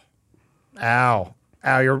 Oh. Ow.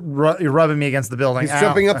 Ow, you're rubbing me against the building. He's Ow.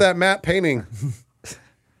 jumping up that matte painting.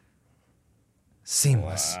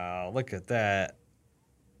 Seamless. Wow, look at that.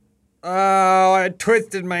 Oh, I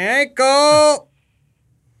twisted my ankle.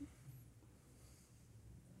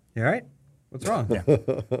 You all right? What's wrong? Yeah.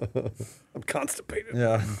 I'm constipated.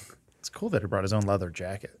 Yeah. It's cool that he brought his own leather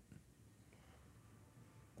jacket.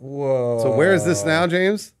 Whoa. So where is this now,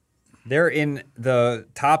 James? They're in the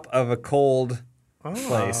top of a cold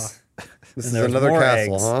place. This And is there's another more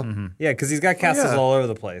castle, eggs. huh? Yeah, because he's got castles yeah. all over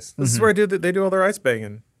the place. This is where they do all their ice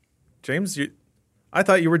banging. James, I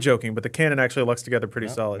thought you were joking, but the canon actually looks together pretty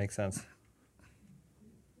solid. Makes sense.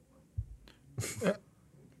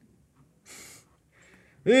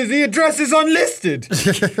 The address is unlisted.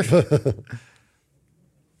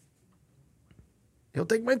 He'll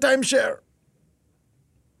take my timeshare.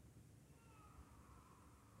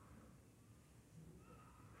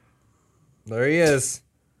 There he is.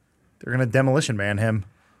 They're going to demolition man him.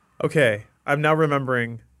 Okay, I'm now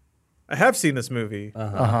remembering. I have seen this movie,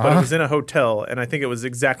 but it was in a hotel, and I think it was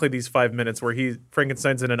exactly these 5 minutes where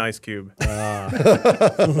Frankenstein's in an ice cube.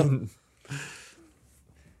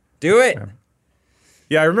 Do it.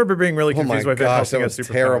 Yeah, I remember being really Oh my confused why Van gosh, that Helsing was has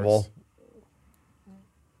superpowers. terrible.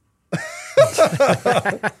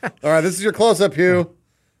 All right, this is your close-up, Hugh.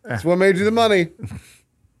 It's what made you the money.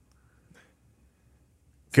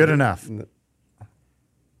 Good enough.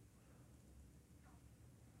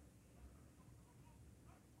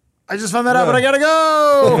 I just found that out, but I gotta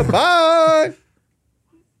go. Bye.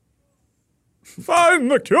 Find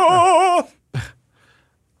the cure.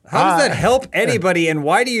 How does that help anybody, and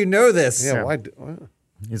why do you know this? Yeah, why? What?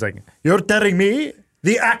 He's like, you're telling me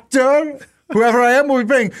the actor, whoever I am, will be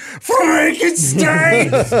playing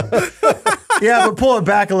Frankenstein? Yeah, but pull it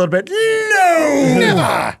back a little bit. No,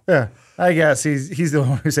 never. Yeah, I guess he's the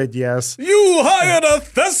one who said yes. You hired a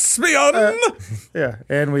thespian. Yeah,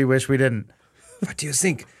 and we wish we didn't. What do you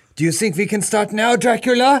think? Do you think we can start now,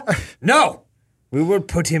 Dracula? No. We will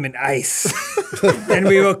put him in ice. Then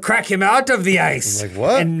we will crack him out of the ice. Like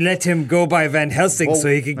what? And let him go by Van Helsing so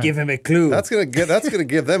he can give him a clue. That's gonna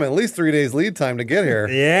give them at least 3 days lead time to get here.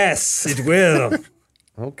 Yes, it will.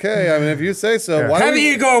 Okay, I mean if you say so. Why Have don't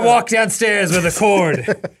we- Igor walk downstairs with a cord.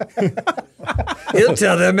 He'll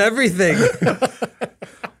tell them everything.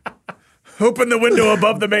 Open the window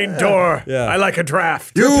above the main door. Yeah. I like a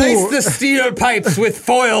draft. Replace the steel pipes with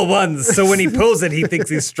foil ones so when he pulls it, he thinks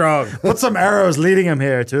he's strong. Put some arrows leading him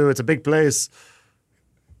here too. It's a big place.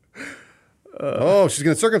 Oh, she's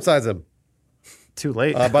gonna circumcise him. Too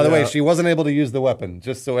late. By the way, she wasn't able to use the weapon,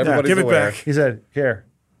 just so everybody's give it aware. back. He said, "Here,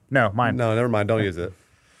 no, mine." No, never mind. Don't use it.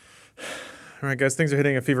 All right, guys, things are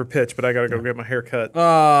hitting a fever pitch, but I gotta go get my hair cut. Okay.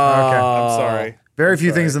 I'm sorry. Very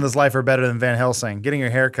few things in this life are better than Van Helsing. Getting your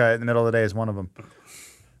hair cut in the middle of the day is one of them.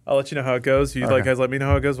 I'll let you know how it goes. You guys let me know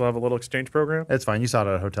how it goes. We'll have a little exchange program. It's fine. You saw it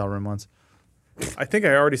at a hotel room once. I think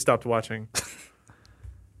I already stopped watching.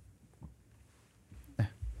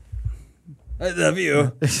 I love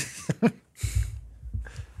you.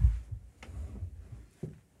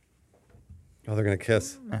 Oh, they're gonna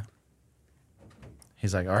kiss.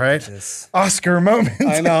 He's like, "All right, This. Oscar moment."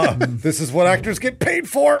 I know. This is what actors get paid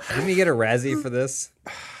for. Didn't you get a Razzie for this?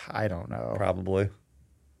 I don't know. Probably.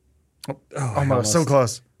 Almost so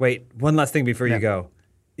close. Wait, one last thing before you go.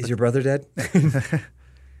 Is your brother dead?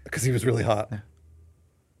 Because he was really hot.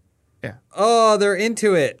 Oh, they're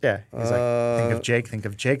into it. Yeah. He's like, "Think of Jake. Think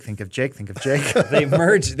of Jake. Think of Jake. Think of Jake."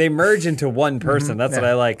 They merge into one person. That's what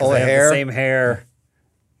I like. 'Cause Oh, they the have hair? the same hair,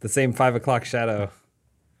 the same 5 o'clock shadow.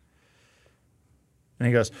 And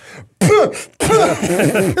he goes,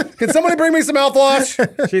 Can somebody bring me some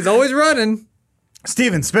mouthwash? She's always running.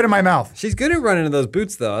 "Steven, spit in my mouth." She's good at running in those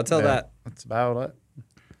boots, though. I'll tell that. That's about it.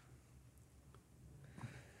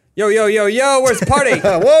 Yo, yo, yo, yo, where's the party?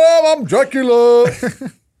 What up? I'm Dracula.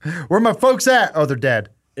 Where my folks at? Oh, they're dead.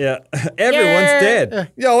 Yeah, everyone's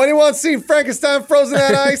dead. Yo, anyone seen Frankenstein frozen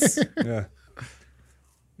at ice? Yeah.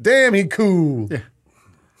 Damn, he cool.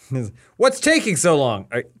 What's taking so long?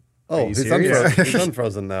 Oh, you he's serious? unfrozen. He's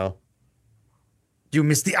unfrozen now. You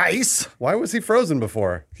miss the ice? Why was he frozen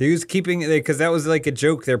before? He was keeping because that was like a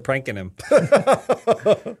joke. They're pranking him.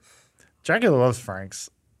 Dracula loves Franks.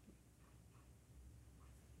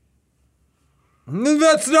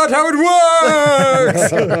 That's not how it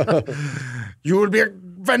works. You will be a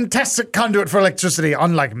fantastic conduit for electricity,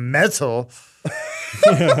 unlike metal.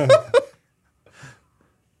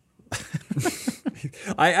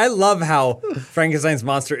 I love how Frankenstein's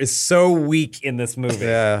monster is so weak in this movie.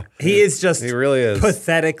 Yeah. He is just He really is.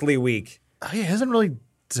 pathetically weak. Oh, he hasn't really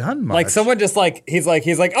done much. Like someone just like he's like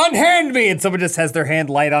unhand me, and someone just has their hand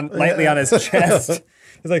lightly on his chest.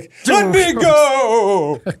 He's like, let me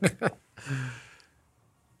go.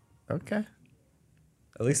 Okay.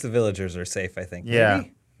 At least the villagers are safe, I think. Yeah.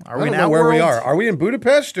 Maybe? Are I we don't in know where we Outworld? are. Are we in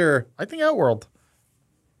Budapest or? I think Outworld.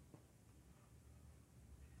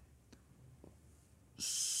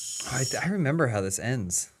 I remember how this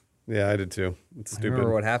ends. Yeah, I did too. It's I stupid.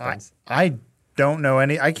 remember what happens. I don't know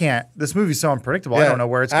any. I can't. This movie's so unpredictable. I Yeah. don't know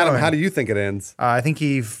where it's Adam, going. how do you think it ends? I think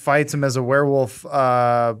he fights him as a werewolf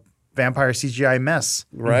vampire CGI mess.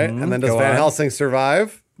 Right? And then does Go Van on. Helsing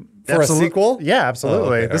survive for Absolute- a sequel? Yeah,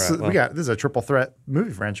 absolutely. Oh, okay. This All is right, well. this is a triple threat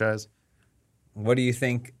movie franchise. What do you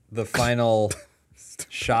think the final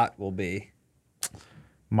shot will be?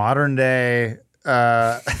 Modern day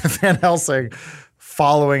Van Helsing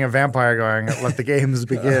following a vampire going, "Let the games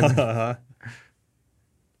begin."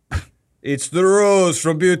 It's the rose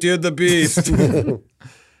from Beauty and the Beast.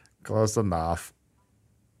 Close enough.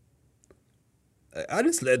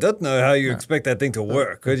 Honestly, I don't know how you expect that thing to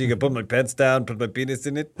work. Because you can put my pants down, put my penis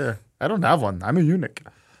in it. Yeah, I don't have one. I'm a eunuch.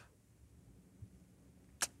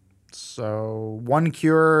 So one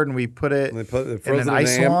cure, and we put it They put it in frozen an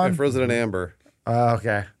ice in wand. They froze it in amber.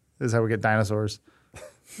 Okay, this is how we get dinosaurs.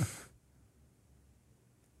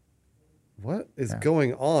 What is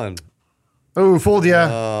going on? Oh, fooled ya!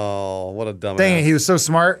 Oh, what a dumbass. Dang it, he was so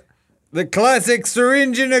smart. The classic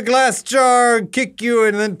syringe in a glass jar, kick you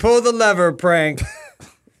and then pull the lever prank.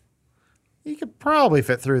 You could probably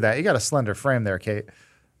fit through that. You got a slender frame there, Kate.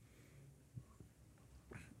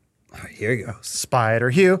 All right, here you go. Spider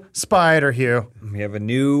Hugh, Spider Hugh. We have a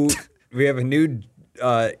new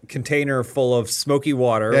container full of smoky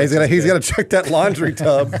water. Yeah, which he's is got good. to check that laundry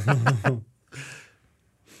tub.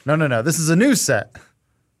 No. This is a new set.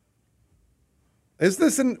 Is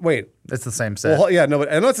this in? Wait. It's the same set. Well, yeah, no,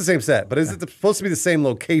 but I know it's the same set, but is it supposed to be the same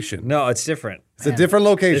location? No, it's different. It's a different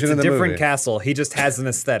location It's in a the different movie. castle. He just has an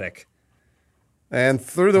aesthetic. And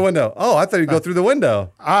through the window. Oh, I thought you'd go through the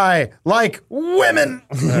window. I like women.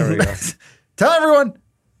 There we go. Tell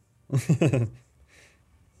everyone.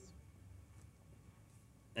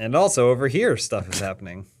 And also over here, stuff is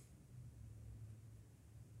happening.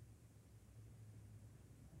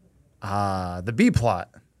 The B plot.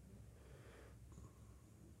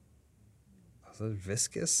 Is that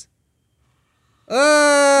viscous?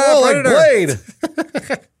 Oh, like Predator!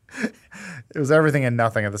 Blade. It was everything and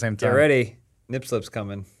nothing at the same Get time. ready. Nip slip's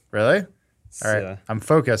coming. Really? It's, All right. I'm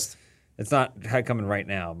focused. it's not coming right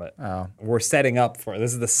now, but Oh. we're setting up for it.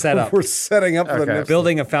 This is the setup. We're setting up for the Okay. next.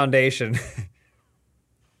 Building a foundation.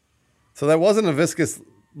 So that wasn't a viscous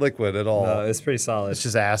liquid at all. No, it's pretty solid. It's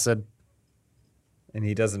just acid. And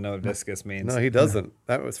he doesn't know what viscous means. No, he doesn't.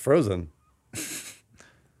 That was frozen.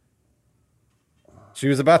 She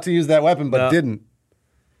was about to use that weapon, but No. didn't.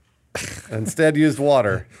 Instead, used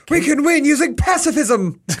water. We can win using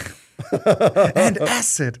pacifism. And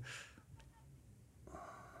acid.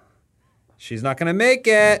 She's not gonna make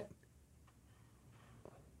it.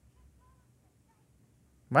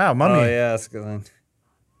 Wow, mummy. Oh yeah, that's a good line.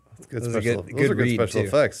 That's good That was a special. good- Those good are good read, special too.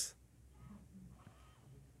 effects.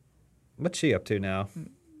 What's she up to now?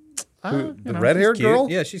 Who, the know, red-haired Cute. girl?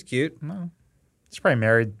 Yeah, she's cute. She's probably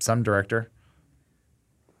married some director.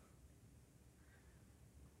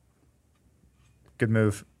 Good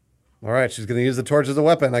move. All right, she's going to use the torch as a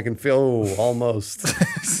weapon. I can feel almost.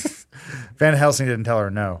 Van Helsing didn't tell her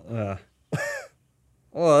no.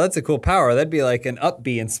 Well, that's a cool power. That'd be like an up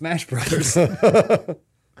B in Smash Brothers. No,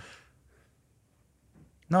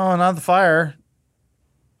 not the fire.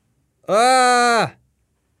 Ah!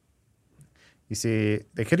 You see,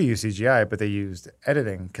 they could have used CGI, but they used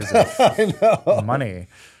editing because of money.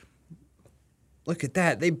 Look at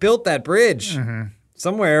that. They built that bridge.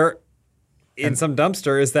 Somewhere in some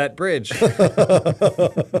dumpster is that bridge.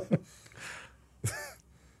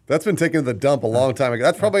 That's been taken to the dump a long time ago.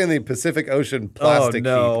 That's probably in the Pacific Ocean Oh, plastic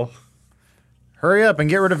no. heap. Hurry up and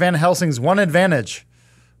get rid of Van Helsing's one advantage.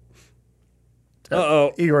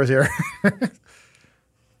 Uh-oh. Igor's here.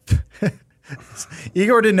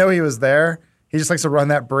 Igor didn't know he was there. He just likes to run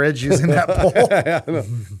that bridge using that pole.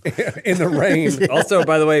 In the rain. Also,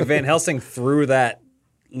 by the way, Van Helsing threw that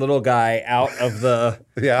little guy out of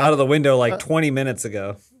the window like 20 minutes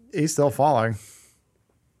ago. He's still falling.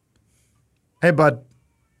 Hey, bud.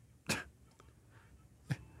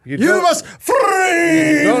 You don't- must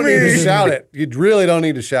free You don't need me. to shout it. You really don't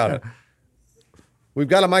need to shout it. We've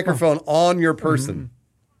got a microphone on your person.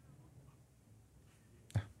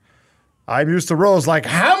 I'm used to roles like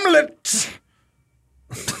Hamlet.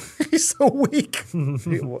 He's so weak.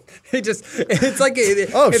 It's like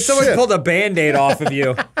Oh, if someone shit. pulled a Band-Aid off of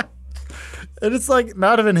you. And it's like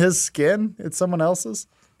not even his skin, it's someone else's.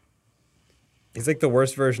 He's like the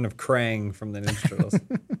worst version of Krang from the Ninja Turtles.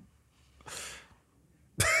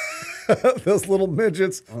 Those little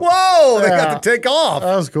midgets. Whoa, they Yeah. got to take off.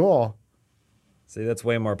 That was cool. See, that's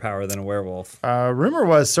way more power than a werewolf. Rumor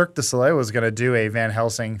was Cirque du Soleil was going to do a Van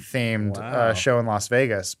Helsing themed Wow. show in Las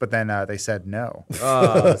Vegas, but then they said no.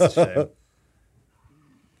 Oh, that's a shame.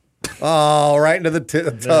 Oh, right into the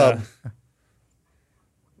tub.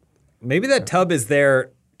 Maybe that tub is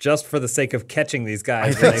there just for the sake of catching these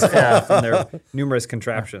guys when they fall from their numerous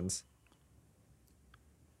contraptions.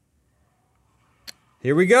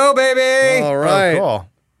 Here we go, baby! All right. Oh,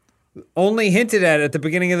 cool. Only hinted at the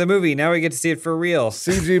beginning of the movie. Now we get to see it for real.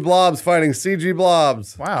 CG blobs fighting CG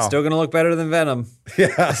blobs. Wow. Still gonna look better than Venom.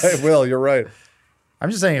 Yeah, it will. You're right. I'm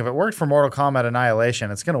just saying, if it worked for Mortal Kombat Annihilation,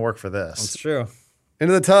 it's going to work for It's this. true.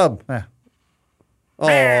 Into the tub. Yeah. Oh,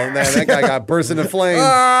 man, that guy got burst into flames.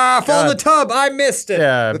 Ah, fall in the tub. I missed it.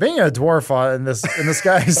 Yeah, being a dwarf in this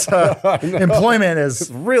guy's employment is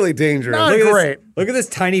Really dangerous. Not Look at great. Look at this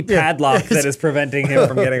tiny padlock that is preventing him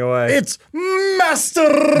from getting away. It's Master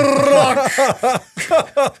Rock.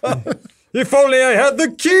 If only I had the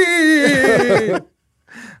key.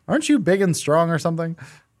 Aren't you big and strong or something?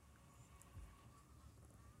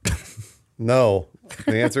 No.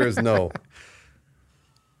 The answer is no.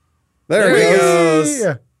 There, There he he goes. goes.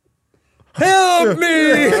 Yeah. Help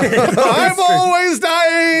me! I'm always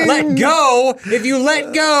dying. Let go. If you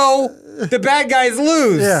let go, the bad guys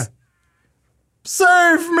lose. Yeah.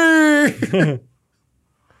 Save me.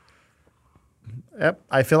 Yep,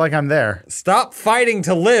 I feel like I'm there. Stop fighting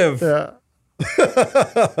to live. Yeah.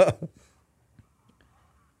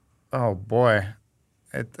 Oh boy,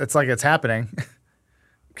 it's like it's happening.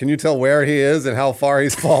 Can you tell where he is and how far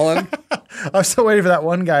he's fallen? I'm still waiting for that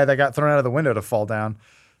one guy that got thrown out of the window to fall down.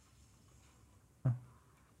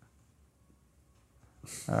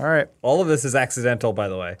 All right. All of this is accidental, by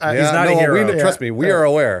the way. Yeah, He's not a no, hero. we- trust me, we are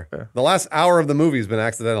aware. The last hour of the movie has been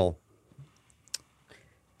accidental.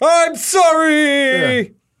 I'm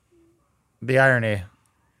sorry. The irony.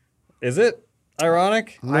 Is it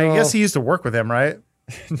ironic? I guess he used to work with him, right?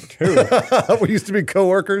 We used to be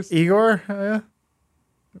coworkers. Igor, yeah.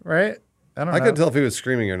 Right? I don't know. I couldn't tell if he was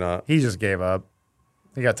screaming or not. He just gave up.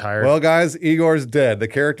 He got tired. Well, guys, Igor's dead. The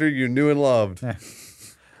character you knew and loved.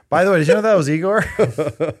 By the way, did you know that was Igor?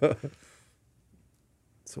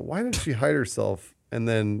 So why did she hide herself and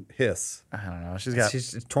then hiss? I don't know. She's got.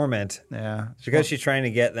 She's torment. Yeah. Because she's trying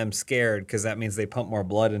to get them scared, because that means they pump more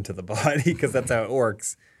blood into the body, because that's how it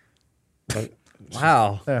works.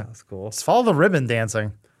 Wow. Yeah. That's cool. Just follow the ribbon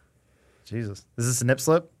dancing. Jesus. Is this a nip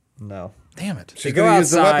slip? No. Damn it. They She's go gonna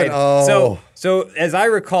use the outside. weapon. Oh. So as I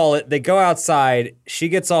recall it, they go outside. She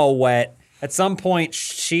gets all wet. At some point,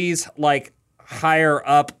 she's like higher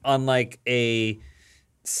up on like a,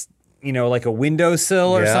 like a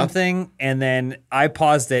windowsill or Yeah. something. And then I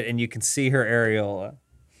paused it, and you can see her areola.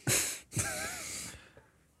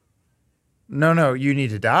 No, you need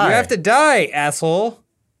to die. You have to die, asshole.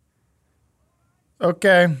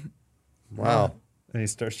 Okay. Wow. And he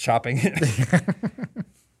starts chopping it.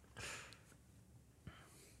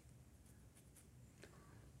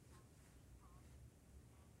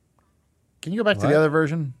 Can you go back to What? the other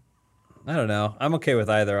version? I don't know. I'm okay with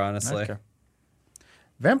either, honestly. Okay.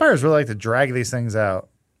 Vampires really like to drag these things out.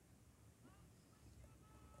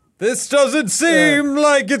 This doesn't seem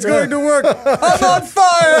like it's going to work. I'm on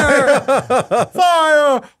fire!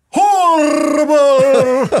 Fire! Horrible!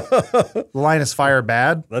 The line is fire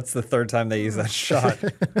bad. That's the third time they use that shot.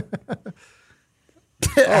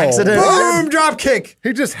 Accident. Boom! Drop kick.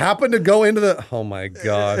 He just happened to go into the. Oh my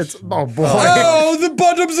gosh. Oh boy. Oh, the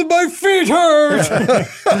bottoms of my feet hurt.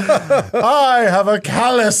 I have a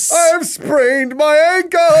callus. I've sprained my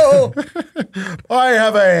ankle. I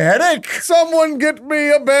have a headache. Someone get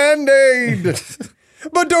me a band-aid.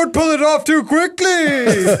 But don't pull it off too quickly.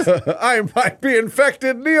 I might be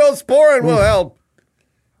infected. Neosporin will help.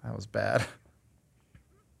 That was bad.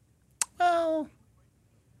 Well,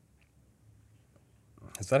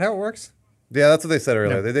 Is that how it works? Yeah, that's what they said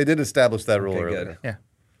earlier. They did establish that rule Okay, earlier. good. yeah.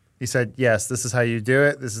 He said, yes, this is how you do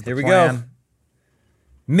it. This is the Here we plan. go.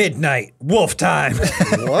 Midnight wolf time.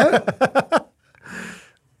 What?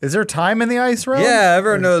 Is there time in the ice realm? Yeah,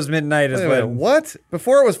 everyone knows midnight is Wait a minute, when. what?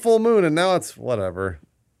 Before it was full moon, and now it's whatever.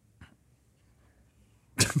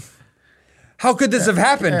 How could this have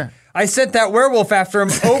happened? Yeah. I sent that werewolf after him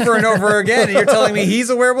over and over again, and you're telling me he's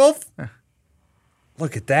a werewolf?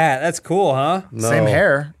 Look at that. That's cool, huh? No. Same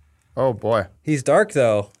hair. Oh boy. He's dark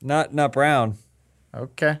though, not brown.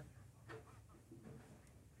 Okay.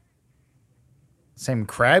 Same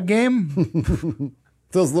crab game?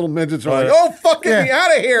 Those little midgets are like, oh, fuck, get me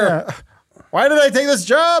out of here. Why did I take this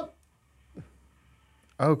job?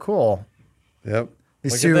 Oh, cool. Yep.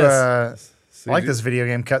 These Look two, at I like this video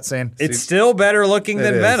game cutscene. It's still better looking It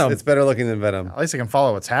than is. Venom. It's better looking than Venom. At least I can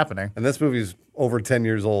follow what's happening. And this movie's over 10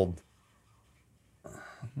 years old.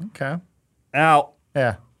 Okay. Ow.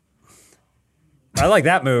 Yeah. I like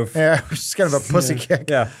that move. Yeah. Just kind of a pussy kick.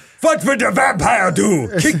 Yeah. What would the vampire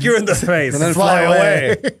do? Kick you in the face. And then fly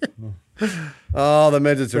away. Oh, the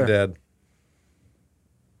midgets are dead.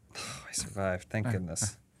 I survived. Thank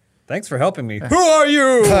goodness. Thanks for helping me. Who are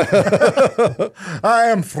you? I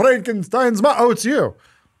am Frankenstein's mom. Oh, it's you.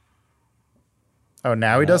 Oh,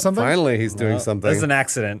 now he does something? Finally, he's doing That's something. an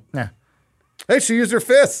accident. Yeah. Hey, she used her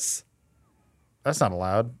fists. That's not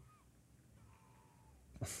allowed.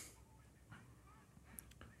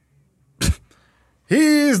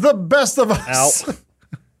 He's the best of us.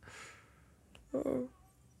 Ow.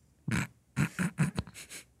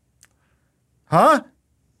 Huh?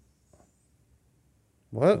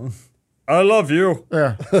 What? I love you.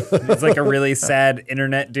 Yeah. He's like a really sad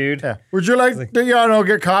internet dude. Yeah. Would you like to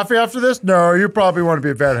get coffee after this? No, you probably want to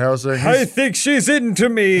be Van Helsing. I think she's into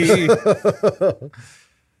me.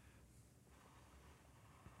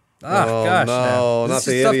 Oh, gosh. no, Does not this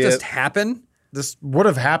the stuff idiot. just happen? This would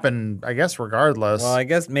have happened, I guess, regardless. Well, I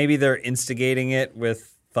guess maybe they're instigating it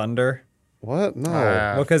with thunder. What? No.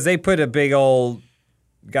 Well, because they put a big old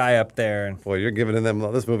guy up there. And, Boy, you're giving them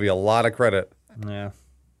this movie a lot of credit. yeah.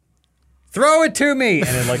 Throw it to me! And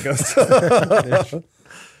it like goes.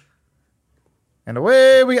 and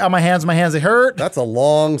away we on my hands, they hurt. That's a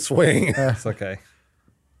long swing. It's okay.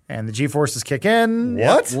 And the G-forces kick in.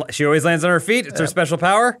 What? She always lands on her feet. It's her special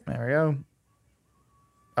power. There we go.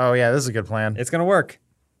 Oh, yeah, this is a good plan. It's going to work.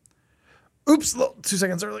 Oops, 2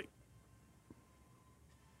 seconds early.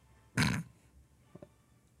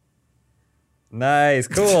 Nice.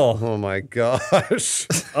 Cool. Oh my gosh.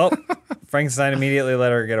 Oh, Frankenstein immediately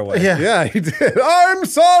let her get away. Yeah. Yeah, he did. I'm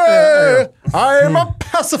sorry. I'm a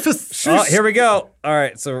pacifist. Oh, here we go. All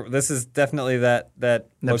right. So this is definitely that Nip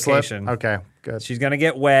slip? location. Okay, good. She's going to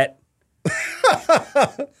get wet.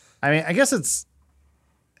 I mean, I guess it's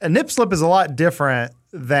a nip slip is a lot different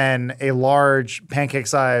than a large pancake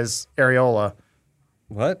size areola.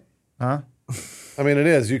 What? I mean, it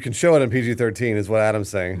is. You can show it in PG-13, is what Adam's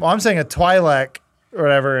saying. Well, I'm saying a Twi'lek or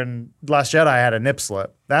whatever in Last Jedi had a nip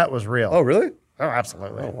slip. That was real. Oh, really? Oh,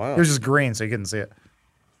 absolutely. Oh, wow. It was just green, so you couldn't see it.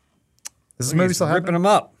 Is this movie He's still ripping happening? them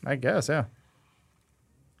up. I guess, yeah.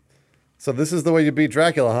 So this is the way you beat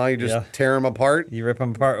Dracula, huh? You just Yeah. tear him apart? You rip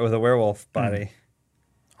them apart with a werewolf body.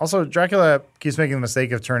 Also, Dracula keeps making the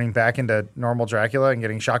mistake of turning back into normal Dracula and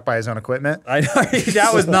getting shocked by his own equipment. I know that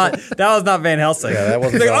was not Van Helsing. Yeah, that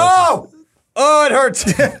wasn't He's like, Van oh, it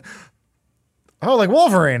hurts. Oh, like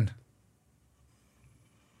Wolverine.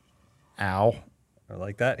 Ow. Or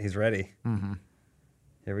like that. He's ready. Mm-hmm.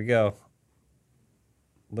 Here we go.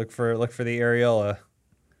 Look for the areola.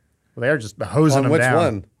 Well, they're just hosing On him which down.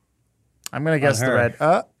 one? I'm going to guess On the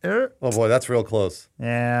her. red. Oh boy, that's real close.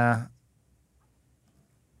 Yeah.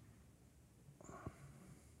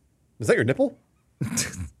 Is that your nipple?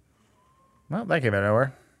 Well, that came out of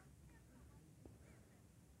nowhere.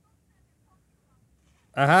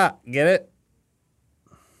 Aha, get it?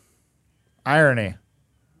 Irony.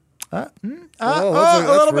 Oh,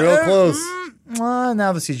 that's real close.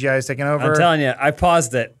 Now the CGI is taking over. I'm telling you, I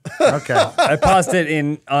paused it. Okay. I paused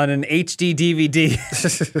it on an HD DVD.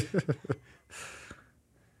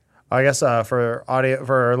 I guess for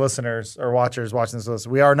our listeners or watchers watching this list,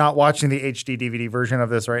 we are not watching the HD DVD version of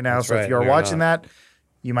this right now. That's so right, if you're we are watching not. that,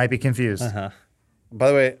 you might be confused. By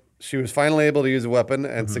the way, she was finally able to use a weapon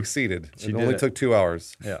and succeeded. It did only it. took 2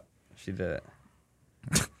 hours. Yeah, she did it.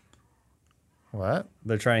 What?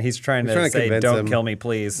 He's trying trying to to say, convince "Don't him. kill me,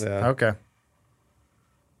 please." Yeah. Okay.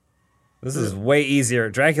 This is way easier.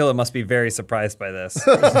 Dracula must be very surprised by this.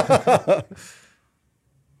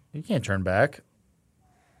 You can't turn back.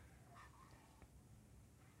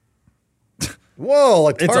 Whoa,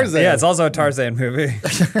 like Tarzan. It's also a Tarzan movie.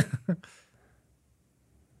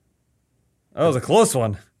 Oh, it was a close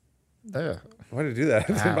one. Ugh. Why did you do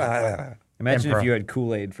that? Imagine Improv. if you had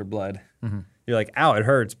Kool-Aid for blood. You're like, ow, it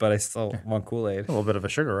hurts, but I still want Kool-Aid. A little bit of a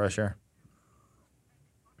sugar rush here.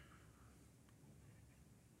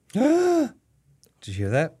 Did you hear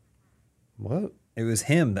that? What? It was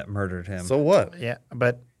him that murdered him. So what? Yeah,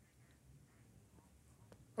 but.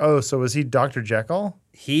 Oh, so was he Dr. Jekyll?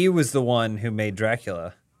 He was the one who made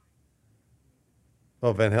Dracula.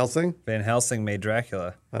 Oh, Van Helsing? Van Helsing made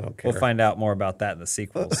Dracula. I don't care. We'll find out more about that in the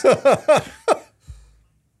sequels.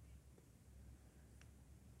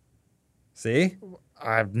 See?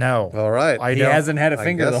 No. All right. I He don't. hasn't had a I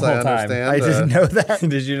finger the guess whole I time. understand. I didn't know that.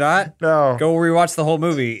 Did you not? No. Go rewatch the whole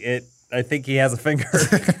movie. I think he has a finger.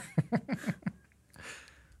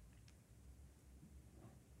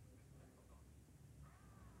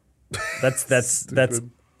 That's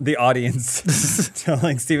the audience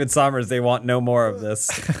telling Steven Sommers they want no more of this.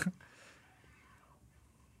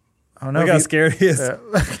 Oh, no. Look how scared he is.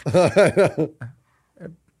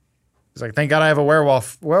 He's like, thank God I have a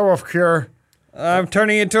werewolf cure. I'm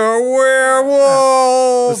turning into a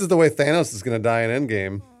werewolf. This is the way Thanos is going to die in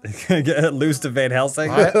Endgame. Get loose to Van Helsing.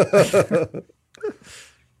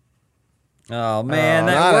 Oh man,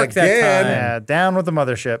 that not worked again. that time. Yeah, down with the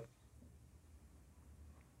mothership.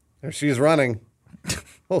 There she is running.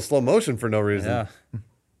 Oh, slow motion for no reason. Yeah.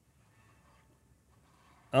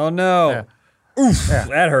 Oh no. Yeah. Oof.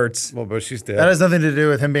 That hurts. Well, but she's dead. That has nothing to do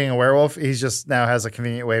with him being a werewolf. He's just now has a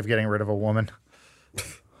convenient way of getting rid of a woman.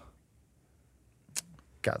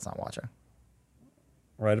 God's not watching.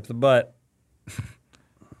 Right up the butt.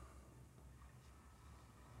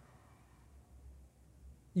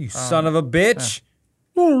 You son of a bitch.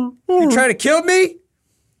 You try to kill me?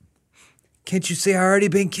 Can't you see I already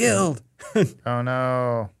been killed? Oh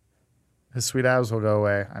no. His sweet abs will go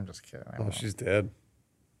away. I'm just kidding. I Oh, won't. she's dead.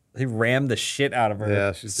 He rammed the shit out of her.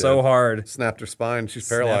 Yeah, she's so dead. hard. Snapped her spine. She's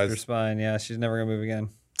Snapped paralyzed. her spine. Yeah, she's never gonna move again.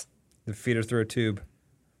 They feed her through a tube.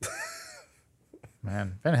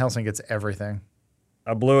 Man, Van Helsing gets everything.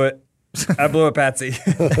 I blew it. I blew it, Patsy.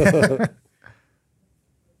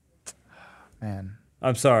 Man,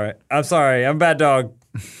 I'm sorry. I'm sorry. I'm a bad dog.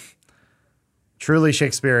 truly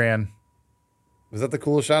Shakespearean. Was that the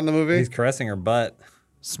coolest shot in the movie? He's caressing her butt.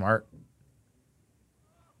 Smart.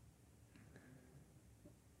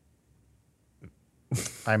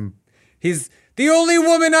 He's the only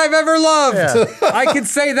woman I've ever loved. Yeah. I can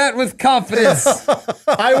say that with confidence.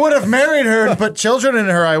 I would have married her and put children in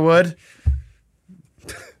her, I would.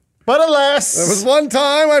 But alas, There was one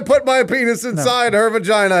time I put my penis inside her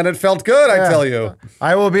vagina and it felt good, I tell you.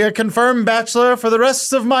 I will be a confirmed bachelor for the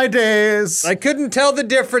rest of my days. I couldn't tell the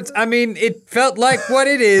difference. I mean, it felt like what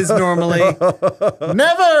it is normally.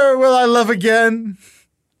 Never will I love again.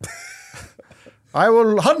 I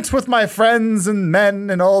will hunt with my friends and men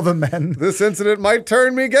and all the men. This incident might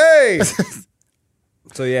turn me gay.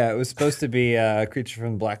 So yeah, it was supposed to be a Creature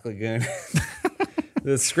from the Black Lagoon.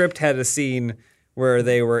 The script had a scene where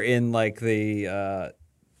they were in like the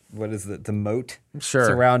the moat Sure.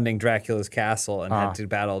 surrounding Dracula's castle and had to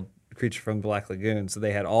battle Creature from the Black Lagoon. So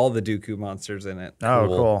they had all the Dooku monsters in it. Oh,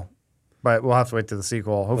 Cool. cool. But we'll have to wait to the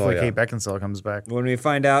sequel. Hopefully, yeah. Kate Beckinsale comes back. When we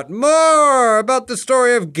find out more about the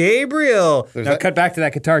story of Gabriel. Now that- cut back to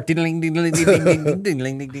that guitar. Ding, ding, ding, ding, ding, ding,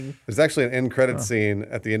 ding, ding, ding. There's actually an end credit scene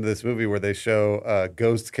at the end of this movie where they show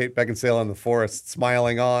ghost Kate Beckinsale in the forest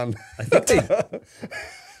smiling on.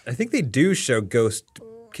 I think they do show Ghost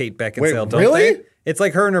Kate Beckinsale, don't really? they? It's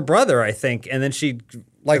like her and her brother, I think, and then she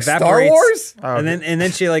Like Star evaporates, Wars? and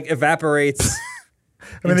then she like evaporates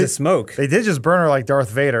into smoke. They did just burn her like Darth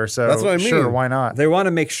Vader, so That's what I mean. sure, why not? They want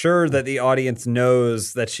to make sure that the audience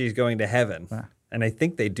knows that she's going to heaven, and I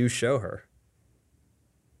think they do show her.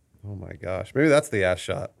 Oh my gosh. Maybe that's the ass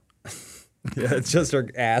shot. Yeah, it's just her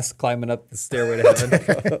ass climbing up the stairway to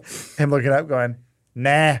heaven. Him looking up, going,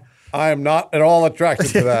 "Nah." I am not at all attracted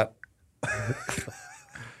to that.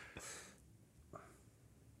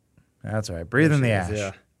 That's all right. Breathe in the ash.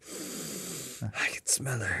 Yeah, I can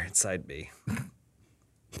smell her inside me.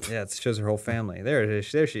 Yeah, it shows her whole family. There it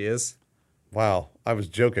is. There she is. Wow. I was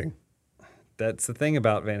joking. That's the thing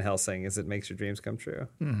about Van Helsing is it makes your dreams come true.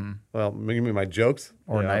 Well, you mean my jokes?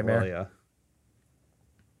 Or Yeah, nightmare. well, yeah.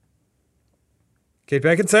 Kate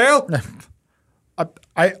Beckinsale. I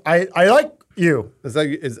like you. Is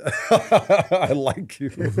that I like you.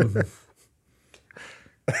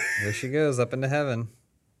 There she goes up into heaven.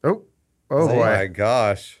 Oh Oh boy, my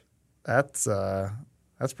gosh. that's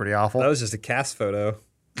pretty awful. That was just a cast photo.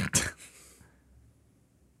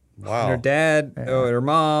 Wow. Her dad, her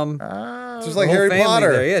mom, Just the like whole Harry family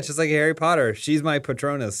Potter. there. Yeah, just like Harry Potter. She's my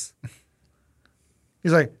Patronus.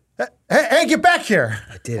 He's like, hey, get back here.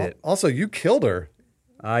 I did it. Also, you killed her.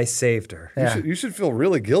 I saved her. Yeah. You should feel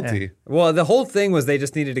really guilty. Well, the whole thing was they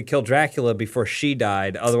just needed to kill Dracula before she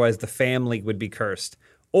died. Otherwise, the family would be cursed.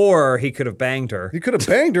 Or he could have banged her. You could have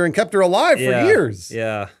banged her and kept her alive for Yeah. years.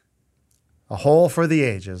 Yeah. A hole for the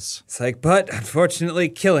ages. It's like, but unfortunately,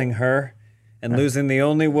 killing her and losing the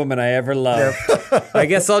only woman I ever loved. I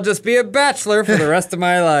guess I'll just be a bachelor for the rest of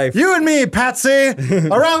my life. You and me, Patsy,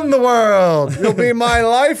 around the world. You'll be my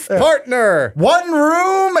life partner. One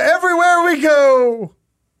room everywhere we go.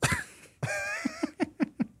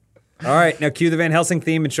 All right, now cue the Van Helsing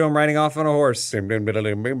theme and show him riding off on a horse. Bim, bim,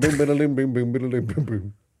 biddling, bim, bim, biddling, bim, bim, biddling, bim,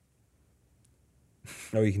 bim.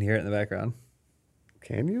 Oh, you can hear it in the background.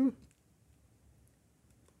 Can you?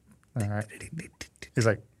 All right. He's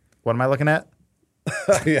like, what am I looking at?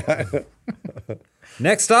 Yeah.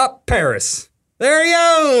 Next stop, Paris. There he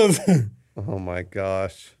goes. Oh my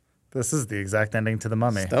gosh. This is the exact ending to The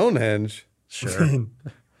Mummy. Stonehenge. Sure.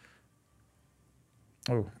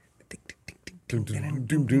 Oh,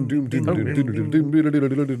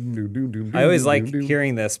 I always like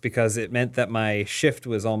hearing this because it meant that my shift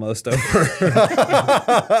was almost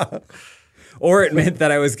over. Or it meant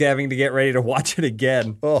that I was having to get ready to watch it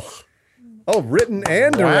again. Oh, written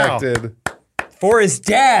and Wow. directed. For his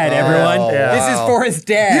dad, everyone. Yeah. This is for his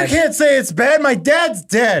dad. you can't say it's bad. My dad's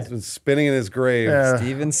dead. Been spinning in his grave. Yeah.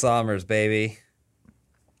 Stephen Sommers, baby.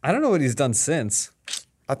 I don't know what he's done since.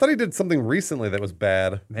 I thought he did something recently that was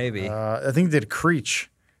bad. Maybe. I think he did Creech.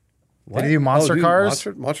 What? Did he do Monster Cars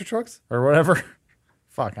Monster trucks? or whatever?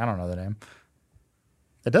 Fuck, I don't know the name.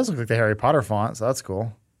 It does look like the Harry Potter font, so that's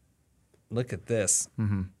cool. Look at this.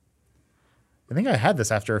 I think I had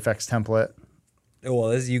this After Effects template.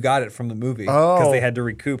 Well, you got it from the movie because Oh. they had to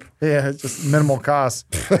recoup. Yeah, it's just minimal cost.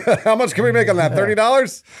 How much can we make on that?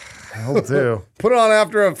 $30? I'll do. Put it on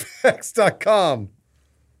AfterEffects.com.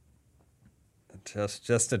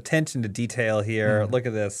 Just attention to detail here. Look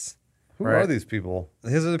at this. Who Right. are these people?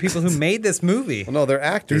 These are the people who made this movie. Well, no, they're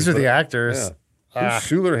actors. These are the but- actors. Yeah. Who's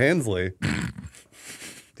Schuler Hensley?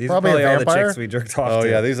 These Probably a are probably all the vampire? chicks we jerked off Oh to.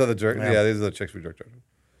 yeah, these are the these are the chicks we jerked off.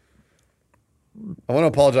 I want to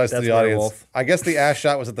apologize to That's the audience. werewolf. I guess the ass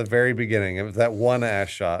shot was at the very beginning. It was that one ass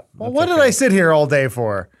shot. Well, what did I sit here all day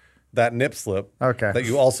for? That nip slip. Okay. That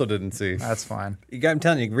you also didn't see. That's fine. I'm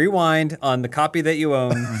telling you, rewind on the copy that you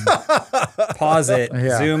own, pause it,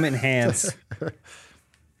 Yeah. zoom, enhance,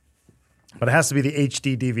 But it has to be the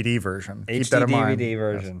HD DVD version. Keep that HD in mind. DVD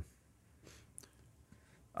version.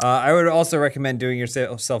 I would also recommend doing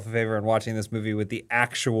yourself a favor and watching this movie with the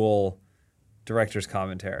actual director's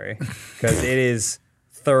commentary because it is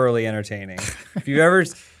thoroughly entertaining. If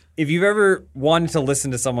you've ever wanted to listen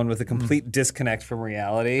to someone with a complete disconnect from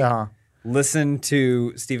reality, Uh-huh. listen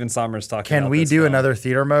to Stephen Sommers talking. Can about we this do film. another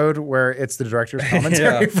theater mode where it's the director's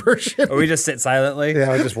commentary Yeah. version? Or we just sit silently?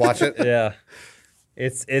 Yeah, I just watch it. Yeah.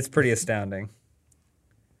 It's pretty astounding.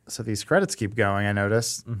 So these credits keep going, I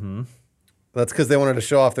noticed. That's because they wanted to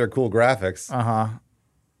show off their cool graphics. Uh-huh.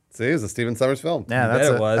 See, it was a Steven Sommers film. Yeah,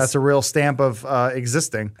 bet it was. that's a real stamp of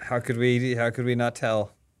existing. How could we not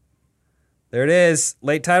tell? There it is.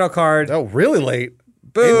 Late title card. Oh, really late.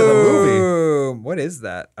 Boom. into the movie. What is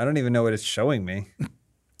that? I don't even know what it's showing me.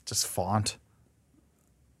 Just font.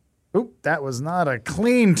 Oop, that was not a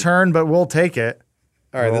clean turn, but we'll take it.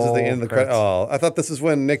 All right, this is the end of the credit. credits. Oh, I thought this is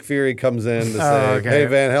when Nick Fury comes in to say, okay. "Hey,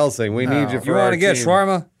 Van Helsing, we need you for You our want to get team."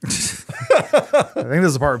 shawarma? I think this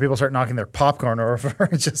is the part where people start knocking their popcorn over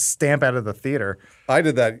and just stamp out of the theater. I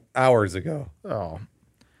did that hours ago. Oh.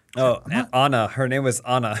 Oh, Anna. Her name was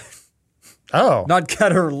Anna, Oh. not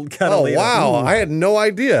Catalina. Oh, wow. I had no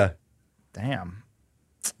idea. Damn.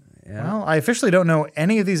 Yeah. Well, I officially don't know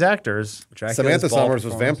any of these actors. Dracula's Samantha bald Summers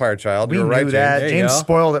was performance. Vampire Child. We You were knew right, James. that. There you James go.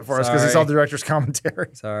 spoiled it for us because he saw Sorry. the director's commentary.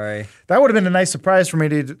 Sorry. That would have been a nice surprise for me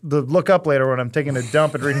to look up later when I'm taking a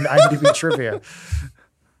dump and reading the IMDb trivia.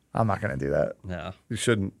 I'm not going to do that. No. You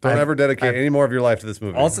shouldn't. Don't ever dedicate any more of your life to this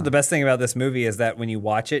movie. Also, the best thing about this movie is that when you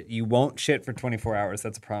watch it, you won't shit for 24 hours.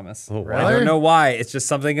 That's a promise. Oh, really? I don't know why. It's just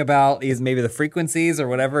something about maybe the frequencies or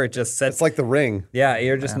whatever. It just sets. it's like The Ring. Yeah,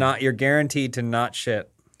 you're just not. You're guaranteed to not shit.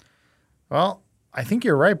 Well, I think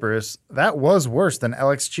you're right, Bruce. That was worse than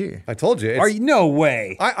LXG. I told you. It's, Are you? No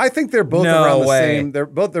way. I think they're both No around the way. same. They're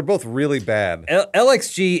both really bad.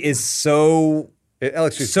 LXG is so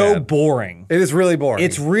LXG's so bad. boring. It is really boring.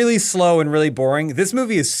 It's really slow and really boring. This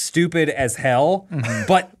movie is stupid as hell,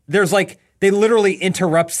 but there's like they literally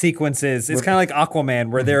interrupt sequences. It's kind of like Aquaman,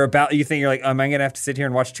 where they're about. You think you're like, am I gonna have to sit here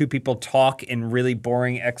and watch two people talk in really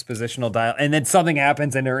boring expositional dialogue, and then something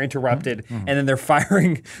happens and they're interrupted, and then they're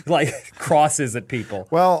firing like crosses at people.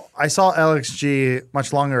 Well, I saw LXG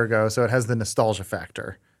much longer ago, so it has the nostalgia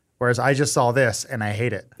factor. Whereas I just saw this and I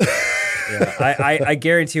hate it. Yeah, I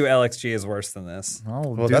guarantee you, LXG is worse than this.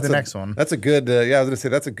 I'll Well, do that's the a- next one. That's a good. Yeah, I was gonna say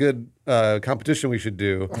that's a good competition we should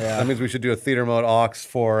do. That means we should do a theater mode aux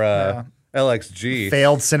for LXG.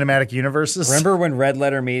 Failed cinematic universes. Remember when Red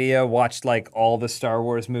Letter Media watched like all the Star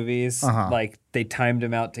Wars movies? Like they timed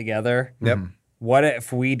them out together. Yep. What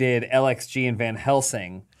if we did LXG and Van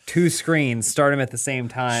Helsing, 2 screens, start them at the same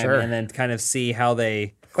time, Sure. and then kind of see how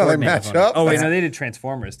they How they coordinate match with one up? another. Oh wait, That's- no, they did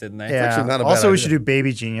Transformers, didn't they? Yeah. actually not a bad Also, we idea. should do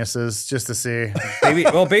Baby Geniuses just to see.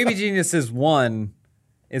 Baby Geniuses 1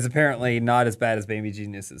 is apparently not as bad as Baby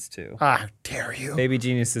Geniuses 2. How dare you? Baby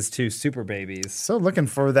Geniuses 2, Super Babies. So looking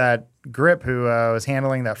for that grip who was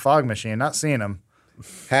handling that fog machine, not seeing him.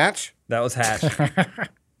 Hatch. That was Hatch.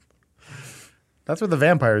 That's where the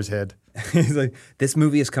vampires hid. He's like, this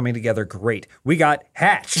movie is coming together great. We got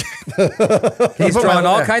Hatch. He's drawing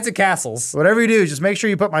all kinds of castles. Whatever you do, just make sure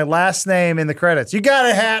you put my last name in the credits. You got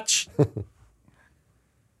it, Hatch.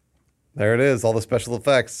 There it is. All the special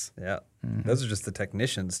effects. Yeah. Those are just the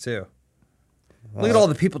technicians, too. Look at all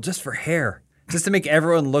the people just for hair, just to make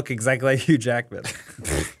everyone look exactly like Hugh Jackman.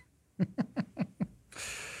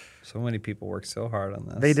 So many people worked so hard on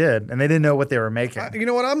this. They did, and they didn't know what they were making. You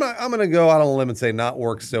know what? I'm gonna go out on a limb and say not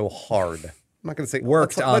work so hard. I'm not gonna say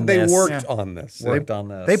Worked but on they this. worked on this. Worked on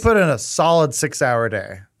this. They put in a solid 6-hour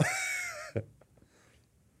day.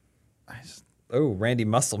 Oh, Randy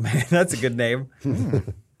Muscleman. That's a good name.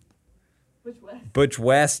 Which way? Butch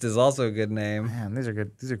West is also a good name. Man, these are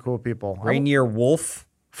good. These are cool people. Rainier Wolf.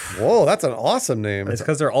 Whoa, that's an awesome name. It's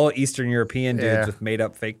because they're all Eastern European dudes Yeah. with made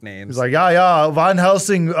up fake names. He's like, yeah, Van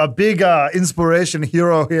Helsing, a big inspiration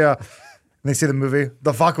hero here. And they see the movie.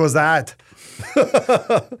 The fuck was that?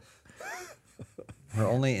 We're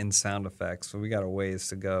only in sound effects, so we got a ways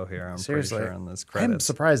to go here. I'm Seriously, pretty sure on this I'm credits.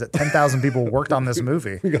 surprised that 10,000 people worked on this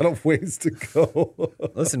movie. We got a ways to go.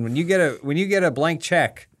 Listen, when you get a blank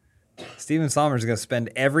check, Steven Sommers is going to spend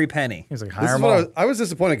every penny. He's like, This hire is them what all. I was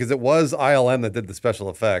disappointed because it was ILM that did the special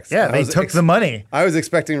effects. Yeah, I they was took the money. I was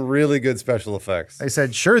expecting really good special effects. They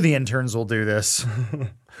said, sure, the interns will do this.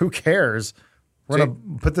 Who cares? We're going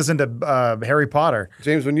to put this into Harry Potter.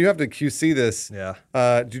 James, when you have to QC this, Yeah.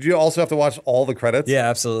 did you also have to watch all the credits? Yeah,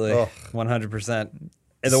 absolutely. Ugh. 100%.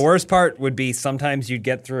 And the worst part would be sometimes you'd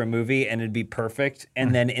get through a movie and it'd be perfect.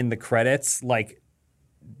 And then in the credits, like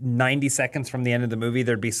 90 seconds from the end of the movie,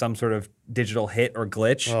 there'd be some sort of digital hit or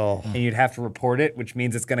glitch. Oh. And you'd have to report it, which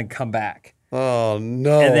means it's going to come back. Oh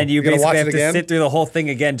no! And then you gotta basically watch have it to again. sit through the whole thing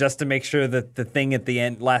again just to make sure that the thing at the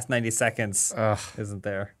end, last 90 seconds, isn't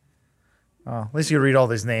there. Oh, at least you read all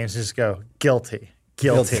these names. Just go, guilty,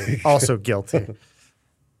 guilty, also guilty.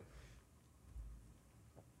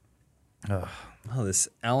 Oh, this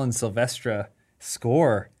Alan Silvestre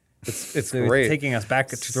score. It's So great. taking us back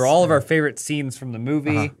through all of our favorite scenes from the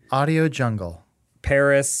movie. Audio jungle.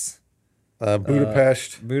 Paris,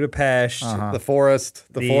 Budapest, Budapest, the forest,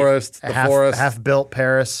 the forest, the forest. Half-built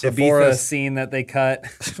Paris. Ibiza forest. scene that they cut.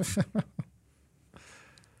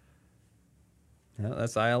 No,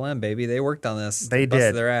 that's ILM, baby. They worked on this. They busted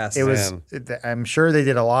did. their ass. It was. I'm sure they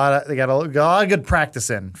did a lot of. They got a lot of good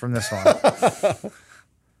practice in from this one.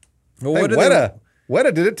 Well, Hey, what are Weta.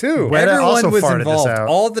 Weta did it too. Weta Everyone also was farted this involved. out.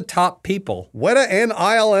 All the top people. Weta and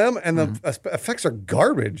ILM, and the effects are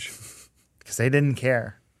garbage. Because they didn't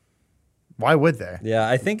care. Why would they? Yeah,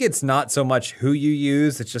 I think it's not so much who you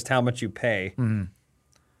use; it's just how much you pay.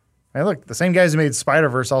 Hey, look, the same guys who made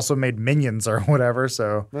Spider-Verse also made Minions or whatever,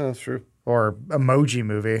 so No, that's true. or Emoji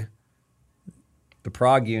Movie. The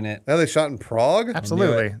Prague unit. Now they shot in Prague.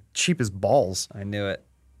 Absolutely. Cheap as balls. I knew it.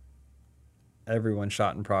 Everyone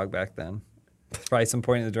shot in Prague back then. There's probably some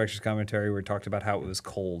point in the director's commentary where he talked about how it was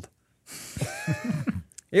cold.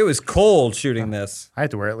 It was cold shooting this. I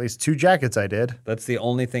had to wear at least 2 jackets I did. That's the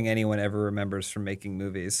only thing anyone ever remembers from making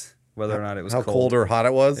movies, whether or not it was How cold. cold or hot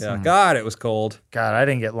it was. Yeah, God, it was cold. God, I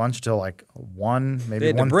didn't get lunch till like 1, maybe They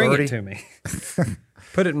had to bring 1:30. it to me.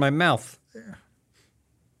 Put it in my mouth.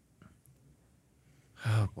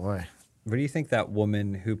 Oh boy. What do you think that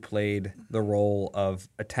woman who played the role of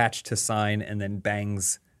attached to sign and then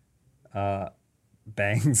Bang's sidekick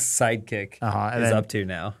and is then- up to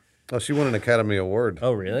now? Oh, she won an Academy Award.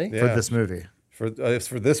 Oh, really? Yeah. For this movie. It's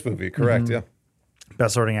for this movie, correct? Yeah.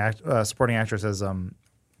 Best supporting actress as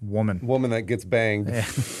woman. Woman that gets banged. I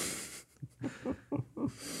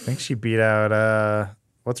think she beat out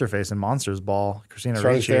what's her face in Monsters Ball, Christina Charlize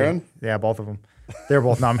Ricci. Theron? Yeah, both of them. They were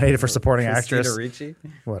both nominated for supporting Christina actress. Ricci?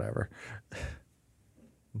 Whatever.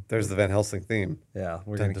 There's the Van Helsing theme. Yeah,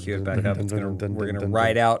 we're Dun, gonna dun, cue it dun, back dun, up. dun, It's gonna, dun, dun, we're dun, gonna dun,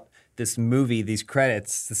 ride dun. out this movie, these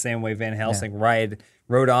credits, the same way Van Helsing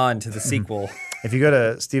rode on to the sequel. If you go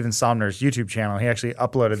to Stephen Somner's YouTube channel, he actually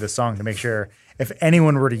uploaded this song to make sure if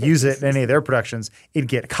anyone were to use it in any of their productions, it'd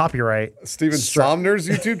get copyright. Steven Somner's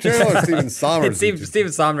YouTube channel or Steven Sommers? It's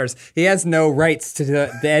Stephen Somner's. He has no rights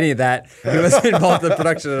to any of that. He wasn't involved in the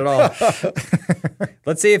production at all.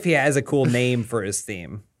 Let's see if he has a cool name for his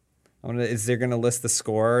theme. Is there going to list the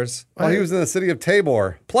scores? Oh, he was in the city of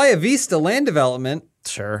Tabor. Playa Vista Land Development.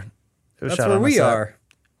 Sure. It was That's shot where on the we set. are.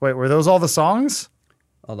 Wait, were those all the songs?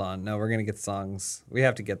 Hold on. No, we're going to get songs. We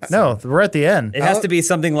have to get the No, we're at the end. It has to be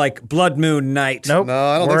something like Blood Moon Night. Nope. No,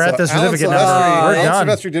 I don't we're think at so. the certificate number. We're Alan done.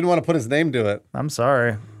 Silvestri didn't want to put his name to it. I'm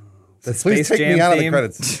sorry. The Please Space take Jam me out of the theme.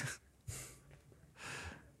 credits.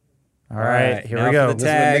 All right, here now we for go. the This is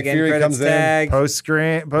when tag, Nick end Fury credits comes in. tag. Post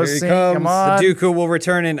screen, post he scene. comes. Come on. Dooku will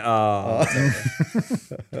return in.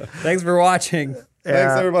 Thanks for watching.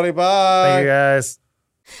 Thanks, everybody. Bye. Thank you guys.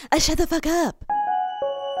 Shut the fuck up.